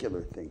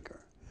particular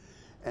thinker,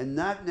 and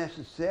not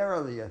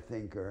necessarily a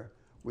thinker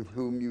with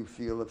whom you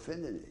feel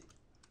affinity.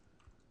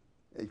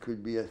 It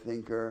could be a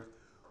thinker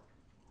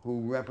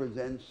who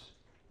represents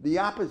the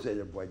opposite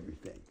of what you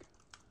think.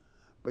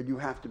 But you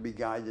have to be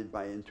guided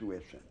by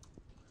intuition.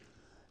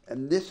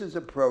 And this is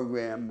a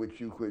program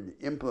which you could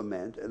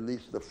implement, at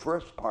least the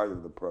first part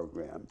of the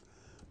program,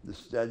 the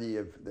study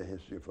of the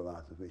history of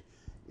philosophy,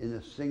 in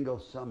a single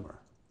summer.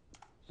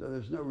 So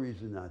there's no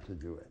reason not to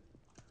do it.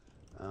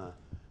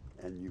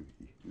 And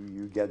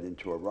you get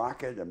into a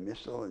rocket, a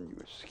missile, and you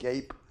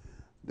escape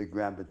the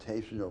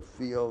gravitational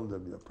field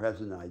of the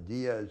present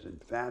ideas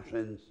and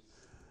fashions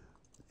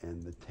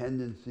and the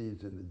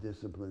tendencies and the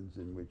disciplines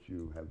in which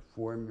you have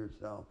formed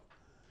yourself.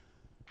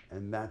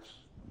 And that's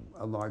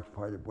a large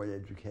part of what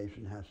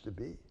education has to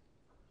be.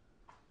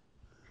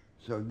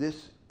 So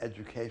this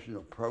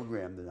educational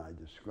program that I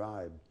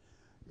described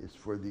is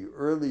for the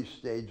early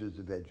stages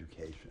of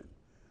education,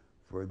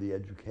 for the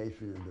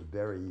education of the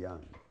very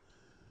young.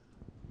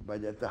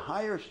 But at the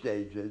higher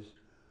stages,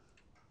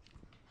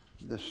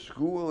 the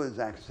school is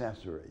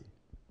accessory.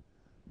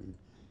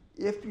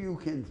 If you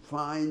can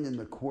find in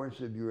the course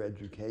of your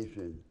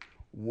education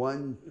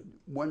one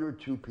or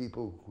two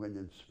people who can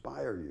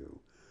inspire you,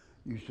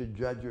 you should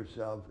judge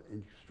yourself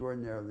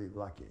extraordinarily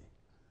lucky,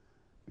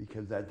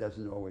 because that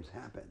doesn't always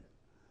happen.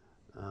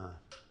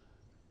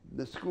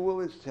 The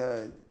school is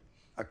to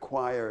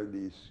acquire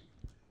these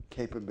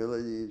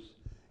capabilities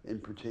in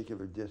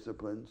particular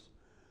disciplines,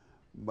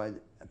 but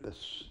at the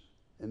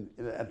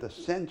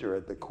center,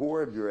 at the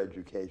core of your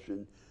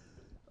education,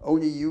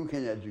 only you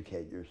can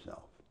educate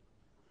yourself.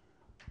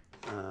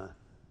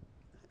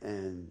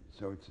 And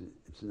so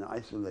it's an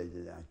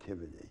isolated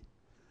activity.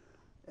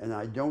 And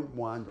I don't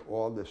want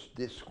all this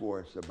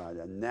discourse about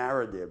a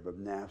narrative of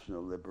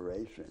national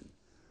liberation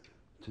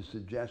to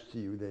suggest to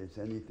you that it's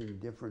anything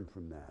different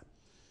from that.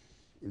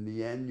 In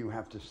the end, you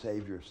have to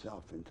save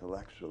yourself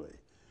intellectually,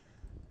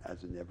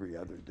 as in every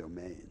other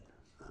domain.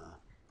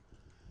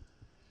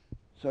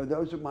 So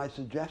those are my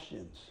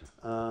suggestions.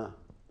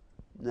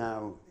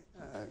 Now,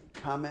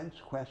 comments,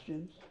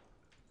 questions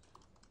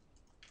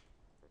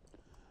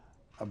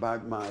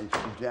about my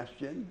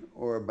suggestion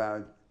or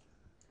about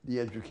the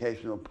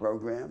educational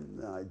program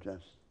that I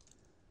just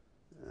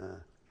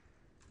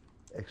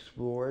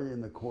explored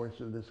in the course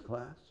of this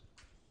class?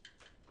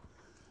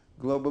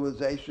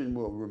 Globalization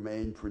will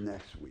remain for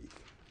next week.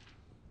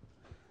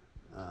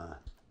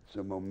 It's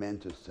a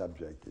momentous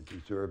subject. It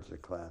deserves a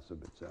class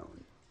of its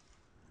own.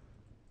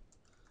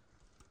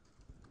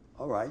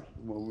 All right,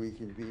 we'll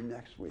reconvene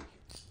next week.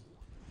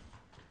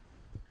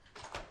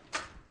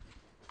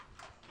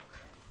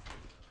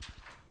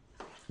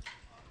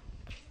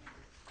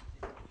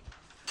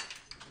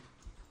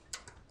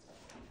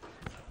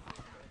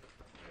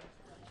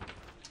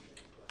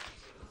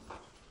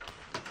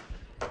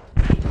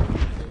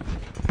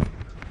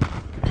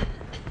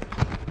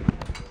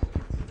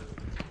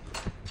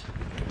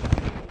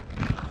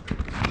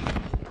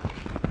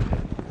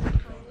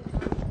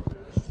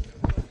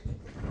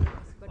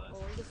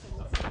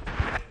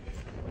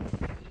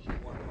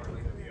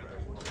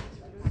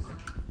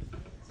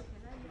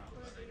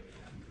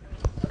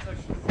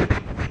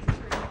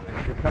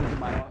 Come to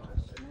my office.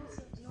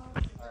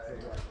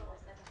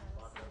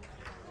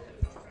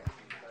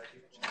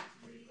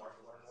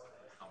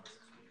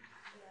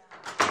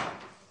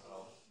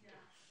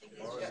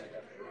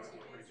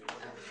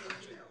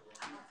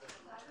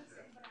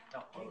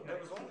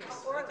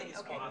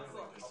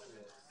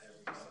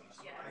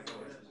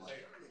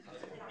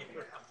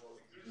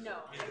 No.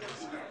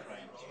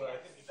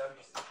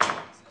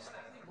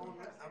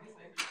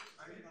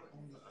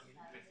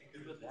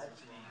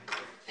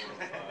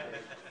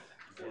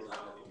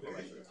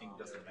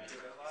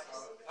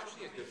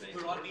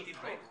 We're all meeting,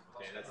 right?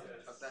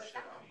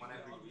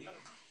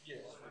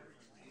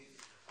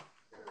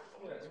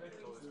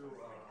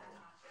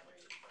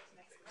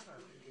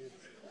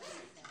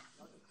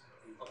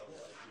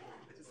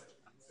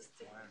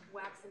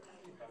 Wax and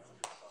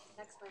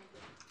next one.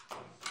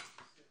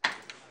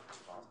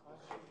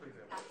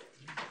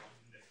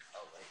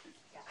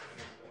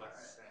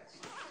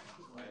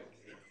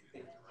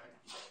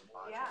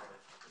 Yeah.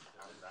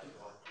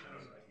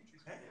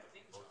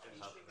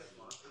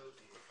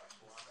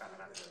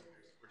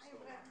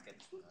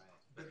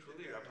 But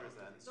truly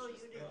represents. No, you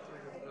did.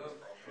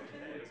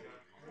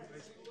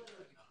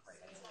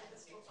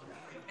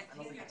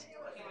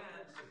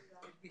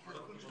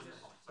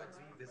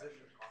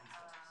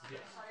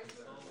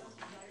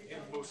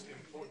 And most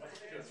important,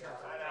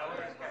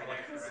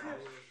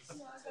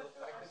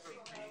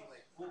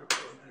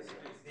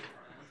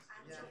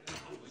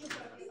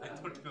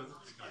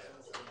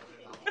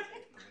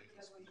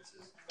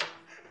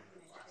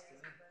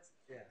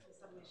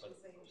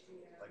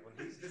 Like when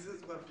this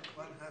is what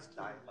one has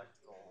to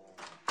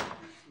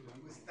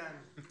withstand.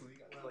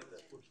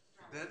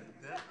 Then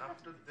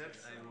after that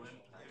I went.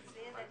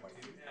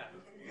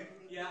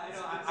 Yeah, I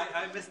know.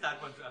 I missed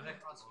that one too. I'm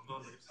like, I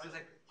was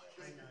like,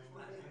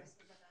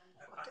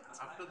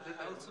 After that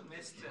I also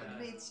missed. It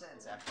made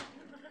sense after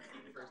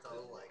first I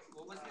was like,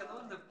 What was the other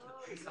one? The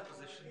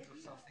presuppositions or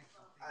something.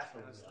 I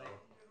was like,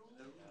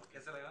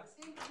 guess what I was?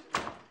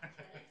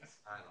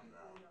 I don't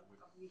know.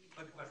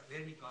 But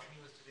where he got me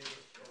was today.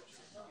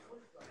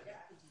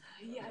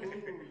 Yeah.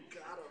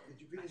 did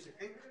you finish the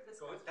paper?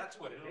 So that's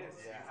what it is.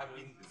 Yeah. I've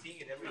been seeing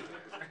it every year.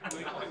 I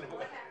only got it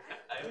for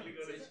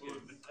it's still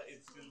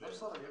I just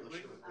thought it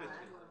really there.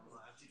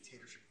 showed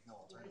dictatorship with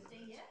no alternative.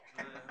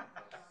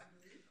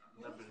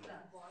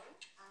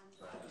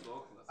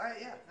 Alright,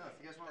 yeah, no, if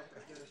you guys want to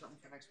put together something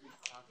for next week,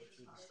 talking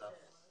through the stuff.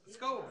 Let's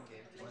go.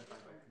 Okay, if you want to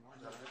talk about more,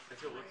 is that right?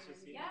 So what's the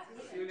scene? Yeah.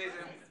 See you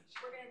later.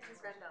 We're gonna do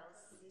red bells.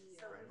 So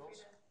we're Randall's?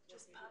 gonna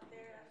just pop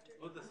there after.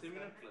 Oh, the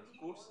seminar class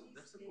course.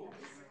 That's a course.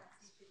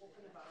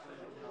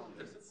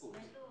 That's a course.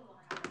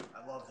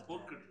 I love the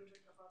Sport band. cricket.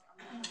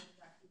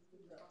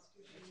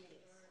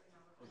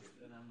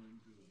 Then I'm going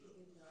to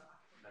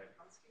like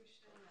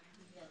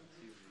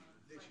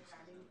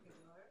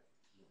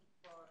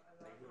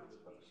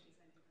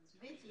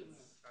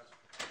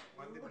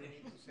One day we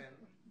need to send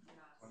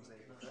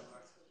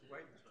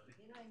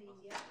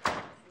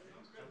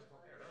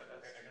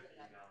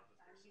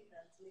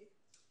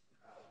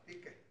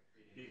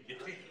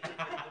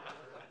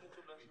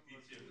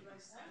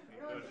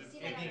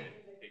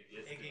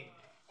Egging.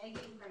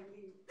 Egging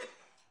kindly.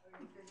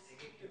 You can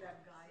speak to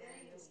that guy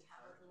and just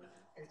have a little.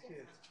 And then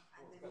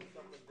you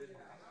can figure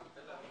out.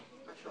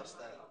 I trust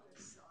that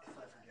if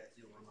I forget,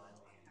 you'll remind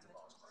me in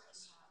tomorrow's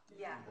class.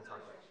 Yeah. We'll talk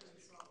about it.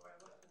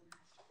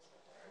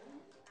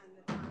 And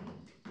the time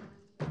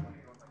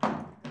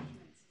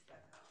refreshments is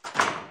that.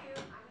 Thank you.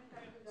 I'm in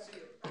touch with the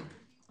faculty,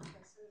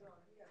 professors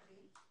already, I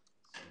think.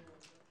 So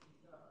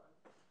the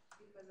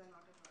speakers are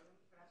not a problem.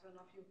 Perhaps one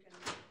of you can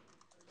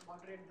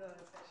moderate the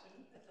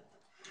session.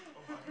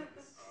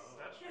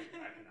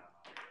 I cannot.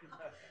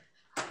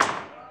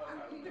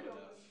 I'm leave it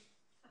open.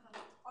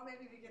 Or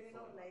maybe we can,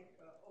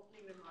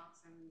 opening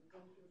remarks and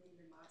concluding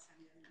remarks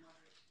and then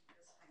moderation.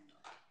 Just kind of.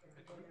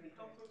 It would be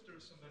helpful if there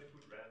was somebody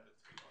who'd read the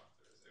three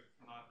authors. If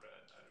not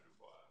read, I don't know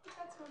why.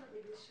 That's not a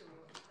big issue.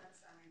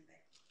 That's, and you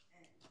can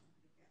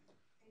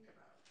think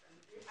about it. And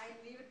I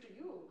leave it to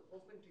you,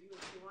 open to you.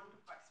 If you want to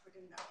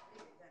participate in that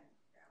way, then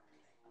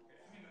Okay,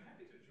 I'm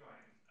happy to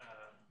join.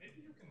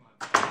 Maybe you can let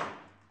me.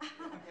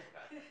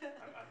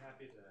 I'm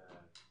happy to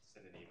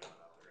send an email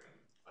out the room.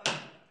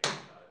 Think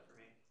about it for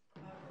me.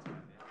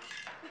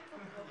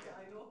 Okay,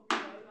 I know we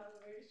all have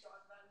a very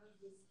short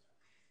bandwidth this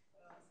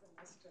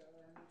semester,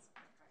 and it's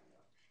kind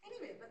of.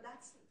 Anyway, but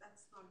that's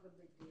not the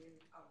big deal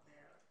out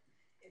there.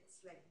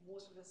 It's like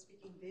most of the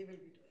speaking they will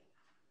be doing.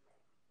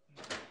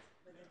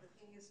 But the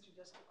thing is to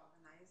just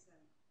organize an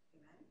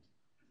event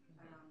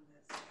around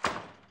this.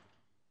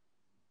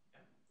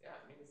 Yeah,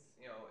 I mean, it's,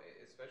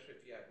 especially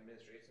if you have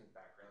administration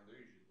background,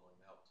 they're usually willing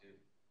to help too.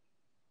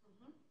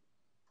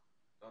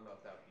 Don't know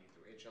if that would be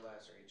through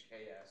HLS or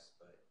HKS,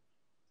 but.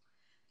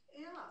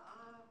 Yeah,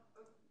 I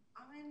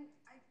mean,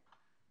 I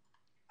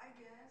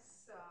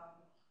guess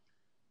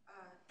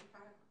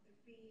if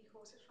we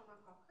host it from a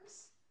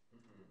caucus,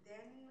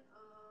 then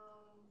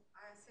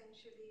I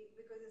essentially,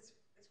 because it's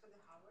for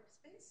the Harvard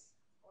space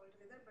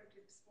altogether, but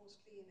it's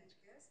mostly in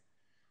HKS,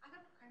 I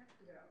have to kind of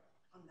figure out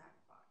on that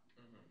part.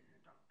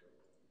 Talk to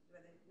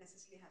whether it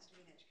necessarily has to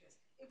be in HKS.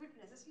 If it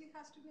necessarily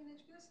has to be in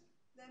HKS,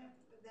 then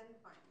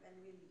fine, then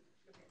we'll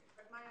look at it.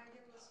 But my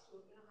idea was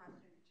to have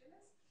it in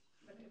HLS.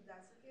 But if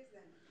that's the case,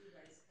 then you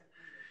guys help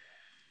me with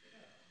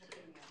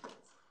booking and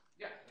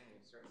Yeah, I mean,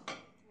 certainly.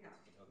 Yeah.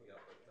 You can hook you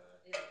up with the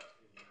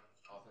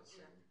office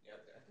and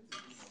I think the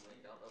email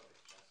link, I don't know if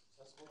it's just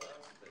accessible to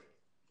us, but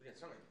we can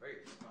certainly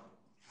very respond.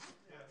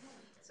 Yeah.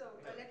 So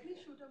let me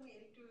shoot a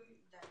mail to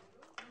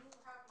Daniel. You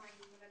have my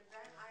email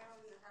address. I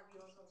will have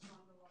yours also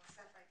on the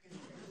WhatsApp. I can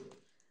tell you.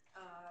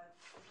 So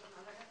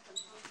now that I've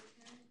confirmed with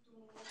him 2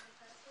 more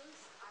professors,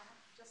 I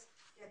have to just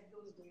get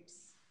those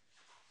dates.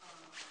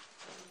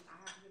 I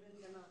have given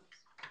them a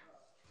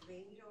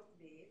range of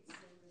dates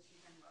in which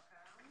we can work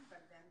around,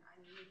 but then I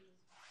need to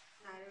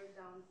narrow it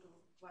down to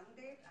one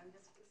date and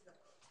just fix the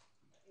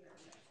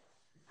event.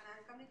 And I'll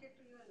communicate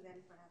to you, and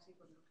then perhaps you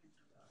could look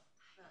into the,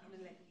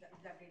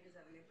 if that date is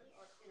available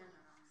or in and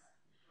around that.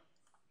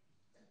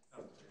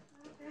 Okay.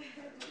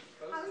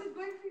 How's it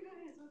going for you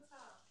guys? What's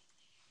up?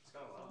 It's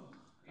going well.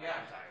 Yeah.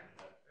 I'm tired,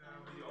 but.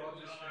 We all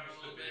just finished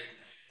the big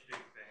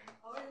thing.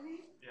 Oh,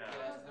 really? Yeah.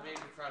 The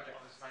major project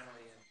was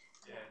finally in.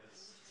 Yeah,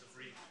 it's a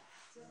brief.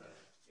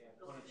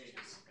 One of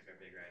these, like a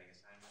big writing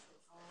assignment.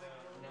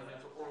 And then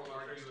there's an oral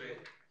argument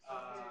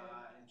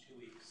in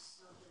 2 weeks.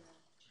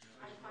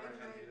 I find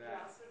my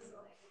classes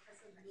of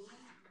Professor Bloom,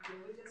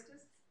 Global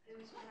Justice, in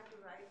which we have to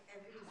write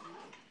every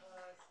week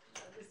a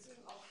listing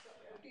of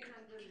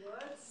 1,500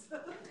 words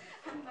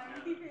and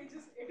 90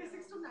 pages.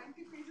 86 to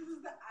 90 pages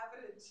is the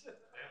average.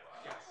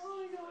 Oh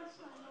my gosh,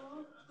 I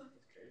know.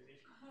 It's crazy.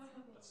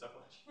 That's so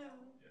much.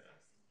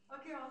 Yeah.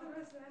 Okay, all the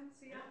best then.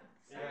 See ya.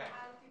 Yeah.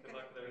 I'll keep Good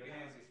luck with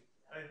everything.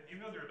 I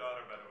emailed your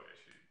daughter, by the way.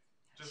 She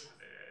just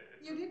today.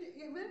 You did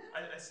email?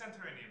 I sent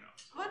her an email.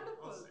 So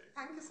Wonderful. We'll see.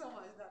 Thank you so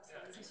much. That's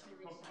Yeah, nice.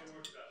 hopefully it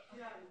works out.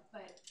 Yeah.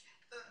 But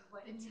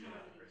what You timing?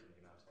 know the person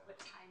emails now. What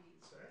timing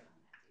Sorry? on that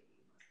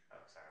date?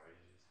 Oh, sorry, what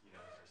did you just, you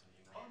know the person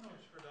email? Oh no,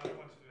 her daughter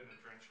wants to do an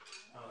internship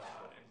Oh, that's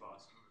cool. in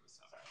Boston over the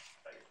summer.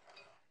 Sorry.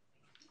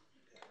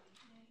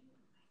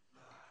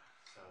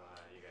 So,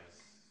 you guys,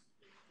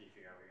 do you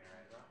figure out what you're gonna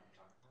write about?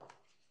 Talk about?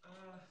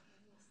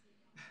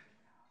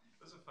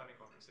 It was a funny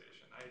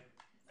conversation. I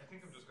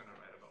think I'm just gonna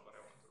write about what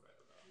I want to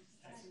write about.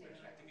 I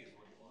think he's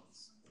what he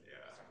wants.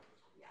 Yeah,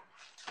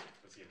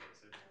 Was he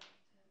evasive?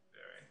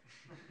 very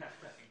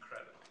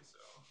incredibly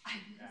so.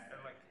 I'm And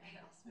like,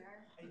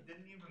 elsewhere. I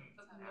didn't even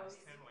ask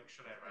him like,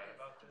 should I write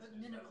about this? But He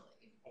said,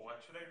 minimally. well,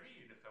 what should I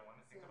read if I want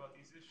to think about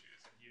these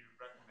issues? And he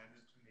recommended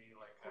to me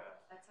like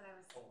That's what I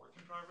was a work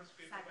in progress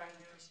paper by sidebar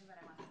him, question, but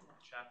I wanted to. a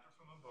chapter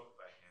from a book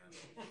by him,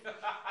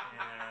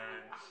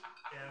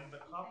 and the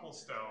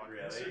Copplestone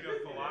History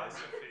of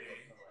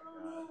Philosophy.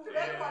 12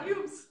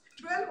 volumes.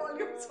 12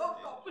 volumes of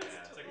copies.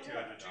 Yeah, it's like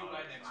 $200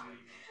 by next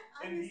week.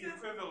 And the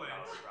equivalent.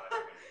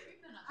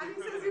 And he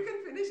says you can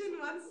finish in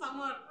one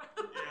summer.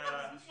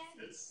 Yeah,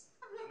 it's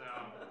no.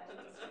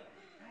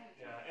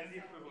 Yeah, and the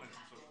equivalent in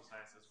social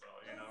science as well.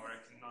 You know, where I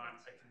can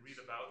read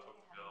about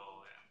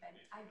Tocqueville and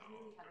I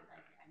really haven't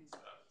read any.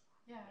 stuff.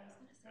 Yeah, I was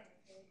gonna say.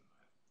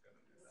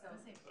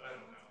 I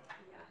don't know.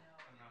 Yeah.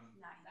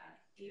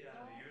 Yeah,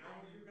 do you know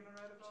what you're gonna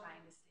write about?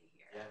 Trying to stay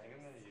here. Yeah, I think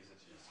I'm gonna use it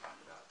to just talk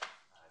about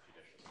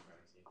judicial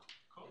supremacy.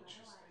 Cool.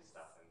 Interesting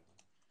stuff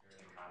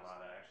in common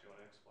law that I actually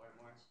want to explore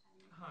more.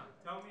 Huh.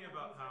 Tell me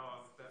about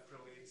how that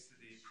relates to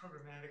the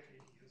programmatic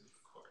ideas of the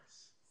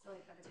course. So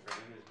like So for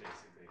him is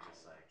basically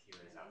just like he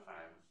lays out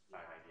five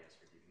ideas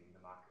for deepening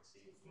democracy,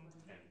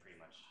 and pretty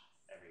much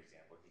every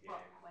example he gave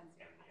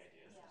and the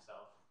ideas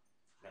themselves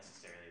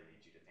necessarily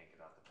lead you to think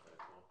about the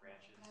political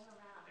branches.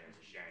 There's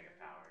a sharing of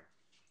power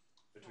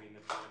between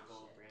the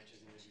political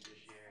branches and the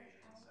judiciary,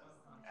 and so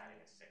adding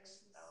a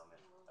sixth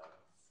element of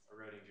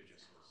eroding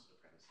judicial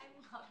supremacy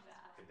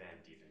could then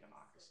deepen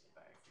democracy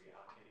by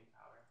reallocating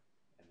power,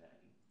 and then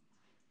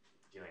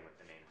dealing with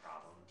the main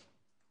problem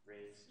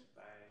raised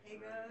by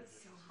eroding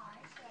judicial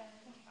supremacy,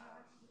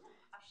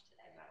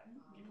 and that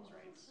people's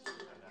rights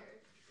are not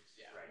protected.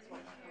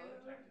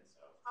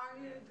 So Are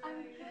you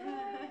doing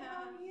good?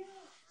 How are you?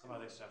 some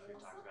other stuff we've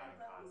talked about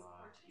in con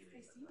law, he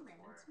lays that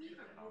before,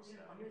 and also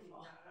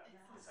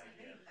this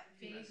idea of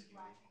rescuing.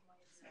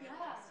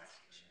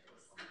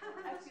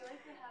 I feel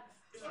like they have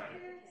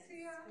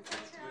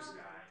Blue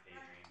sky,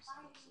 daydreams,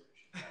 and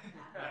solutions.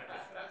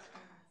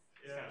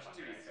 It's kind of fun,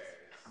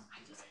 right?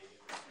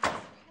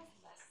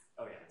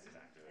 Oh yeah, that's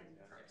exactly what it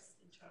is.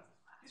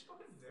 He's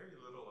spoken very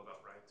little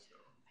about rights,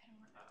 though.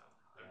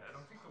 I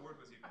don't think the word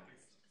was even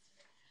used.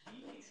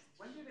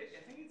 When did it?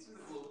 I think it's the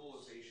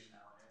globalization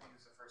now. I think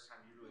it's the first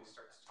time he really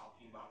starts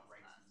talking about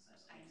rights in some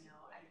sense. I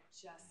know, I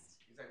just.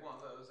 He's like one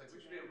of those, like we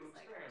should be able to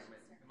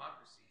experiment in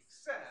democracy,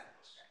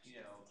 except, you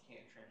know,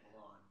 can't trample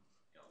on,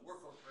 you know,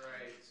 workers'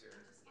 rights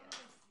or